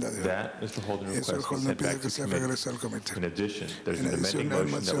agenda. That Mr. Holden requests be sent back to committee. In addition, there's an amending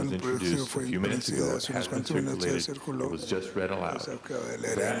motion that was introduced a few minutes ago. It has been circulated. It was just read aloud.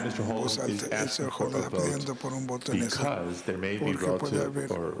 That Mr. Holden is asking for a vote because there may be relative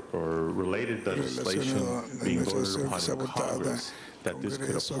or related legislation being voted upon in Congress that this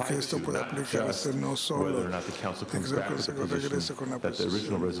could apply to, not just whether or not the council comes back with the position that the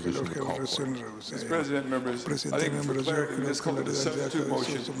original resolution would call for. Mr. President, members, I think for clarity, let's call it a substitute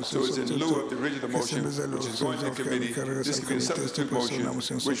motion, so it's in lieu of the original motion, which is going to committee. This could be a substitute motion,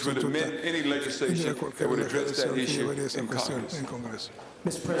 which would amend any legislation that would address that issue in Congress.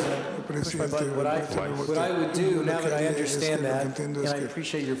 Mr. President, what I would do, now that I understand that, and I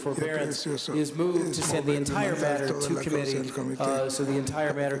appreciate your forbearance, is move to send the entire matter to committee, so the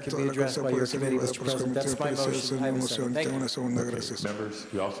entire matter can be addressed by your committee, Mr. President. That's my motion. I have a second. Thank you. Members,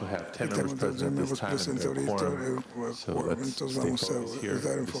 we also have 10 members present at this time in their quorum, so let's stay focused here. This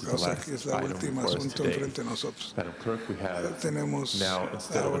is the last item for us today. Madam Clerk, we have now,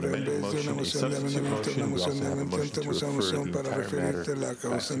 instead of an amending motion, a substitute motion. We also have a motion to refer the entire matter.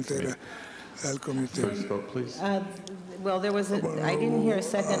 First vote, please. Well, there was I didn't hear a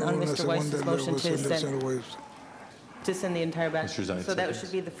second on Mr. Weiss's motion to send the entire back. So that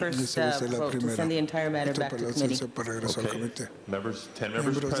should be the first vote, to send the entire matter back to committee. Okay. Members, 10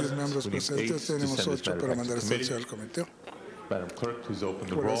 members present. We need 8 to send this matter back to committee. Madam Clerk, please open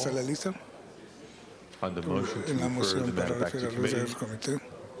the roll on the motion to refer the matter back to committee.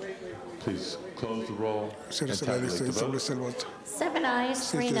 Please close the roll and tabulate the vote. 7 ayes,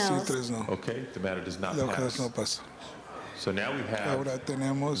 3 noes. Okay, the matter does not pass. So now we have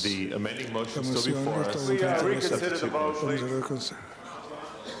the amending motion still before us. We reconsider the vote, please.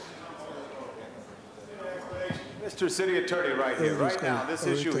 Mr. City Attorney, right here, right now, this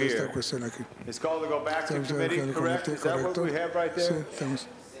issue here is called to go back to committee, correct? Is that what we have right there?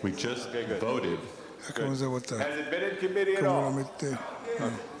 We just voted. Has it been in committee at all?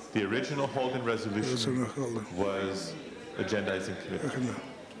 The original Holden resolution was agendized in committee.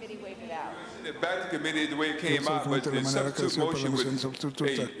 Committee waved it out. Back to committee the way it came out, but the substitute motion would,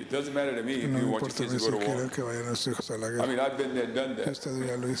 hey, it doesn't matter to me if you want your kids to go to war. I mean, I've been there, done that.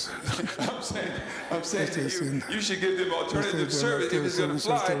 I'm saying you should give them alternative service if it's going to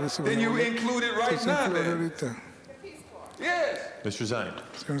fly. Then you include it right now then. Yes. Mr.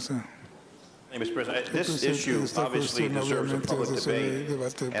 Zine. Mr. President, this issue obviously deserves a public debate,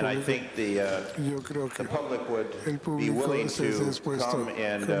 and I think the public would be willing to come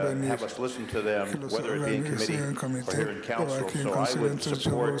and have us listen to them, whether it be in committee or here in council. So I would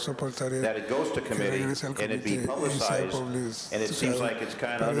support that it goes to committee and it be publicized, and it seems like it's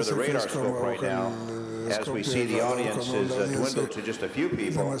kind of under the radar scope right now, as we see the audience is dwindled to just a few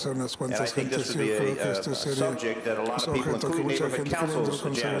people. And I think this would be a subject that a lot of people, including neighborhood councils,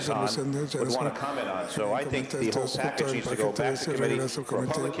 Janice, would want to comment on. So I think the whole package needs to go back to committee for a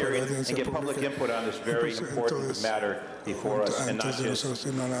public hearing and get public input on this very important matter before us and not just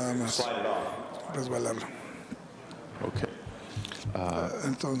slide it off. Okay.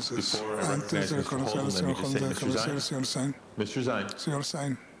 Before I recognize Mr. Holden, let me just say Mr. Zine. Señor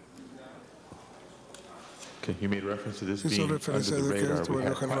Zine. Okay, you made reference to this Hizo being under referencia the de que radar. esto We bajo had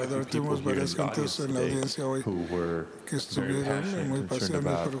el quite a radar. few people Tuvimos here in varias the gentes audience en la today audiencia hoy who were que very estuvieron passionate muy and concerned pasionales,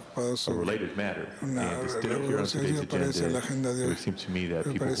 about preocupados a sobre related matter. una And to still here on revolución today's que aparece en la agenda, agenda de it hoy. would seem to me that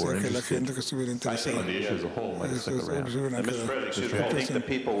Me people who parece are que la interested gente que estuviera interesada on the issue as a whole might have stuck around. Mr. President, excuse me, I think the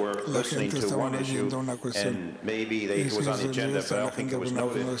people were La listening gente to estaba one issue, oyendo una cuestión. and maybe Y it si was on the es agenda, está but I la don't think gente it was no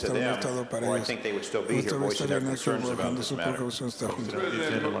noted to estaba them, notado para or I ellos. think they would still be here Todavía voicing their estarían aquí concerns about bajando this su matter. precaución esta junta.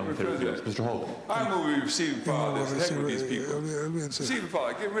 Mr. Holt. I move we receive and file this. Heck with these people. Olvídense. Receive and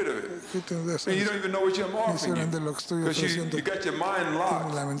file. Get rid of it. Quiten de eso. I mean, you don't even know what I'm offering Hicieron de you. lo que estoy Because ofreciendo. you got your mind Tienen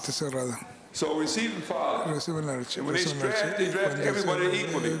locked. la mente cerrada. So receive and file. Reciben la And when they draft everybody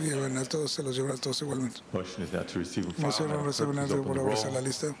equally. llevan a todos, se los llevan a todos igualmente. Motion is now to receive and file. Moción no reciben Please nada open por the abrirse roll. la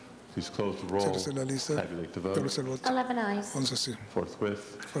lista. Please close the roll. Cierre la lista. Tabulate the vote. Tablece el voto. 11 ayes. 11 sí.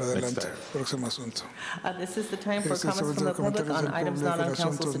 Forthwith. Por Next adelante. item. Próximo asunto. This is the time for Este es comments from the public on items not on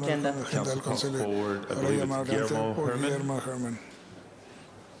council's agenda. Agenda del Council calls forward, I Ahora believe llama it's adelante por Guillermo Guillermo Herman.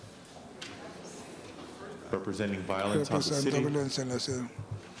 representing violence on the Representa city. violencia en la ciudad.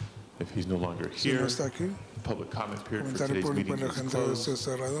 If he's no longer Si no here, está aquí, public comment period for comentario today's público meeting en la is agenda está closed.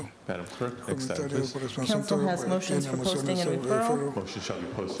 cerrado. Madam Clerk, next item, Comentario please. por el Council has motions for posting and referral. Motion shall be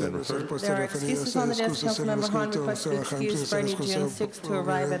posted and referred. There are excuses on the desk. Councilmember Hahn requested excuse Friday, June 6 to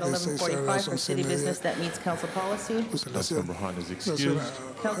arrive at 11:45 for city business that meets council policy. Councilmember Hahn is excused.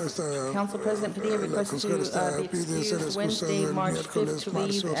 Council President Padilla requested to be excused Wednesday, March 5th to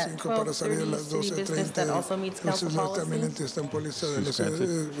leave at 12:30 city business that also meets council policy.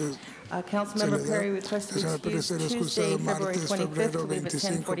 Councilmember Perry requested excuse Tuesday, February 25th to leave at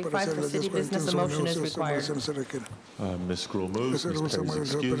 10:45 for city business. A motion is required. Ms. Gruhl moves,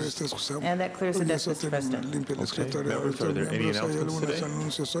 Ms. Perry is excused. And that clears the desk, Mr. President. Okay, members, are there any announcements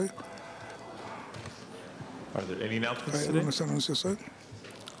today? Are there any announcements today?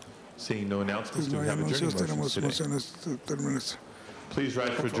 Seeing no announcements, do we have adjourning motions today? Please rise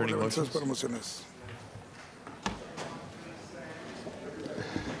for adjourning motions.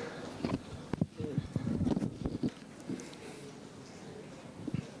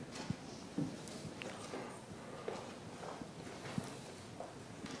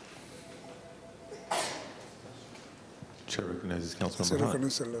 Chair recognizes Councilmember Hahn.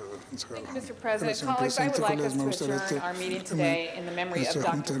 Thank you, Mr. President. Colleagues, I would like us to adjourn our meeting today in the memory of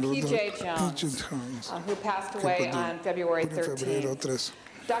Dr. P.J. Jones, who passed away on February 13th.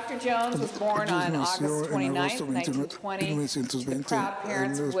 Dr. Jones was born on August 29, 1920, to the proud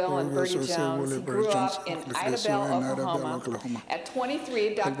parents Will and Bertie Jones. He grew up in Idabel, Oklahoma. At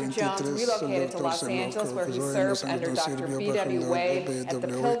 23, Dr. Jones relocated to Los Angeles, where he served under Dr. B.W. Wade at the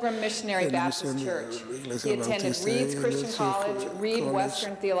Pilgrim Missionary Baptist Church. He attended Reed's Christian College, Reed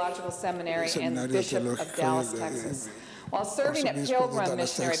Western Theological Seminary, and the Bishop of Dallas, Texas. While serving at Pilgrim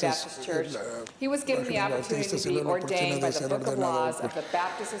Missionary Baptist Church, he was given the opportunity to be ordained by the Book of Laws of the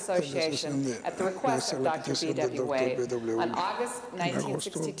Baptist Association at the request of Dr. B.W. Wade. On August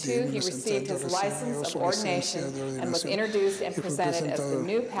 1962, he received his license of ordination and was introduced and presented as the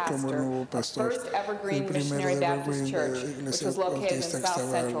new pastor of First Evergreen Missionary Baptist Church, which was located in South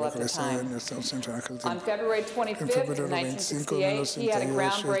Central at the time. On February 25th, 1968, he had a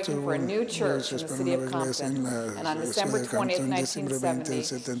groundbreaking for a new church in the city of Compton, and on December 20th,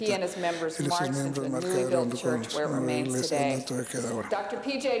 1970, he and his members marched into the newly built church where it remains today. Dr.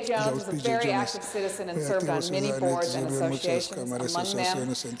 P.J. Jones was a very active citizen and served on many boards and associations. Among them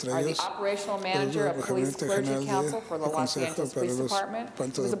are the operational manager of Police Clergy Council for the Los Angeles Police Department.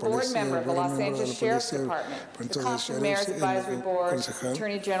 He was a board member of the Los Angeles Sheriff's Department, the Compton Mayor's Advisory Board,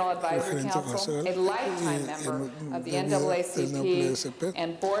 Attorney General Advisory Council, a lifetime member of the NAACP,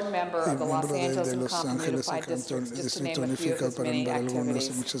 and board member of the Los Angeles and Compton Unified Districts, just to name a few of his many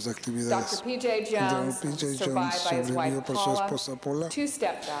activities. Dr. P.J. Jones survived by his wife Paula, 2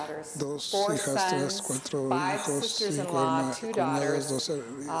 stepdaughters, 4 sons, 5 sisters-in-law, 2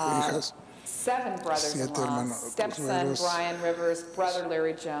 daughters, 7 brothers-in-law, stepson Brian Rivers, brother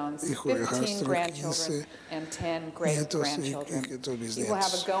Larry Jones, 15 grandchildren, and 10 great-grandchildren. He will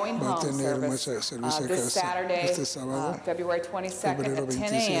have a going home service this Saturday, February 22nd at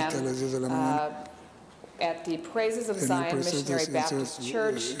 10 a.m. At the Praises of Zion Missionary Baptist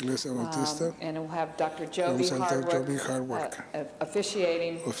Church, and we'll have Dr. Joby Hardwick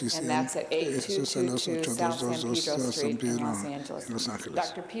officiating, and that's at 8222 South San Pedro Street in Los Angeles.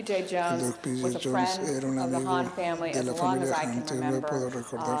 Dr. P.J. Jones was a friend of the Hahn family as long as I can remember,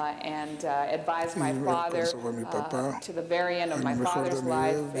 and advised my father to the very end of my father's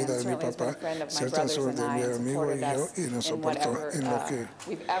life, and certainly has been a friend of my brothers and I, and supported us in whatever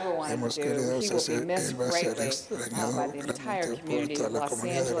we've ever wanted to do. He will be missed greatly by the entire community of Los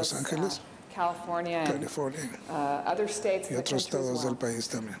Angeles. California and other states in the country as well.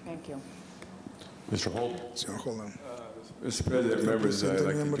 Thank you. Mr. Holden. Señor Holden. Mr. President, members, I'd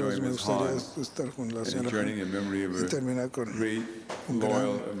like to join Ms. Hahn in adjourning in memory of a great,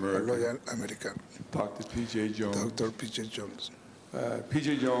 loyal American, Dr. P.J. Jones. Dr. P.J. Jones.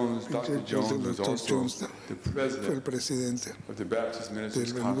 P.J. Jones, Dr. Jones was also the president of the Baptist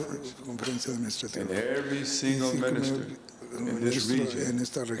Ministers Conference. And every single minister in this region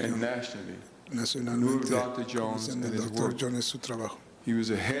and nationally knew Dr. Jones and his work. He was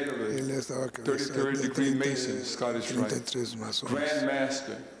the head of the 33rd degree Mason, Scottish Rite, Grand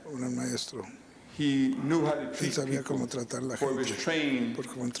Master. He knew how to treat people, for he was trained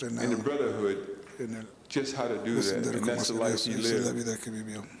in the brotherhood, just how to do that, and that's the life he lived.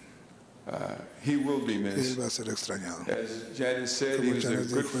 He will be missed. As Janet said, he was a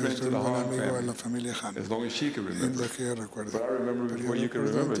good friend to the Hahn family, as long as she can remember. But I remember before you can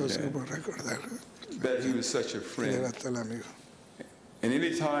remember, Janet, that he was such a friend. And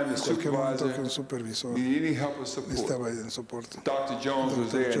any time the supervisor needed any help or support, Dr. Jones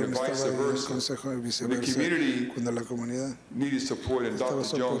was there, and vice versa. When the community needed support and Dr.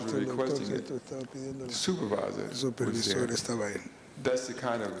 Jones was requesting it, the supervisor was there. That's the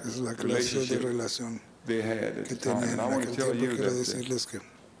kind of relationship they had at the time. And I want to tell you that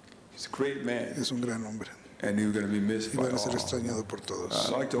he's a great man. And he was going to be missed by all. I'd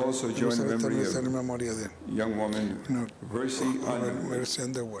like to also join the memory of a young woman, Mercy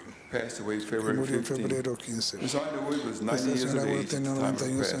Underwood, passed away February 15. Ms. Underwood was 90 years of age at the time of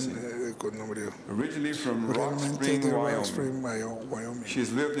passing. Originally from Rock Spring, Wyoming. She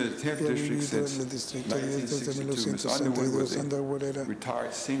has lived in the 10th district since 1962. Ms. Underwood was a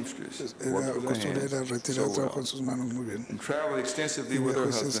retired seamstress, worked with her hands so well, and traveled extensively with her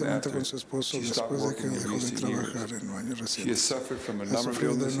husband after she stopped working in recent years. She has suffered from a number of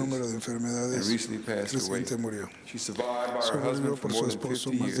illnesses and recently passed away. She survived by her husband for more than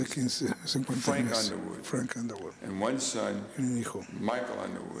 50 years, Frank Underwood, and one son, Michael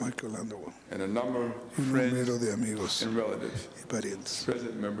Underwood, and a number of friends and relatives.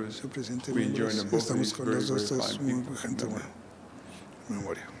 President members, we join them both in these very, very fine people.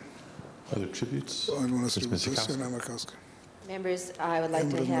 Other tributes? Ms. Misikowska. Members, I would like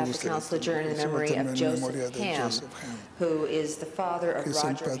to have the council adjourn in memory of Joseph Ham, who is the father of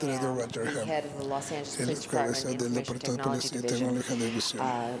Roger Ham, the head of the Los Angeles Police Department Information Technology Division.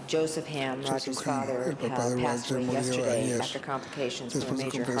 Joseph Ham, Roger's father, passed away yesterday after complications from a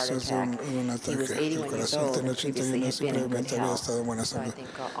major heart attack. He was 81 years old and previously had been in good health. So I think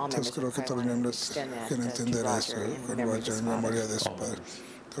all members will probably want to extend that to Roger in memory of his father.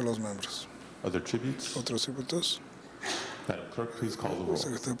 Other tributes? Otros tributos. Madam Clerk, please call the roll.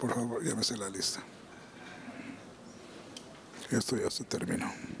 Secretario, por favor, llámese la lista. Esto ya se terminó.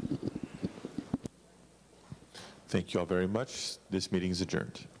 Thank you all very much. This meeting is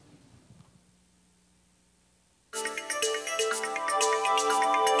adjourned.